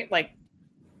straight, like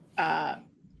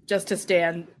just to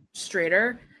stand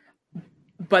straighter.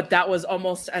 But that was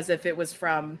almost as if it was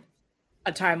from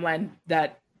a timeline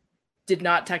that did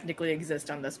not technically exist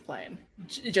on this plane.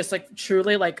 Just like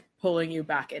truly like pulling you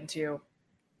back into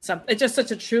something. It's just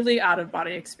such a truly out of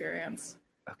body experience.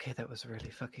 Okay, that was really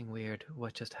fucking weird.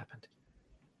 What just happened?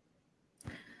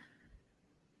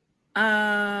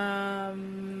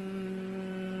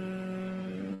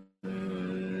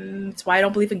 It's why I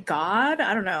don't believe in God.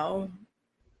 I don't know.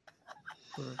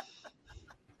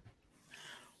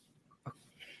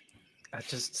 I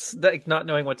just like not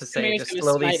knowing what to say. Samir's Just gonna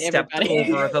slowly smite stepped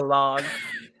everybody. over the log,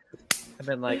 and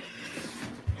then like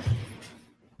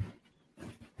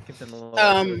give them a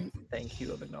little thank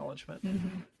you of acknowledgement.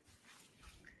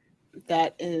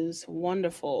 that is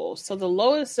wonderful. So the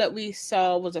lowest that we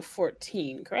saw was a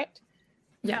 14, correct?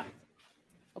 Yeah.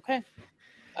 Okay.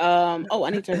 I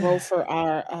need to roll for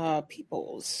our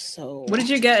peoples. So What did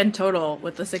you get in total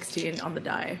with the 16 on the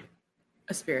die,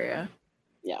 Asperia?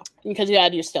 Yeah, because you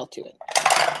add your stealth to it.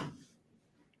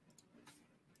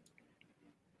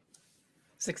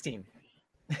 16.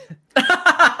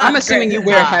 I'm assuming you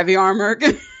wear heavy armor.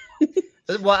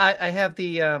 Well, I have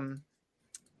the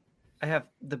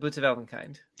boots of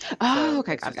Elvenkind. Oh,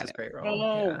 okay, it's got just it. a great roll.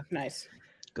 Oh, Yeah. nice.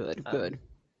 Good.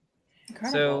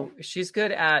 So she's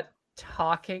good at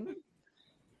talking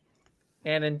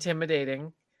and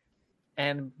intimidating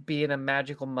and being a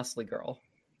magical muscly girl.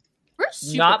 We're a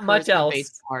super Not much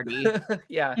charisma-based else. party.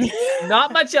 Yeah,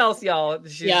 not much else, y'all.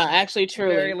 She's Yeah, actually,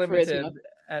 truly, very limited charisma.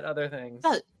 at other things.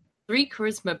 3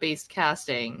 charisma-based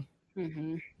casting.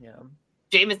 Mm-hmm. Yeah.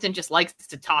 Jameson just likes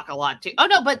to talk a lot too. Oh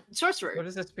no, but sorcerer. What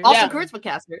is this? Also Yeah. charisma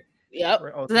caster. Yep.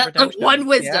 We're So that one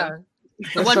wisdom. The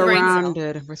We're one brain cell.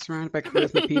 surrounded. We're surrounded by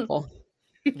charisma people.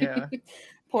 Yeah.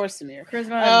 Poor Samir.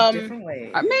 Charisma in different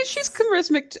ways. I mean, she's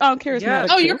charismatic. Charismatic. Yeah.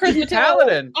 Oh, too. you're charisma too.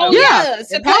 Paladin. Oh, Yeah, yeah.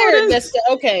 So paladin. That's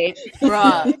okay.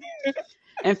 Bruh.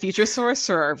 And future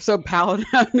sorcerer. So paladin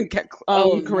get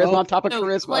charisma no. on top of So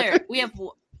charisma. Claire, we have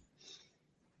flat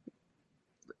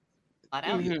out.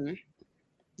 Mm-hmm.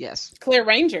 Yes. Clear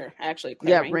Ranger, actually.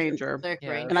 Clear Ranger. Claire Yeah.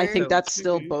 Ranger. And I think So- that's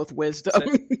still Mhm. both wisdom.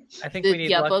 So- I think we need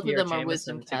Yeah, Lucky both of or them are Jameson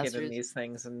wisdom to get in casters. these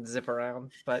things and zip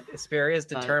around. But Asperia is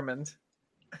determined.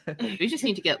 We just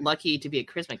need to get Lucky to be a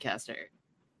charisma caster.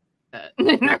 You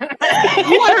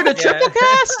want her to triple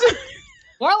cast?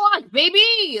 Warlock,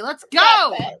 baby! Let's go!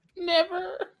 Not that.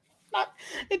 Never. Not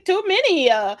too many.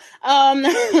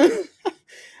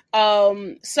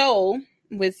 So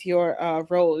with your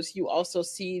roles, you also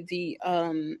see the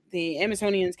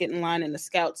Amazonians get in line and the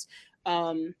scouts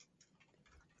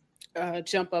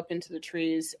jump up into the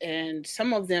trees, and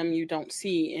some of them you don't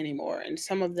see anymore, and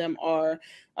some of them are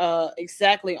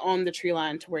exactly on the tree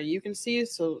line to where you can see,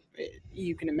 so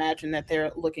you can imagine that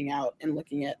they're looking out and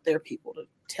looking at their people to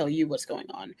tell you what's going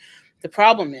on. The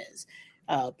problem is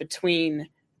between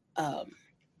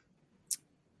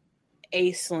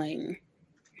Aisling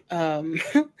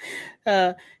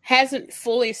hasn't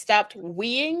fully stopped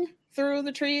weeing through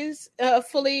the trees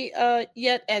fully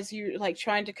yet, as you like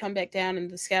trying to come back down, and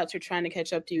the scouts are trying to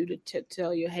catch up to you to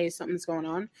tell you, hey, something's going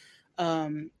on.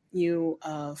 You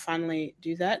finally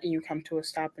do that, and you come to a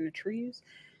stop in the trees,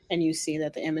 and you see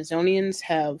that the Amazonians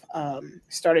have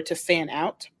started to fan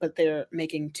out, but they're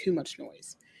making too much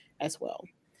noise as well.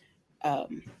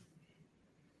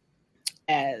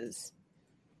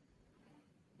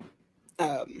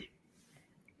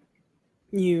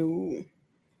 You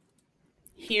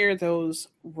hear those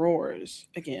roars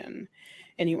again,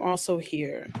 and you also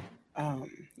hear,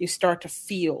 you start to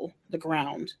feel the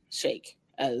ground shake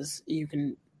as you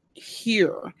can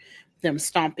hear them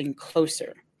stomping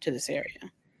closer to this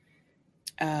area.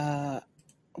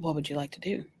 What would you like to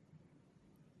do?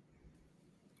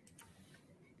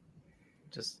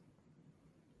 Just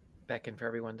beckon for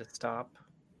everyone to stop,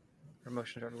 or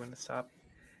motion for everyone to stop,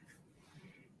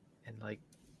 and like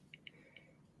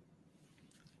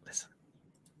listen.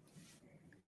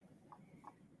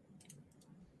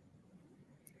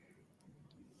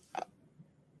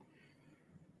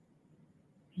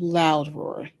 Loud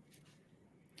roar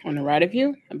on the right of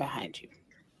you and behind you.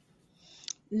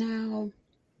 Now,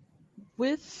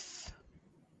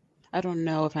 I don't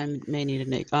know if I may need to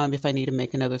make if I need to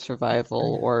make another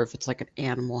survival or if it's like an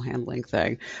animal handling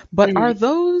thing. But are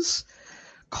those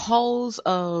calls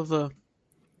of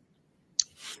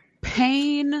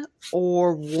pain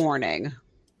or warning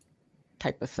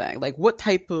type of thing? Like, what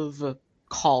type of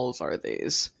calls are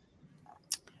these?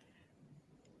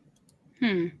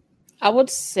 I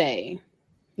would say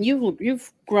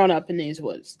you've grown up in these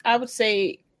woods. I would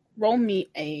say roll me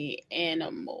a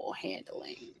animal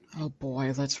handling. Oh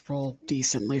boy, let's roll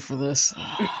decently for this.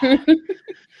 Nice.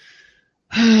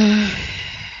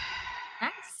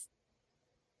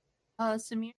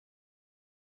 Samir,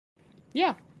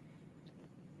 Yeah.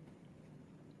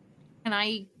 can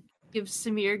I give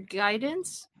Samir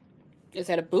guidance? Is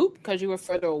that a boop? Because you were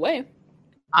further away.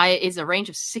 Is a range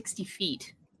of 60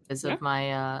 feet because of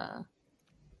my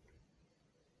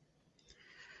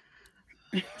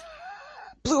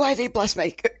Blue Ivy, bless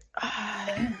me.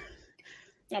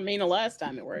 I mean, the last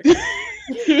time it worked.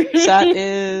 That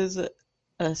is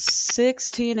a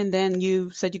 16, and then you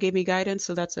said you gave me guidance,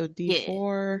 so that's a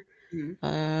D4.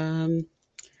 Mhm.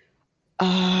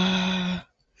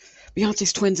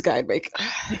 Beyonce's twins guide break.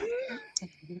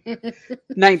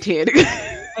 19.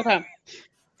 Okay.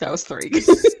 That was 3.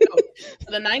 So,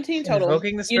 the 19 total.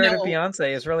 Invoking the spirit of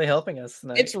Beyonce is really helping us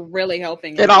tonight. It's really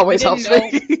helping. It always helps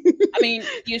me. I mean,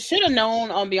 you should have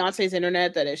known on Beyonce's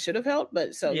internet that it should have helped,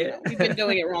 but we've been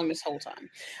doing it wrong this whole time.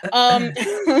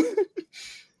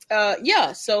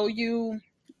 So you,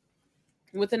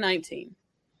 with the 19,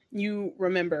 you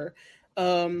remember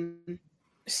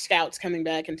scouts coming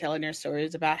back and telling their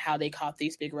stories about how they caught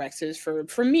these big rexes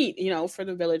for meat, for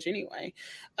the village anyway.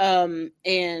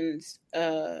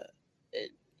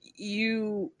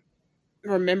 You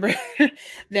remember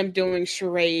them doing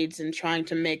charades and trying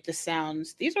to make the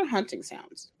sounds. These are hunting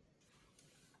sounds.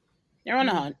 They're on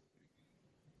a hunt.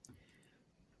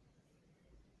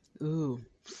 Ooh,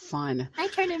 fun. I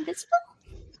turn invisible.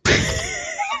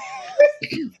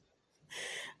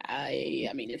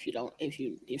 I mean, if you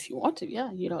want to,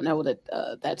 yeah, you don't know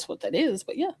that that's what that is,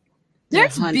 but yeah.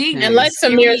 There's They're big hunting. Unless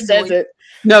Samir says it.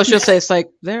 No, she'll say it's like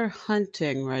they're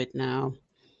hunting right now.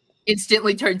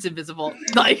 Instantly turns invisible.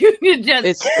 Like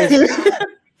just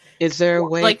Is there a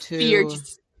way like to? fear.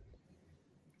 Just,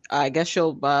 I guess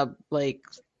she'll like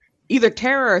either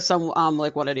Tara or some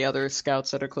like one of the other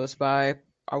scouts that are close by.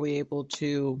 Are we able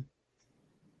to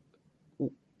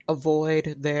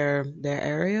avoid their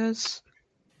areas?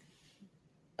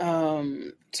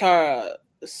 Tara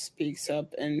speaks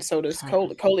up, and so does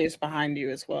Coley. Coley is behind you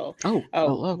as well.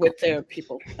 Oh, with their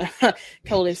people.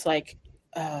 Coley's like,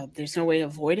 there's no way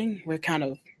of avoiding. We're kind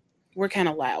of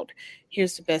loud.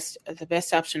 Here's the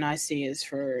best option I see is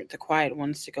for the quiet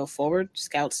ones to go forward.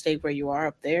 Scouts, stay where you are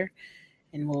up there,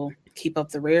 and we'll keep up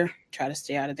the rear. Try to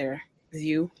stay out of their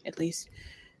view at least.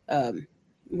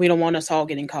 We don't want us all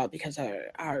getting caught because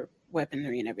our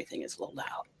weaponry and everything is low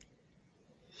loud.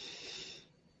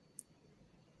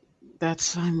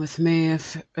 That's fine with me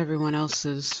if everyone else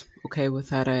is okay with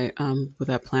that. With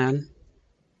that plan.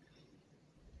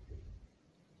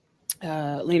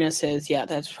 Lena says, yeah,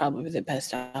 that's probably the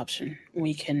best option.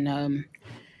 We can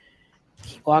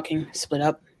keep walking, split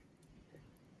up.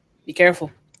 Be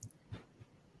careful.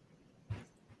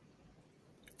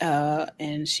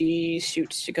 And she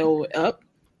shoots to go up,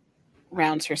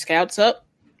 rounds her scouts up.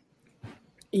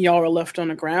 Y'all are left on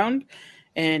the ground,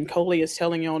 and Coley is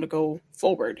telling y'all to go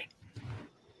forward,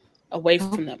 away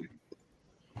from them.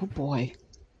 Oh boy.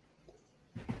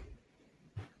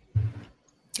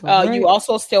 You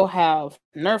also still have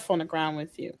Nerf on the ground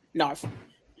with you. Nerf.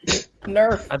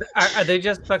 Are they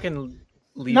just fucking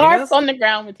leaving Nerf us? on the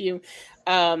ground with you.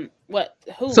 What?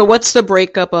 Who? So what's the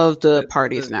breakup of the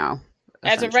parties now?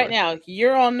 As of right now,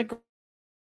 you're on the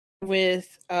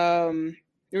with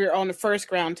you're on the first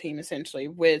ground team essentially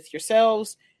with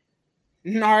yourselves.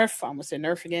 Narf. I almost said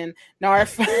Nerf again.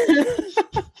 Narf.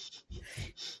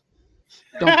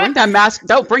 Don't bring that mask.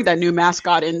 Don't bring that new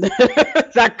mascot in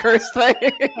that curse thing.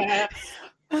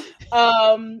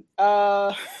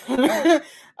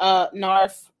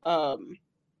 Narf.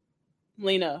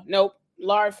 Lena. Nope.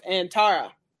 Larf and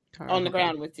Tara on the Okay.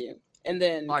 ground with you. And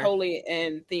then Larf. Coley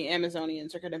and the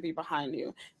Amazonians are going to be behind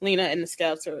you. Lena and the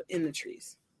scouts are in the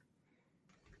trees.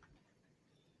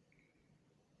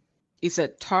 You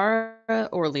said Tara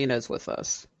or Lena's with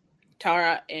us?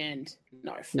 Tara and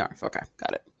Narf. Narf. Okay,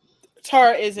 got it.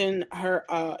 Tara is in her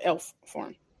elf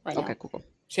form right Okay, now. cool.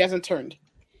 She hasn't turned.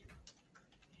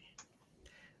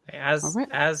 As All right.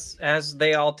 as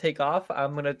they all take off,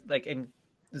 I'm gonna and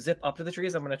zip up to the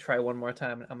trees. I'm gonna try one more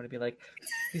time. I'm gonna be like,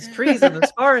 these trees in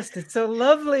this forest, it's so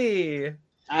lovely.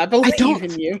 I believe don't-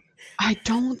 in you. I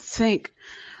don't think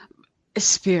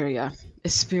Asperia,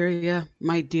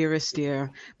 my dearest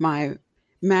dear, my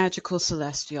magical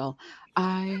celestial,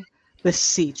 I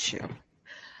beseech you.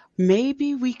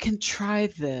 Maybe we can try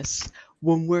this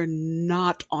when we're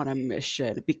not on a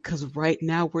mission, because right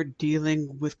now we're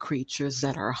dealing with creatures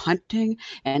that are hunting,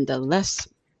 and the less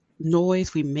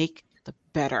noise we make, the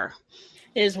better.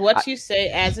 Is what you say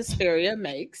as Asperia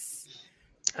makes.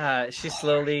 She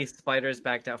slowly spiders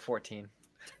back down 14.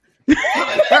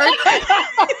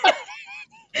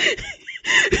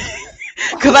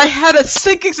 Because I had a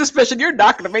sinking suspicion you're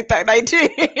not going to make that 19.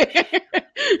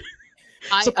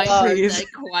 So I heard please. that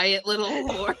quiet little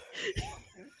whore.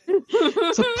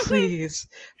 So please,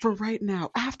 for right now,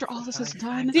 after all this is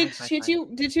done, Did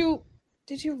you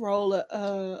roll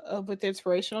a with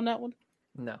inspiration on that one?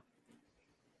 No.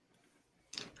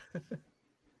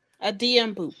 A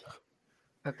DM boop.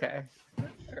 Okay. All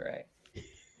right.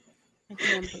 A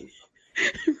DM boop.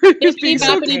 Just Bippity being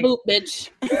so boppity boop, bitch.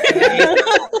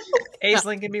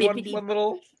 Aisling, give me one Bippity.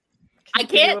 little. I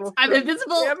give me a can't. little- I'm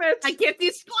invisible. Damn it! I can't do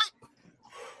squat.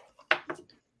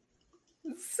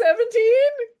 17.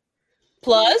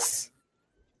 Plus.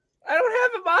 I don't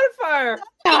have a modifier.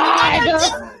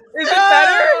 God. Is it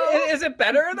better? Is it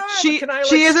better or not? she Can I,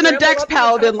 she isn't a scramble dex up to the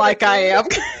paladin top like of I the am.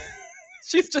 tree?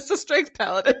 She's just a strength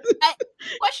paladin.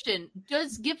 Question: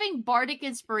 does giving bardic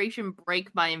inspiration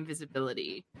break my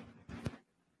invisibility?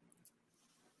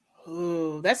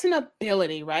 Ooh, that's an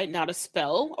ability, right? Not a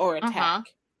spell or attack.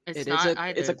 It's It not is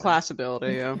either. it's a class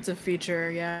ability, yeah. It's a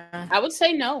feature, yeah. I would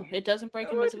say no. It doesn't break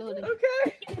Oh, invisibility.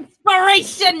 Okay.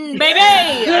 Inspiration,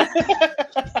 baby.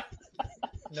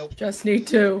 Nope. Just need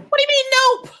to. What do you mean,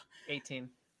 nope? 18.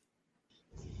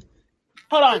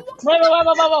 Hold on. Wait.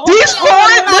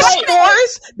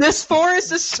 This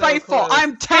forest is So spiteful. close.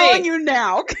 I'm telling Hey. you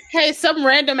now. Hey, some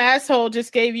random asshole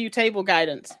just gave you table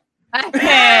guidance. I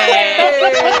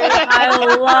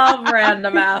love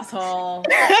random asshole.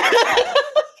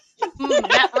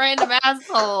 That random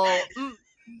asshole.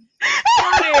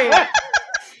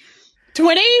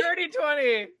 20?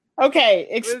 30-20. Okay,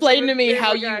 explain to me Wisdom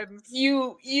how table guidance.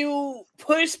 you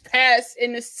push past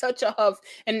in such a huff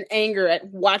and anger at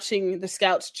watching the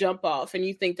scouts jump off, and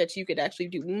you think that you could actually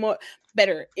do more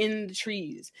better in the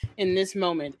trees in this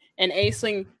moment. And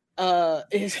Aisling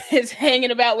is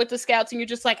hanging about with the scouts, and you're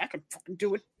just like, I can fucking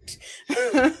do it.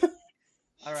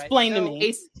 All right. Explain to so-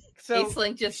 me. So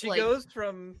Aisling just she like goes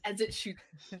from as it shoots.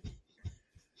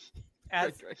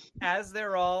 as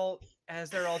they're all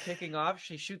taking off,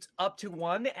 she shoots up to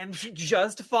one and she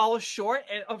just falls short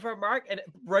of her mark. And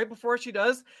right before she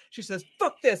does, she says,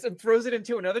 "Fuck this," and throws it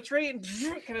into another tree and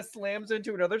kind of slams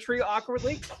into another tree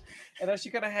awkwardly. And as she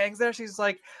kind of hangs there, she's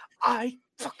like, "I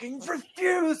fucking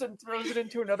refuse," and throws it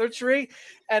into another tree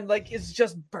and is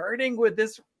just burning with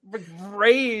this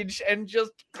rage and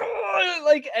just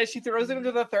as she throws it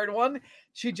into the third one,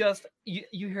 she just you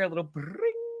hear a little bring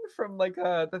from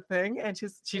the thing, and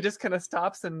she just kind of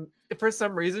stops, and for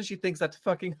some reason she thinks that's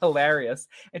fucking hilarious,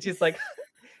 and she's like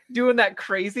doing that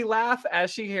crazy laugh as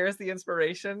she hears the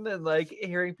inspiration and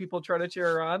hearing people try to cheer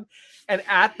her on. And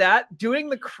at that, doing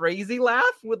the crazy laugh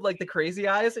with the crazy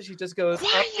eyes, and she just goes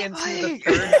up into the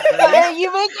third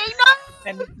You making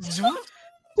and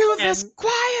Do this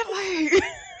quietly.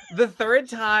 the third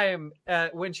time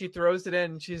when she throws it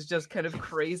in, she's just kind of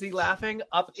crazy laughing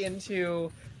up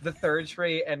into the third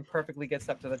tree and perfectly gets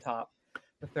up to the top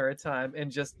the third time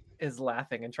and just is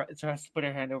laughing and tries to put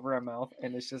her hand over her mouth,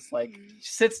 and it's just she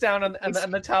sits down on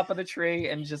the top of the tree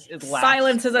and just is laughing.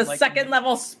 Silence is a second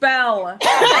level spell.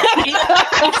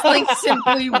 Aisling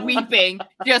simply weeping,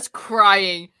 just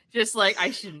crying, just like I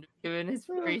shouldn't have given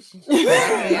inspiration.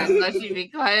 I thought she'd be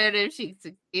quiet if she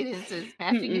succeeded in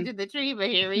smashing into the tree, but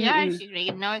here we are. She's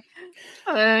making noise.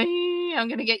 I'm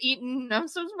gonna get eaten. I'm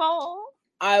so small.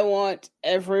 I want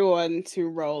everyone to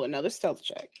roll another stealth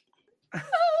check.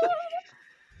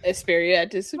 Asperia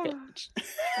at disadvantage.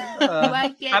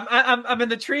 I'm in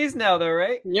the trees now, though,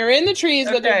 right? You're in the trees,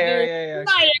 but Okay, you're yeah.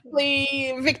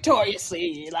 maniacally,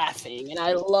 victoriously laughing, and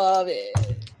I love it.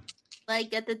 I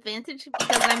get the advantage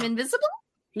because I'm invisible?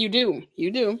 You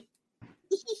do.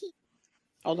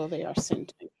 Although they are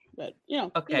sentient, but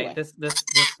Okay, anyway.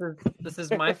 this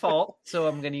is my fault, so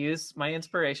I'm gonna use my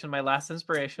inspiration, my last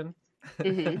inspiration.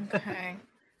 Mhm. Okay.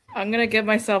 I'm gonna give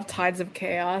myself Tides of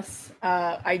Chaos.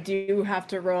 I do have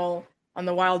to roll on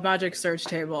the Wild Magic search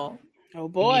table. Oh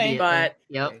boy. Immediately. But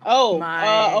Yep. Oh,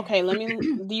 My- okay. Let me.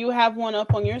 Do you have one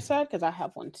up on your side? Because I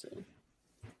have one too.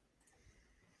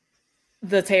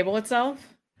 the table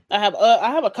itself, I have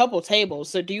a couple tables.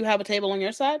 So do you have a table on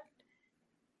your side?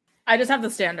 I just have the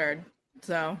standard.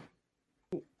 So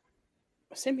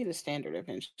Send me the standard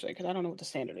eventually, because I don't know what the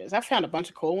standard is. I found a bunch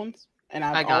of cool ones, and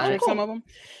I I've got altered it. some of them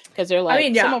because they're like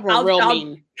mean, yeah, some of them are real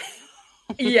mean.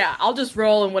 yeah, I'll just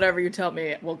roll and whatever you tell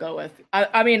me we'll go with.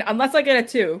 I mean, unless I get a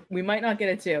 2, we might not get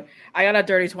a 2. I got a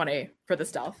dirty 20 for the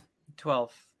stealth.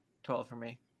 12 for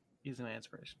me, using my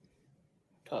inspiration.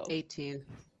 12, 18.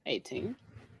 18.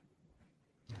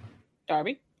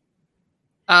 Darby,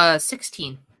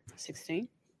 16. 16.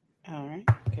 All right.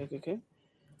 Good.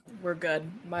 We're good.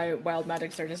 My Wild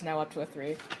Magic search is now up to a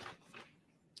 3.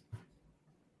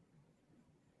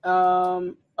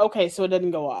 Okay, so it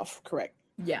doesn't go off. Correct.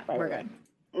 Yeah, Right, we're right.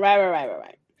 good.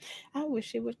 Right. I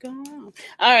wish it would go on.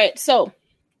 All right, so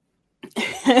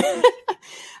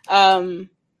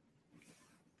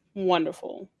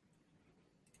wonderful.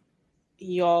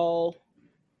 Y'all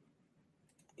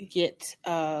get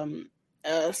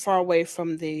far away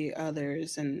from the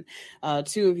others, and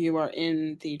 2 of you are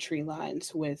in the tree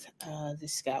lines with the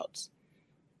scouts.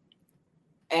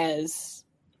 As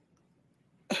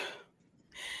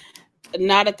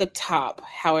not at the top,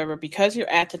 however, because you're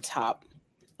at the top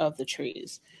of the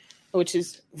trees, which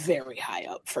is very high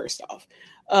up, first off,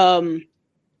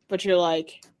 but you're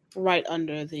like right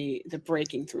under the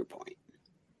breaking through point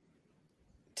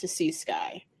to see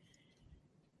sky.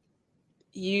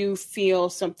 You feel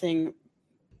something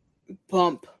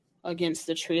bump against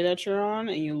the tree that you're on,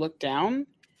 and you look down.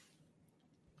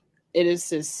 It is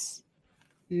this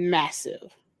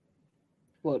massive,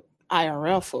 what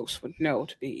IRL folks would know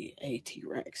to be a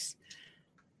T-Rex,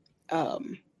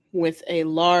 with a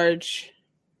large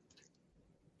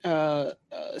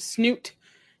snoot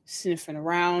sniffing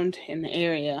around in the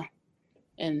area,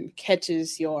 and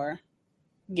catches your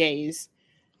gaze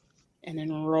and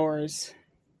then roars.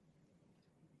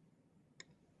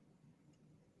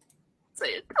 Say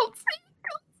it. Don't say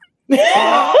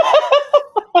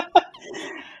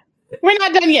We're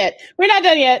not done yet. We're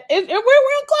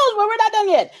real close, but we're not done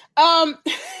yet.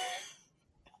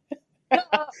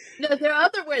 No, there are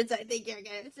other words I think you're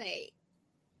gonna say.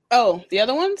 Oh, the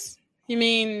other ones? You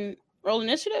mean roll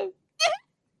initiative?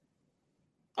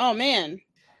 Oh man,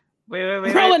 Wait,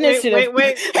 roll initiative.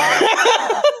 wait.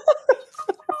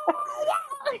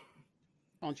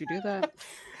 Don't you do that.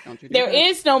 There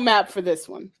is no map for this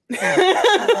one.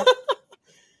 Because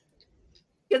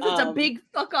it's a big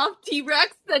fuck off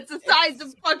T-Rex that's the size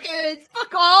of fucking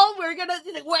fuck all. We're gonna.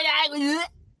 You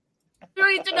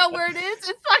don't need to know where it is.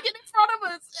 It's fucking in front of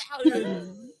us.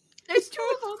 There's 2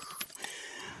 of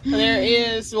them. There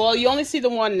is. Well, you only see the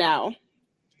one now,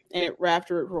 and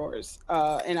after it roars.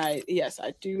 And I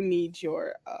do need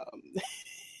your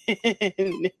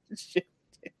initiative.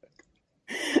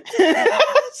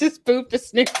 Just boop the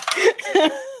snoot.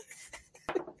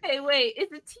 Hey, wait. Is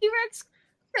a T-Rex?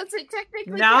 Does it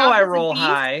technically? Now count I as a roll beast?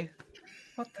 high.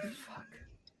 What the fuck?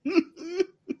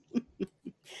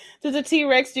 Does a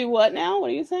T-Rex do what now?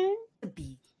 What are you saying? A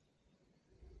beast.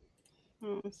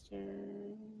 Monster.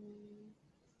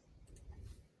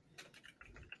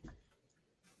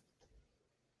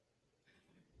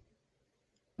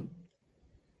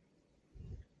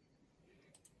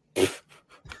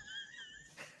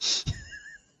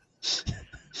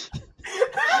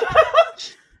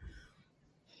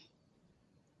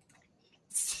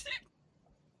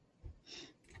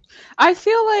 I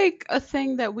feel like a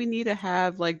thing that we need to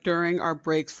have like during our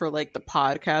breaks for like the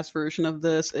podcast version of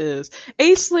this is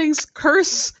Aisling's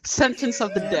curse sentence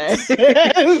of the day.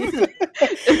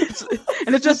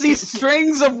 And it's just these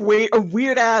strings of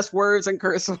weird ass words and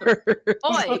curse words.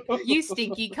 Boy, you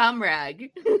stinky comrade.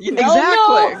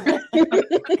 Exactly.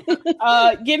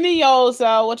 Give me y'all's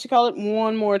what you call it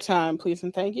one more time, please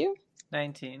and thank you.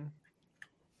 19.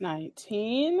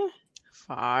 19.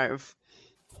 5.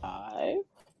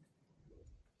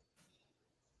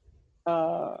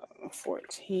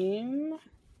 14.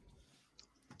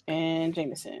 And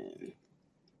Jameson.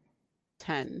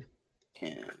 10.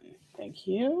 10. Thank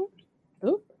you.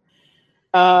 Oop.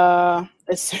 Well,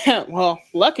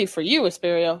 lucky for you,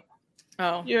 Asperio.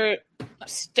 Oh, You're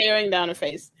staring down her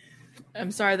face.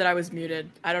 I'm sorry that I was muted.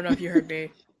 I don't know if you heard me.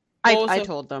 What was I the-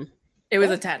 told them. It was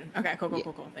a 10. Okay, cool.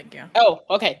 Thank you. Oh,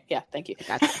 okay. Yeah, thank you.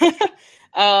 Gotcha.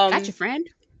 Gotcha, friend.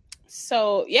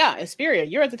 So yeah, Asperia,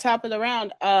 you're at the top of the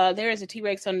round. There is a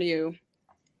T-Rex under you.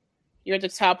 You're at the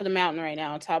top of the mountain right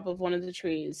now, top of one of the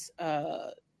trees.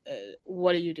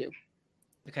 What do you do?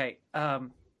 Okay.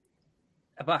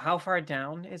 About how far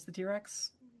down is the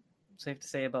T-Rex? Safe to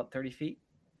say about 30 feet.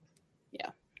 Yeah,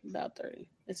 about 30.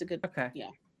 It's a good. Okay. Yeah.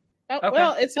 Oh, Okay.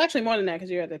 Well, it's actually more than that because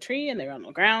you're at the tree and they're on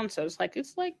the ground, so it's like a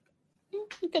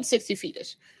good 60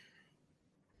 feet-ish.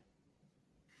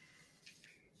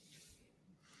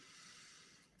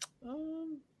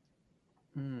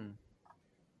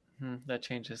 That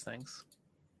changes things.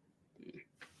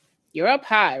 You're up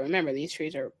high. Remember, these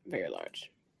trees are very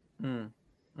large.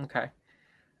 Okay.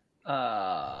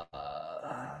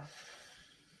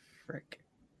 Frick.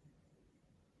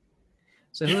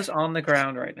 So who's on the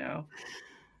ground right now?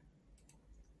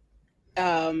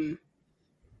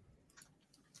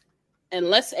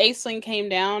 Unless Aisling came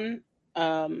down,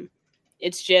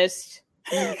 it's just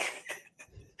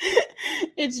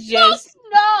it's just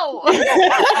No. Absolutely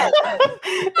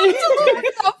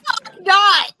the fuck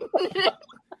not.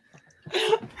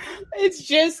 it's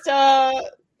just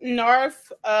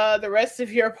Narf, the rest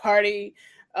of your party,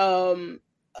 Tara.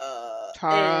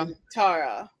 and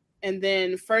Tara, and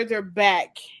then further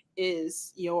back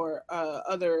is your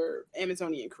other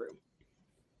Amazonian crew.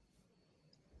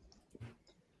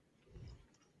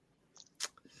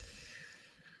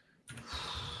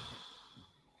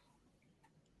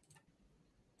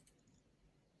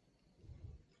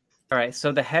 All right,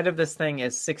 so the head of this thing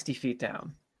is 60 feet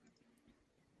down.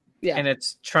 Yeah. And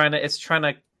it's trying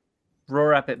to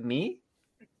roar up at me?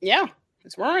 Yeah,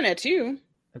 it's roaring at you.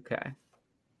 Okay.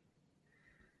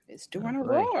 It's doing Oh, a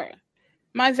boy. roar.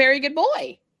 My very good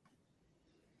boy.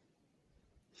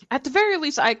 At the very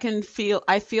least, I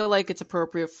feel like it's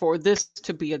appropriate for this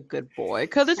to be a good boy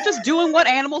because it's just doing what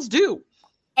animals do.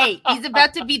 Hey, he's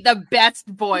about to be the best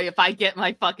boy if I get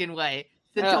my fucking way.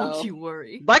 So Uh-oh. don't you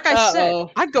worry. Like I said,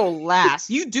 Uh-oh. I go last.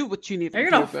 You do what you need to You're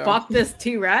do. gonna Bill. fuck this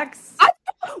T-Rex?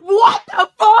 What the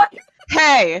fuck?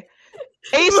 Hey,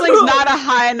 Aisling's not a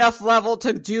high enough level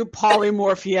to do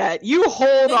polymorph yet. You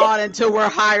hold on until we're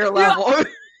higher level.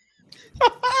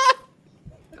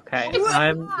 Okay.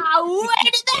 I'm Where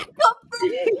did that come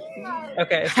from?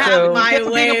 okay, Have so my Get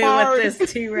to being a way bard. with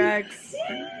this T-Rex.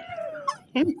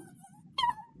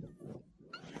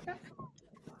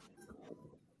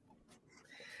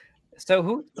 So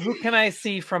who can I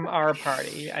see from our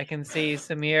party? I can see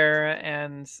Samir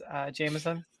and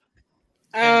Jameson.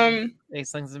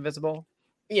 Aisling's invisible.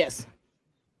 Yes.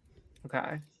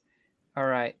 Okay. All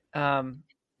right.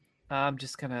 I'm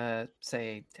just gonna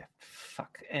say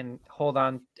fuck and hold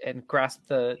on and grasp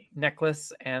the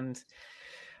necklace, and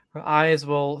her eyes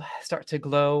will start to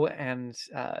glow, and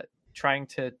trying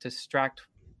to distract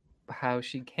how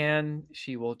she can,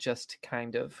 she will just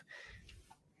kind of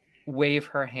wave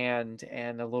her hand,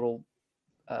 and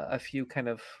a few kind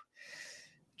of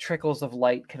trickles of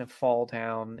light kind of fall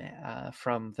down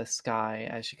from the sky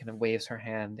as she kind of waves her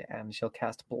hand, and she'll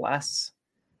cast Bless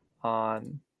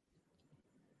on,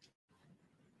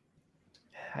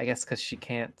 I guess because she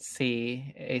can't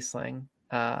see Aisling,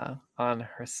 on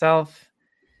herself,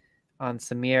 on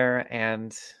Samir,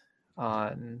 and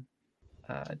on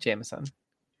Jameson.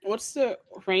 What's the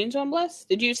range on Bless?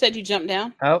 You said you jumped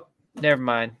down? Oh, never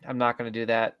mind. I'm not going to do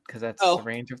that because that's Oh. a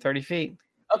range of 30 feet.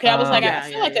 Okay, I was like, Yeah, I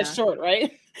feel like that's short,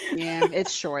 right? Yeah,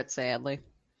 it's short, sadly.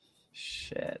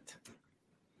 Shit.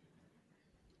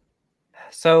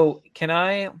 So can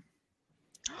I,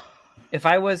 if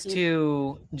I was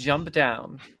to jump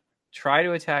down, try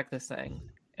to attack this thing,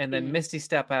 and then Mhm. Misty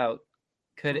Step out,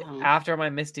 Uh-huh. after my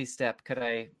Misty Step, could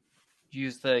I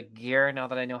use the gear now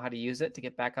that I know how to use it to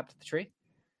get back up to the tree?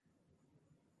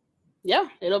 Yeah,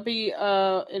 it'll be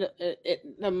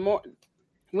the more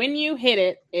when you hit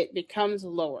it, it becomes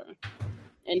lower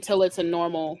until it's a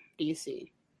normal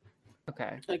DC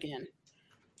Okay. again.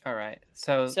 All right.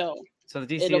 So So the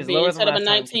DC it'll is be lower instead than of a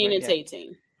last time, 19, it's yeah.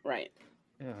 18. Right.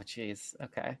 Oh, jeez.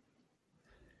 Okay.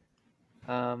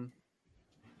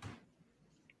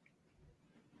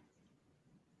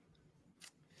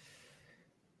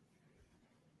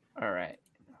 All right.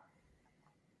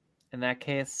 In that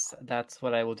case, that's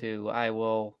what I will do. I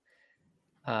will.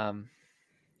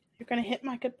 You're gonna hit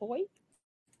my good boy.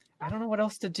 I don't know what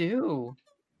else to do.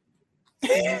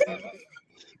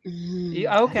 Mm,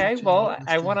 Okay. Well,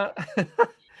 I want to.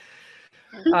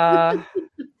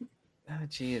 Oh,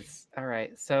 jeez. All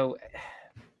right. So.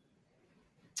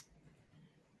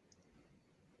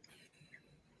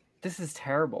 This is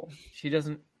terrible. She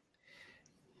doesn't.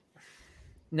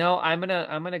 No, I'm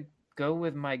gonna go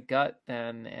with my gut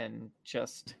then and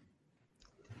just.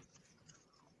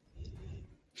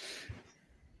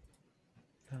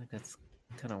 I don't think that's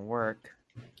gonna work.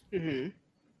 Mm-hmm.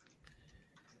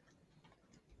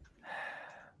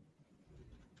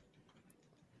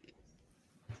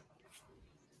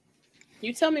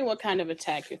 You tell me what kind of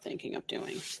attack you're thinking of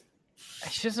doing.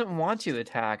 She doesn't want to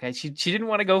attack. She didn't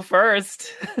want to go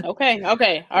first. Okay, all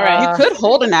right. You could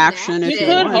hold an action if You you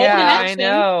could want. hold an Yeah, action.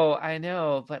 I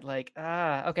know, but like,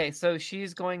 okay, so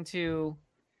she's going to.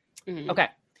 Mhm. Okay.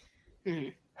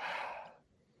 Mhm.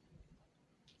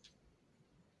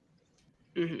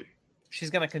 Mhm. She's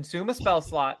gonna consume a spell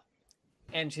slot,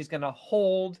 and she's gonna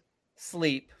hold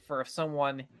sleep for if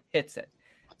someone hits it.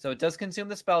 So it does consume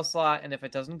the spell slot, and if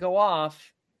it doesn't go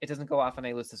off, it doesn't go off, and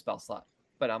I lose the spell slot.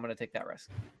 But I'm gonna take that risk.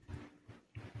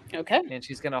 Okay. And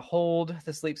she's gonna hold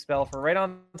the sleep spell for right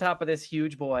on top of this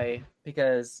huge boy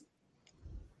because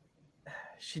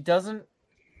she doesn't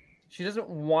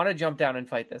want to jump down and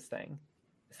fight this thing.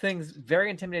 This thing's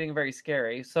very intimidating, very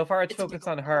scary. So far, it's focused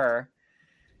on her.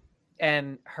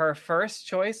 And her first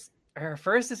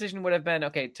decision would have been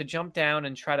to jump down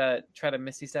and try to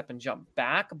misty step and jump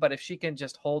back. But if she can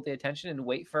just hold the attention and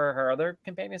wait for her other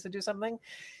companions to do something,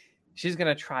 she's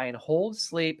gonna try and hold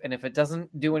sleep. And if it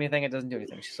doesn't do anything, it doesn't do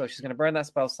anything. So she's gonna burn that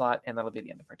spell slot, and that'll be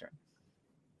the end of her turn.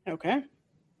 Okay.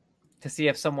 To see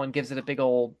if someone gives it a big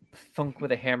old thunk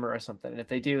with a hammer or something. And if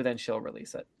they do, then she'll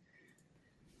release it.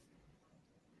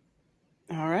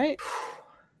 All right.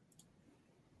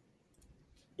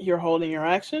 You're holding your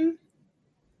action.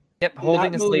 Yep,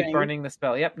 holding Not asleep, moving. burning the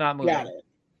spell. Yep, not moving. Got it.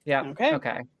 Yeah. Okay.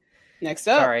 Okay. Next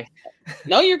up. Sorry.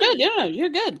 No, you're good. No, you're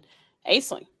good.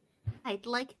 Aisling. I'd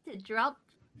like to drop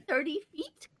 30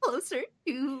 feet closer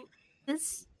to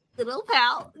this little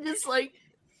pal. Just like,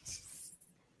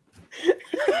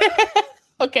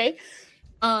 Okay.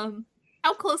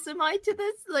 how close am I to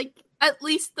this? Like, at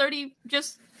least 30,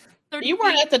 just 30 You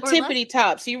weren't feet at the or less? tippity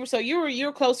top, so you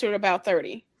were closer to about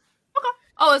 30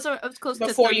 Oh, I was close to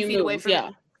before 30 you feet away moved. from Yeah,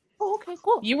 it. Oh, okay,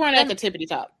 cool. you weren't at the tippity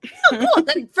top. Oh, cool.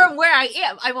 Then from where I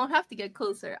am, I won't have to get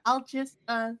closer. I'll just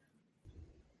it's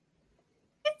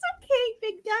okay,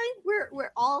 big guy.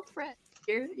 We're all friends.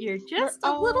 You're just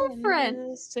a little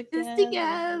friend. Just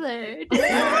together.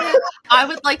 I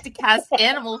would like to cast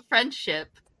animal friendship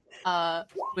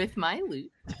with my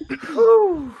loot.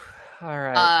 Whew. All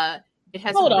right. It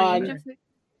has Hold a range on. of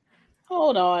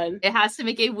Hold on. it has to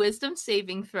make a wisdom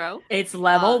saving throw. It's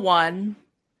level 1.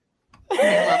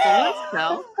 Level one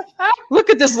spell. Look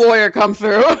at this lawyer come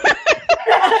through.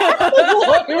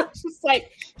 It's just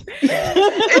like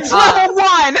It's level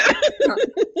 1.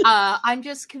 I'm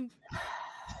just and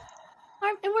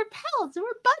we're pals and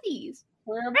we're buddies.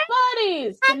 we're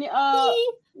buddies. Can you,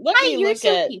 let Hi, me you're look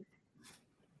so at cute.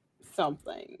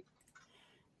 something.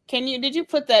 Did you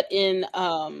put that in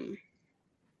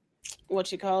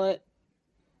what you call it?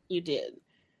 You did.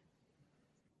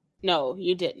 No,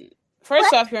 you didn't.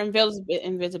 First off, your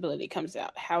invisibility comes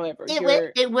out. However,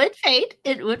 It would fade.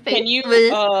 It would fade. can you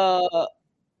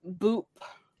boop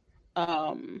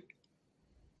I'm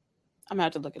gonna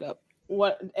have to look it up.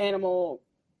 What animal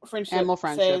friendship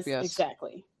says yes.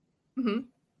 exactly. Mhm.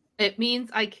 It means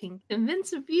I can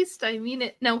convince a beast I mean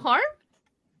it no harm.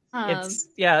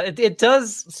 It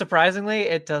does, surprisingly,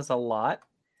 it does a lot.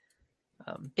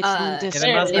 It's And I'm not It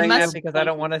saying that must- because I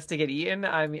don't want us to get eaten.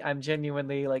 I'm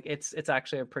genuinely like it's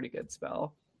actually a pretty good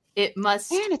spell. It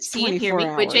must And it's see and hear me,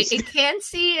 24 which hours. it can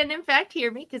see and in fact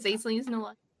hear me because Aisling is no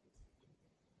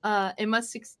longer. It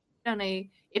must succeed on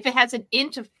if it has an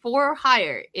int of 4 or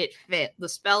higher, the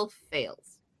spell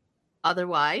fails.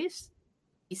 Otherwise,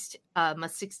 beast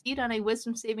must succeed on a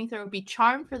wisdom saving throw and be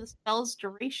charmed for the spell's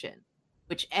duration,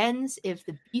 which ends if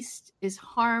the beast is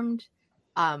harmed.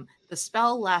 The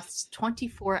spell lasts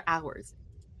 24 hours,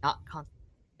 not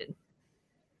concentrated.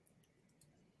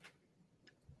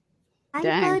 Hi,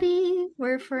 Dang. buddy.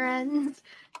 We're friends.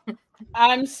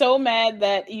 I'm so mad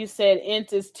that you said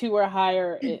int is 2 or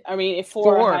higher. I mean, if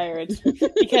 4 or 4. higher, it's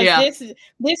because Yeah.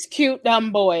 this cute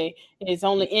dumb boy is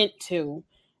only int 2.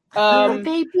 You're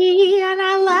baby, and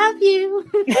I love you.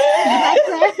 My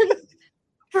friend.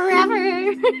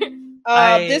 Forever.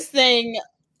 This thing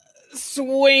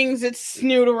swings its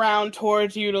snoot around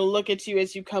towards you to look at you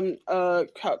as you come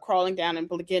crawling down and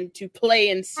begin to play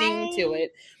and sing to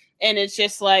it, and it's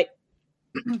just like,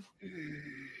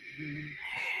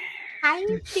 Hi,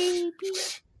 baby.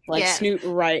 like Yeah. snoot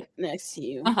right next to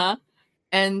you. Uh-huh.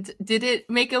 And did it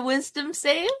make a wisdom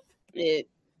save? It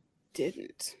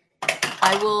didn't.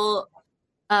 I will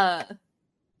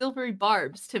silvery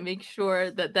barbs to make sure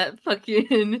that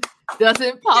fucking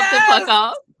doesn't pop the fuck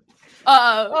off.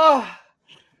 Oh,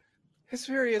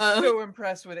 Hesperia is so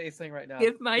impressed with Aisling right now.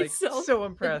 Give myself so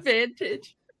impressed.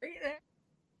 advantage. Right there.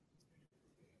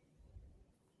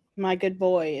 My good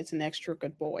boy is an extra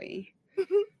good boy.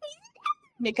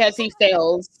 Because he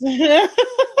fails. You're so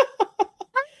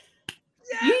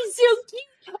cute.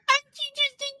 Aren't you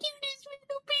just the cutest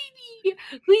little baby?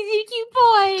 Who's your cute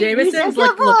boy? Jameson's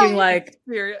like looking like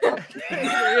Hesperia's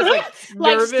like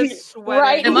nervous, sweating.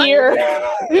 Right Am I- here. Am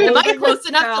I Holding close the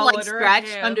enough to towel like in her scratch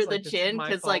hands, under the like, this is chin? my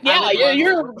Because fault. like Yeah, I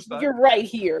would love- you're right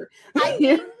here.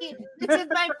 This is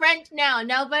my friend now.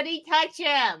 Nobody touch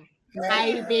him.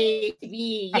 Hi,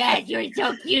 baby. Yes, you're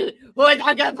so cute. Who's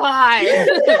a good boy?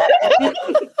 I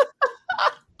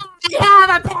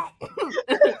have a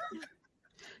pet.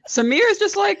 Samir is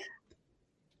just like,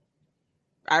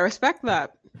 I respect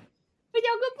that. Who's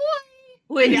a good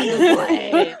boy? Who's a good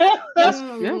boy? That's-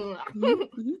 Mm. Mhm,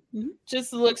 mhm.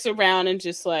 Just looks around and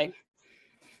just like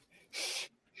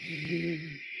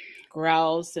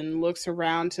growls and looks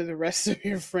around to the rest of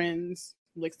your friends,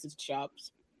 licks his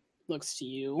chops, looks to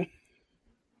you.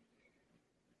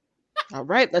 All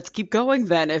right, let's keep going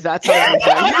then. If that's how we're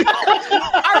doing.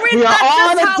 Are we We are that's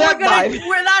on just a how we're deadline. gonna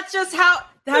we're that's just how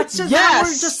that's just how Yes.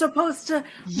 we're just supposed to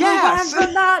Yes. move on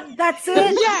from that. That's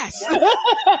it. Yes.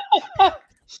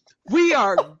 We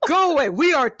are going.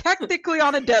 We are technically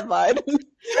on a deadline.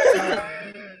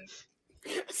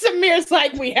 Samir's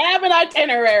like, we have an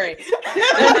itinerary.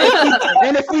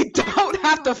 And if we don't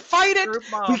have to fight it, Group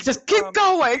mom, we just keep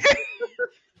going.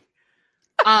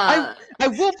 I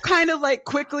will kind of like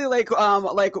quickly I'm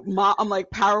like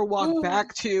power walk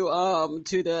back to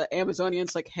the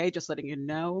Amazonians, like, hey, just letting you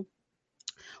know,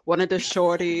 one of the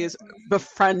shorties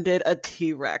befriended a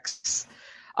T-Rex.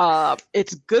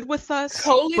 It's good with us,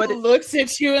 Coley but looks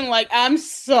at you and like, I'm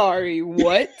sorry,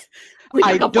 what?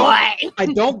 I Good don't boy. I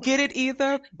don't get it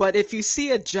either. But if you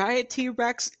see a giant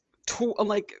T-Rex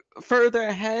like further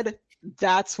ahead,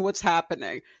 that's what's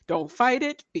happening. Don't fight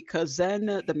it, because then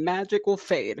the magic will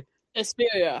fade.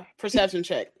 Asperia, perception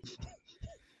check.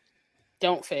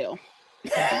 Don't fail.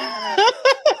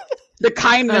 The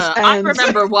kindness I ends.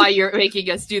 remember why you're making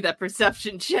us do that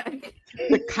perception check.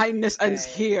 The kindness ends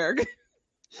Okay. here.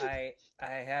 I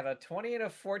had a 20 and a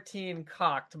 14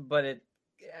 cocked, but it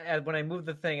when I moved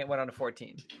the thing, it went on to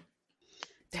 14.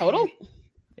 Total?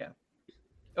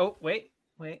 Oh, wait.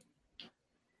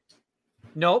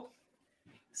 Nope.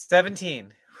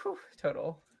 17. Whew,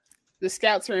 total. The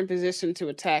scouts are in position to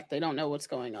attack. They don't know what's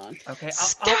going on. Okay. I'm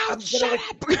Scout, gonna shut like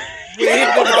up. wave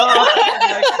them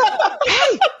off.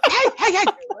 Hey!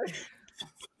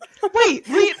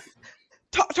 Wait.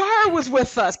 Tara was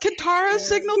with us. Can Tara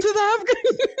signal to them?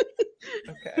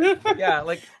 Okay. Yeah,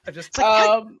 like I just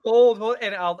hold,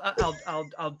 and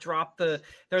I'll drop the.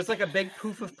 There's like a big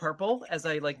poof of purple as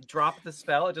I like drop the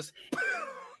spell. It just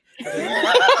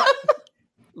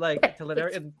like to let her.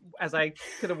 And as I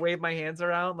kind of wave my hands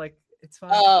around, like it's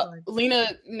fine. It's fine. Lena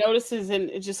notices and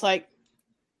it just like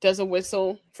does a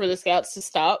whistle for the scouts to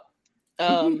stop.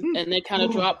 And they kind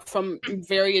of drop from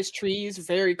various trees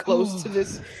very close to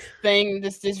this thing,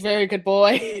 this very good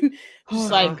boy.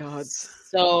 Just like, God.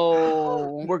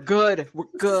 so We're good.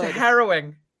 It's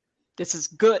harrowing. This is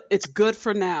good. It's good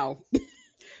for now.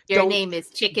 Your Don't- name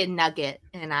is Chicken Nugget,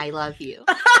 and I love you.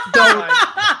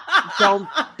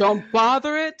 Don't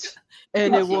bother it,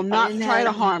 and it will not try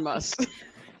to harm us.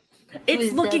 It's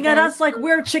Who's looking that at guy? us like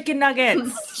we're chicken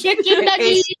nuggets. Chicken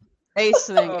Nugget. Ace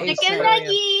thing. Chicken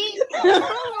Nugget.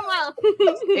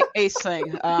 Ace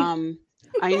thing.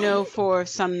 I know for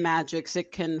some magics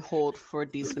it can hold for a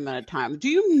decent amount of time. Do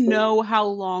you know how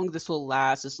long this will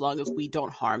last as long as we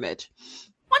don't harm it?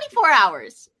 24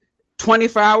 hours.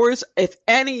 24 hours? If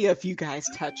any of you guys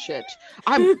touch it,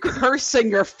 I'm cursing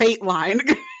your fate line.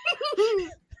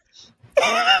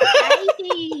 Hi,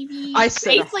 baby. I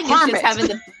said Aisling is harm just it. having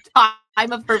the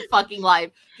time of her fucking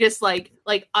life. Just like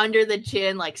under the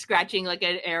chin, like scratching like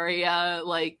an area,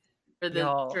 like for the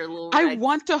No. for a little. I red-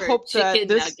 want to for hope that chicken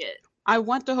this. nugget. I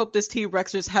want to hope this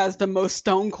T-Rex just has the most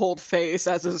stone cold face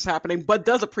as this is happening, but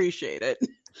does appreciate it.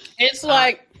 it's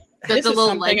like That's this a is little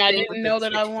something leg I thing didn't with know the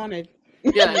that I wanted.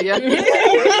 Yeah, yeah.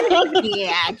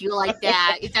 Yeah, do you like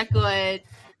that? Is that good? Is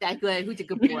that good? Who's a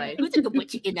good boy? Who's a good boy,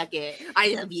 Chicken Nugget?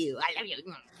 I love you. I love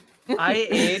you. I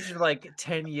aged like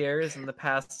 10 years in the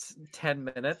past 10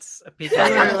 minutes because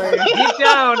deep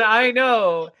down I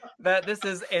know that this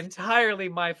is entirely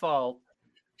my fault.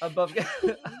 Above game.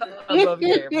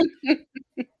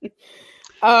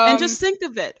 And just think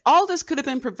of it. All this could have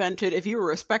been prevented if you were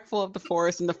respectful of the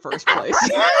forest in the first place.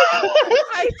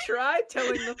 I tried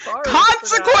telling the forest.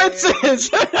 Consequences!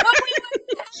 Chicken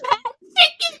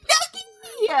Nugget.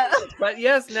 Yeah. But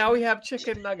yes, now we have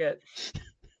chicken nugget.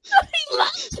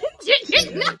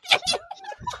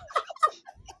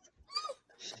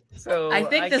 So I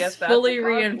think this guess that's fully a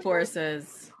problem.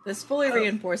 reinforces. This fully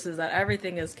reinforces that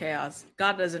everything is chaos.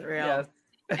 God isn't real. Yes.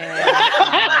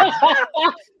 And,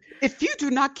 If you do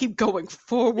not keep going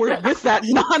forward with that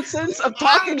nonsense of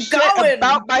talking I'm shit going.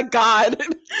 about my God,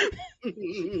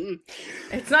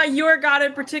 it's not your God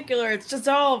in particular. It's just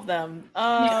all of them.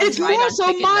 it's Right more on so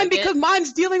Chicken mine Nugget. because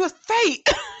mine's dealing with fate.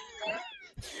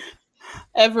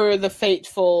 Ever the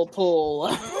fateful pull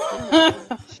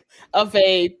of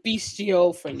a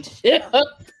bestial friendship.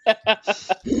 Hi,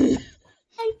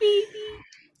 baby.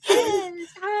 Yes,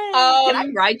 hi. Can I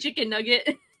ride Chicken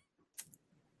Nugget?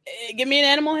 Give me an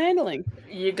animal handling.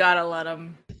 You gotta let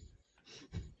them.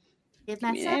 Give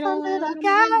myself myself a a little little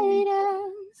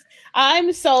guidance.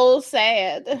 I'm so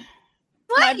sad. My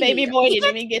Why? baby boy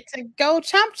didn't even get to go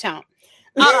chomp chomp.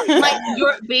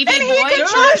 Your baby And he boy can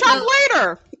chomp chomp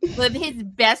later. live his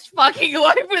best fucking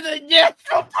life with a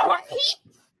natural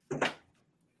 20.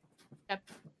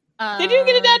 Did you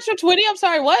get a natural 20? I'm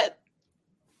sorry, what?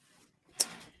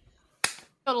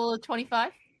 Total of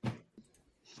 25.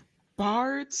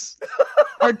 Bards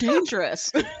are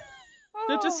dangerous.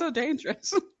 They're just so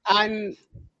dangerous. I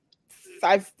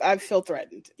feel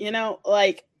threatened. You know,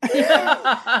 like the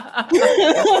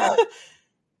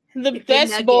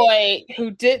best nugget. boy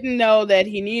who didn't know that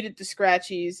he needed the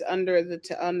scratchies under the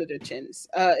chins.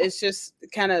 It's just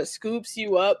kind of scoops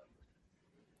you up,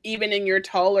 even in your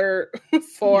taller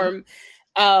form,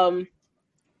 and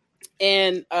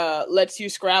lets you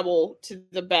scrabble to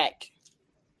the back.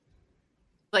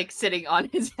 Like sitting on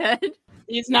his head.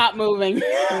 He's not moving.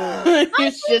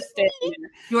 He's just standing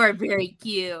there. You are very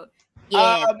cute.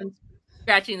 Yeah. Um,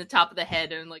 Scratching the top of the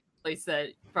head and like a place that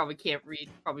you probably can't read.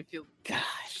 Probably feel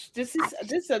Gosh,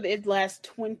 it lasts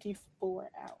 24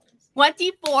 hours.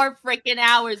 24 freaking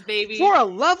hours, baby. For a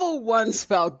level 1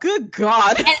 spell, good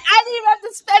God. And I didn't even have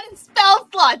to spend spell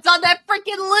slots on that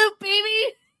freaking loop,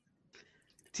 baby.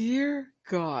 Dear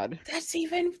God. That's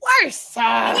even worse.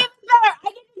 Even better, I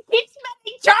get to keep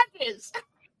spending charges.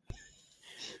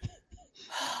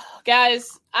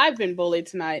 Guys, I've been bullied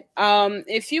tonight.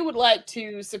 If you would like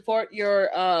to support your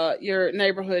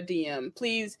neighborhood DM,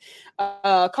 please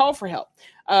call for help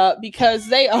because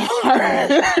they are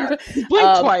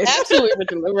Blink twice. absolutely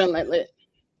relentless.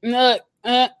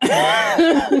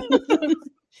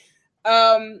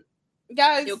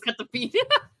 Guys, You'll cut the feed.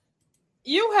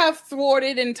 you have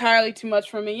thwarted entirely too much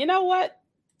for me. You know what?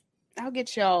 I'll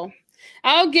get y'all.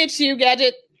 I'll get you,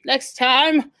 Gadget, next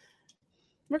time.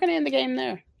 We're gonna end the game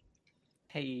there.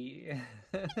 Hey.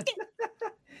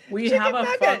 We Chicken have a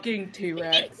nugget. fucking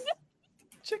T-Rex.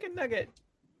 Chicken nugget.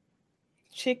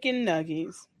 Chicken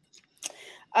nuggies.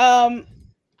 How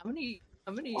many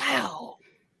Wow.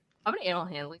 how many animal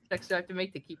handling checks do I have to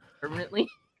make to keep it permanently?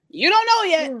 You don't know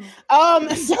yet.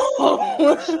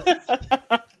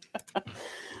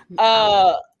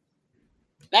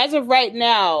 As of right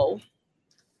now,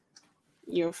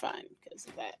 you're fine because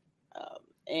of that.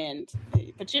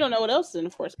 But you don't know what else is in the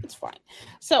force. It's fine.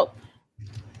 So,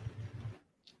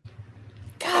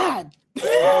 God,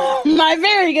 my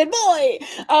very good boy.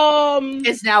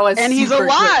 It's now a And he's super good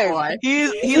alive. boy.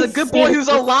 He's a good boy who's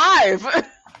alive.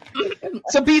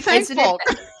 So be thankful.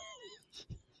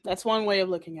 That's one way of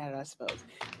looking at it, I suppose.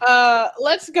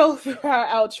 Let's go through our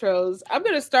outros. I'm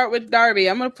going to start with Darby.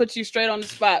 I'm going to put you straight on the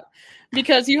spot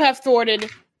because you have thwarted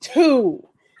 2.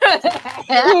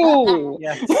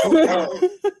 Yes.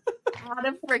 Out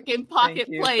of freaking pocket Thank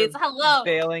you plays. for Hello.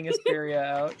 Bailing Asperia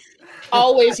out.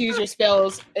 Always use your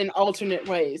spells in alternate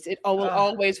ways. It will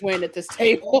always win at this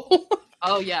table.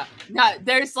 Oh yeah. No,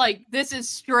 there's like this is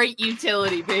straight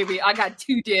utility, baby. I got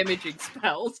 2 damaging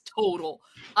spells total.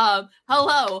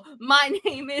 Hello, my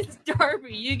name is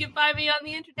Darby. You can find me on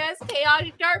the internet as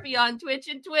Chaotic Darby on Twitch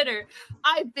and Twitter.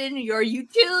 I've been your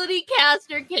utility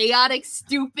caster, chaotic,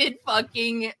 stupid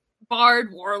fucking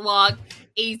bard warlock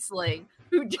aceling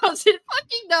who doesn't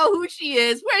fucking know who she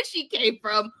is, where she came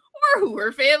from, or who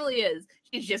her family is.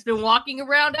 She's just been walking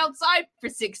around outside for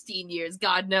 16 years.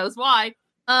 God knows why.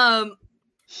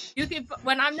 You can,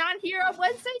 when I'm not here on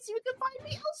Wednesdays, you can find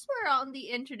me elsewhere on the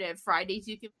internet. Fridays,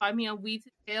 you can find me on Weeds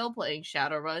and Tail playing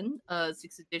Shadowrun,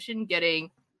 6th edition,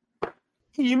 getting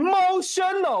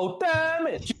emotional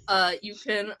damage. You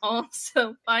can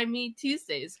also find me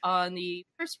Tuesdays on the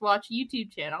First Watch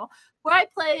YouTube channel, where I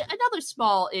play another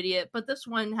small idiot, but this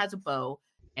one has a bow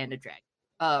and a dragon,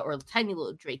 or a tiny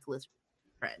little drake lizard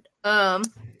friend.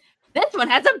 This one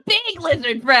has a big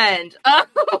lizard friend.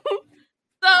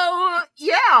 So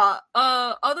yeah.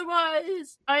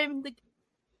 Otherwise, I'm the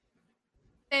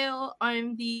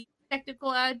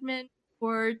technical admin.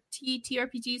 or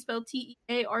TRPG, spelled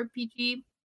TEARPG,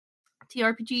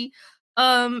 TRPG.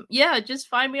 Yeah, just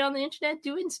find me on the internet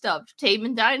doing stuff,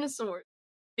 taming dinosaurs,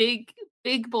 big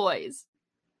boys.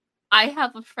 I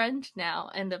have a friend now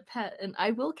and a pet, and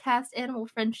I will cast Animal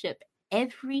Friendship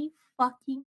every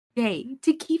fucking day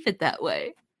to keep it that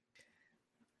way.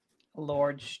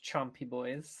 Large chompy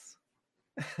boys.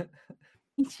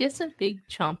 He's just a big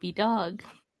chompy dog.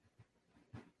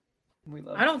 We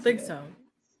love I don't to think see it. so.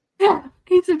 Yeah,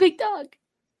 he's a big dog.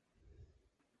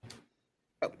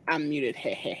 Oh, I'm muted.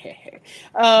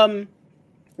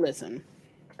 Listen,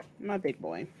 my big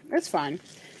boy. It's fine.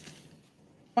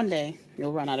 One day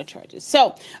you'll run out of charges.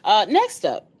 So, next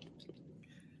up,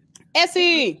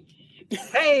 Essie.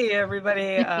 Hey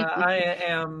everybody, I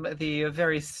am the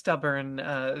very stubborn,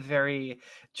 very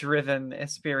driven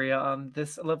Esperia on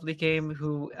this lovely game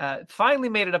who finally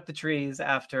made it up the trees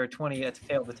after 20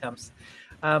 failed attempts.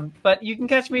 But you can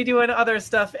catch me doing other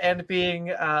stuff and being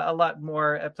playing a lot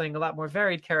more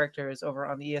varied characters over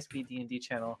on the ESP D&D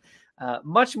channel.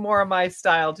 Much more my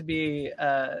style to be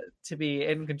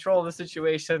in control of the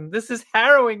situation. This is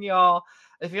harrowing, y'all.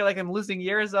 I feel like I'm losing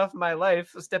years off my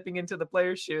life stepping into the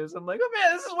player's shoes. I'm like, oh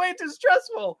man, this is way too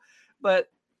stressful.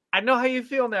 But I know how you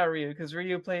feel now, Ryu, because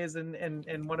Ryu plays in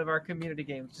one of our community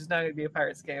games, which is not going to be a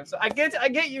Pirates game. So I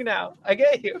get you now. I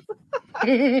get you.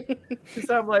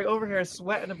 So I'm like over here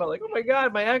sweating about like, oh my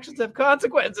god, my actions have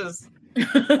consequences.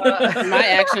 My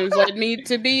actions led me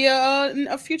to be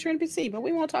a future NPC, but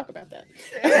we won't talk about that.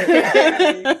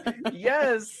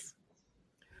 Yes.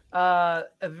 A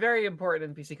very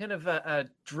important NPC, kind of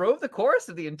drove the course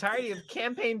of the entirety of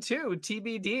campaign 2,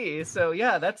 TBD. So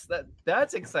yeah,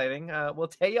 that's exciting. We'll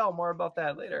tell y'all more about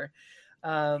that later.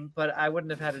 But I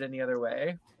wouldn't have had it any other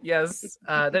way. Yes,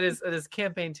 that is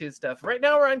campaign 2 stuff. Right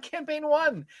now we're on campaign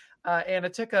 1, and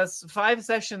it took us 5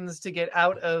 sessions to get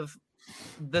out of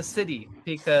the city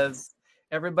because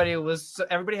everybody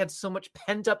had so much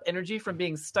pent up energy from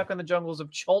being stuck in the jungles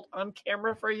of Chult on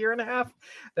camera for a year and a half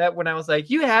that when I was like,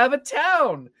 you have a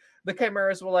town, the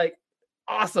Chimeras were like,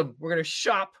 awesome, we're going to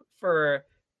shop for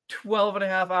 12 and a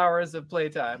half hours of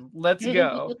playtime. Let's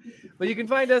go. But you can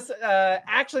find us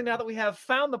actually now that we have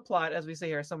found the plot, as we say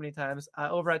here so many times,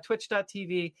 over at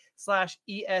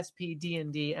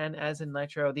twitch.tv/ESPDND, and as in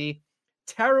Nitro, the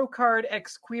Tarot Card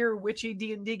X Queer Witchy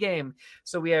D&D game.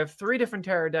 So we have 3 different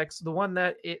tarot decks. The one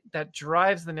that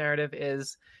drives the narrative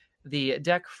is the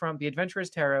deck from the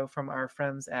Adventurers Tarot from our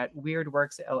friends at Weird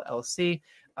Works LLC.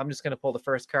 I'm just going to pull the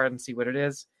first card and see what it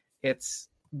is. It's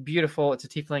beautiful. It's a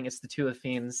tiefling. It's the Two of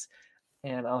Fiends.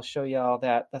 And I'll show you all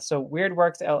that. So Weird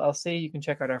Works LLC, you can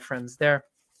check out our friends there.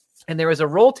 And there is a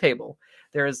roll table.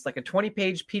 There is like a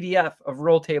 20-page PDF of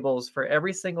roll tables for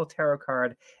every single tarot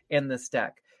card in this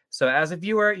deck. So as a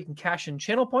viewer, you can cash in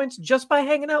channel points just by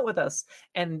hanging out with us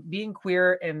and being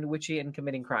queer and witchy and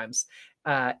committing crimes.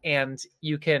 And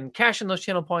you can cash in those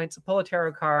channel points, pull a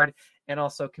tarot card, and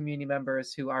also community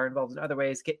members who are involved in other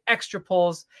ways get extra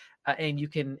pulls, and you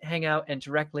can hang out and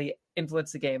directly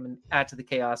influence the game and add to the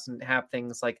chaos and have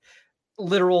things like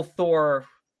literal Thor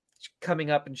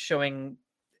coming up and showing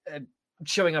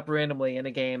up randomly in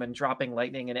a game and dropping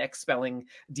lightning and expelling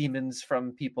demons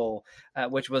from people,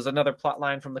 which was another plot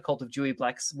line from the Cult of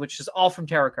Juiblex, which is all from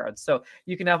tarot cards. So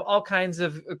you can have all kinds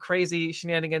of crazy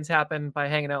shenanigans happen by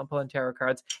hanging out and pulling tarot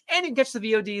cards. And you can catch the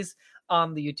VODs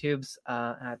on the YouTubes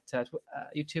at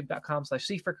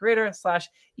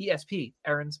youtube.com/C4Creator/ESP,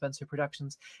 Aaron Spencer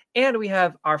Productions. And we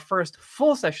have our first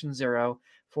full session 0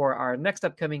 for our next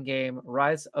upcoming game,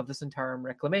 Rise of the Centaurum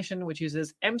Reclamation, which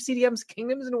uses MCDM's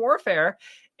Kingdoms in Warfare,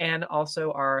 and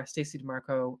also our Stacey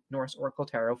DeMarco Norse Oracle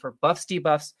Tarot for buffs,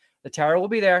 debuffs. The tarot will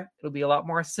be there. It'll be a lot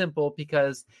more simple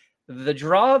because the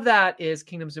draw of that is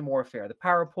Kingdoms in Warfare. The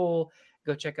power pool,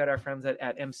 go check out our friends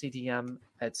at MCDM.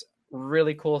 It's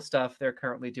really cool stuff they're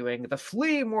currently doing. The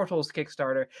Flee Immortals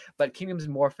Kickstarter, but Kingdoms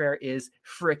in Warfare is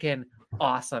freaking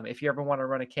awesome. If you ever want to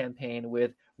run a campaign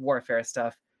with warfare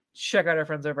stuff, check out our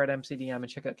friends over at MCDM and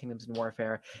check out Kingdoms in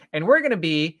Warfare. And we're going to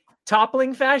be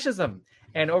toppling fascism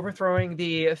and overthrowing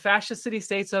the fascist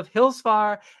city-states of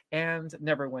Hillsfar and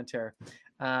Neverwinter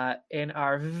in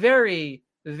our very,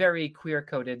 very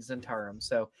queer-coded Zentarum.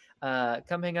 So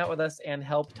come hang out with us and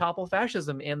help topple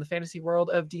fascism in the fantasy world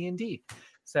of D&D.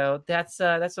 So that's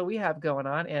what we have going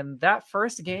on. And that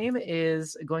first game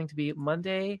is going to be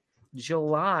Monday,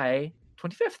 July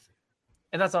 25th.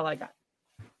 And that's all I got.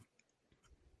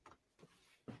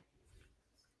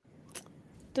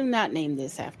 Do not name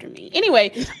this after me. Anyway,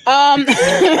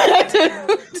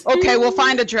 Okay, we'll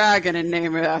find a dragon and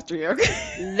name it after you.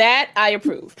 that I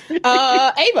approve.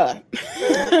 Ava.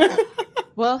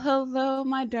 Well, hello,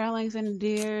 my darlings and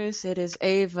dears. It is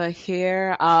Ava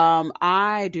here.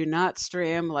 I do not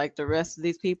stream like the rest of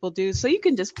these people do, so you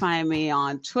can just find me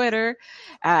on Twitter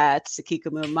at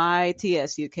Sukikomumai,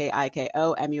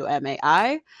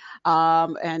 TSUKIKOMUMAI,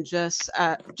 and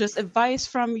just advice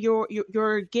from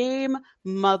your game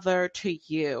mother to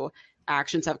you.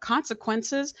 Actions have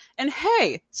consequences, and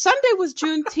hey, Sunday was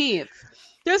Juneteenth.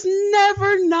 There is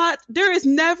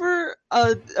never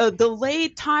a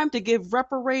delayed time to give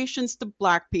reparations to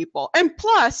Black people. And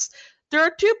plus, there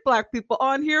are 2 Black people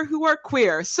on here who are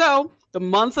queer. So the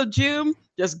month of June,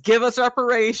 just give us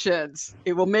reparations.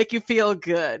 It will make you feel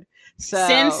good. So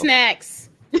Send snacks.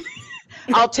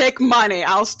 I'll take money.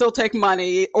 I'll still take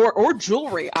money or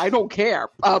jewelry. I don't care.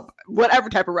 Whatever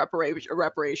type of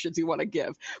reparations you want to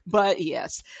give. But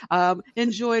yes,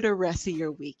 enjoy the rest of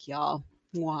your week, y'all.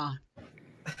 Mwah.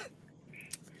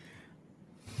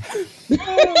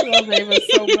 I love Ava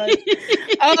so much.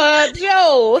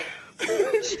 Joe.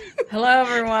 Hello,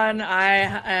 everyone. I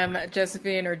am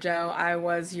Josephine or Joe. I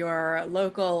was your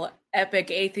local epic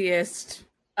atheist,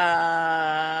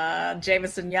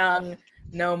 Jameson Young,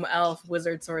 gnome, elf,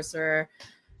 wizard, sorcerer.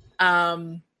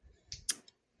 God,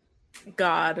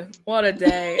 what a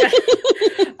day.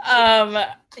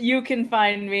 You can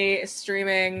find me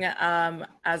streaming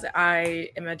as I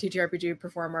am a TTRPG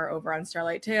performer over on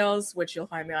Starlight Tales, which you'll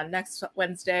find me on next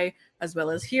Wednesday, as well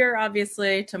as here,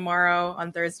 obviously. Tomorrow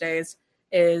on Thursdays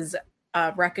is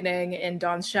Reckoning in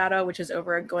Dawn's Shadow, which is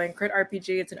over at Going Crit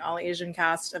RPG. It's an all-Asian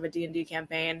cast of a D&D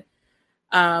campaign.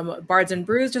 Bards and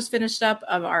Brews just finished up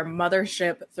of our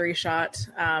Mothership 3-shot,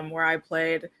 where I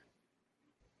played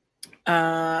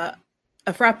a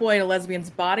frat boy in a lesbian's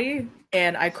body,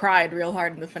 and I cried real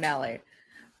hard in the finale.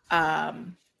 What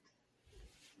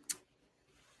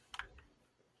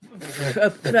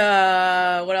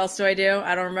else do I do?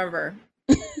 I don't remember.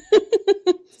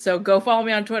 So go follow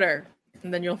me on Twitter,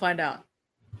 and then you'll find out.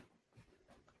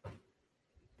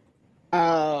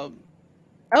 Oh,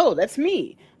 that's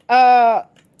me.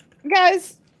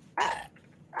 Guys,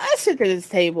 I sit at this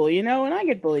table, and I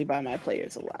get bullied by my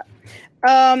players a lot.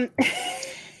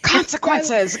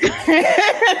 Consequences.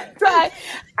 The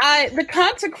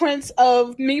consequence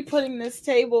of me putting this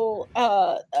table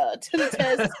to the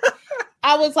test,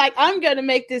 I was like, I'm gonna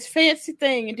make this fancy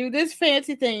thing and do this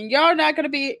fancy thing. Y'all not gonna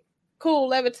be cool.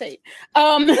 Levitate.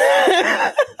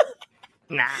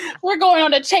 Nah. We're going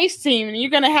on a chase team, and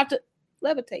you're gonna have to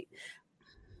levitate.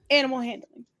 Animal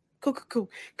handling. Cool.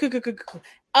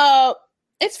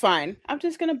 It's fine. I'm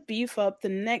just gonna beef up the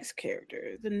next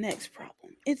character, the next problem.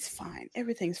 It's fine.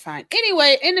 Everything's fine.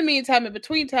 Anyway, in the meantime, in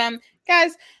between time,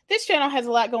 guys, this channel has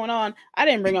a lot going on. I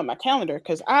didn't bring up my calendar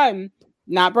because I'm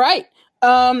not bright.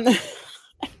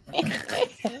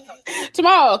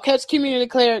 Tomorrow, catch Community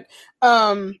Cleric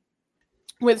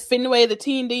with Finway the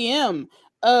Teen DM.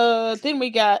 Then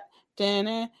we got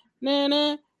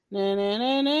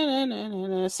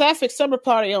Sapphic Summer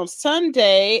Party on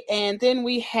Sunday, and then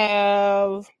we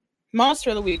have Monster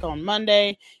of the Week on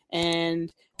Monday,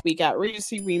 and we got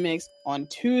Regency Remix on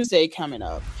Tuesday coming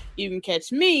up. You can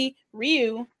catch me,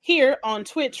 Ryu, here on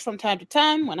Twitch from time to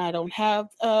time when I don't have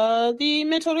the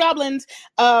Mental Goblins,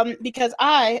 because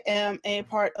I am a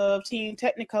part of Team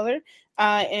Technicolor.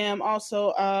 I am also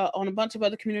on a bunch of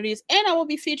other communities, and I will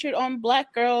be featured on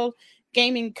Black Girl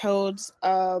Gaming Codes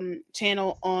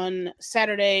channel on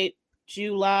Saturday,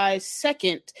 July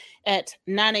 2nd at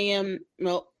 9 a.m.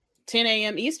 10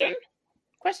 a.m. Eastern? ?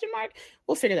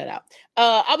 We'll figure that out.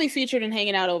 I'll be featured and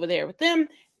hanging out over there with them.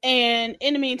 And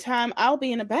in the meantime, I'll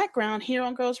be in the background here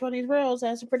on Girls Run These Worlds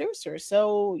as a producer.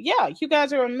 So yeah, you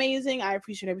guys are amazing. I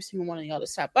appreciate every single one of y'all to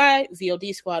stop by.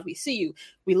 VOD Squad, we see you.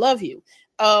 We love you.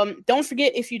 Don't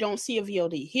forget, if you don't see a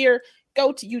VOD here,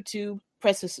 go to YouTube,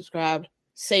 press the subscribe,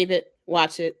 save it,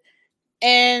 watch it.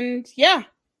 And yeah,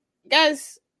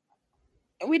 guys,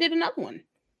 we did another one.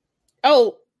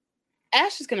 Oh,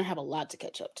 Ash is going to have a lot to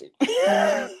catch up to.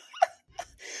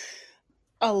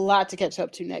 A lot to catch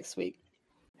up to next week.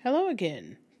 Hello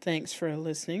again. Thanks for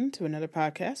listening to another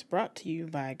podcast brought to you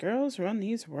by Girls Run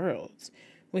These Worlds.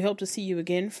 We hope to see you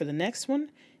again for the next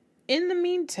one. In the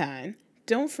meantime,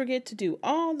 don't forget to do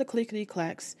all the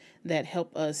clickety-clacks that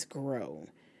help us grow.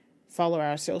 Follow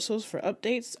our socials for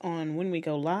updates on when we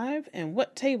go live and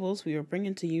what tables we are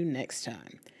bringing to you next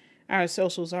time. Our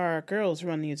socials are Girls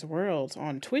Run These Worlds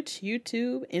on Twitch,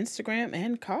 YouTube, Instagram,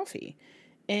 and Coffee,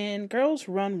 and Girls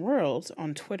Run Worlds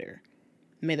on Twitter.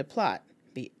 May the plot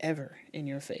be ever in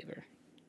your favor.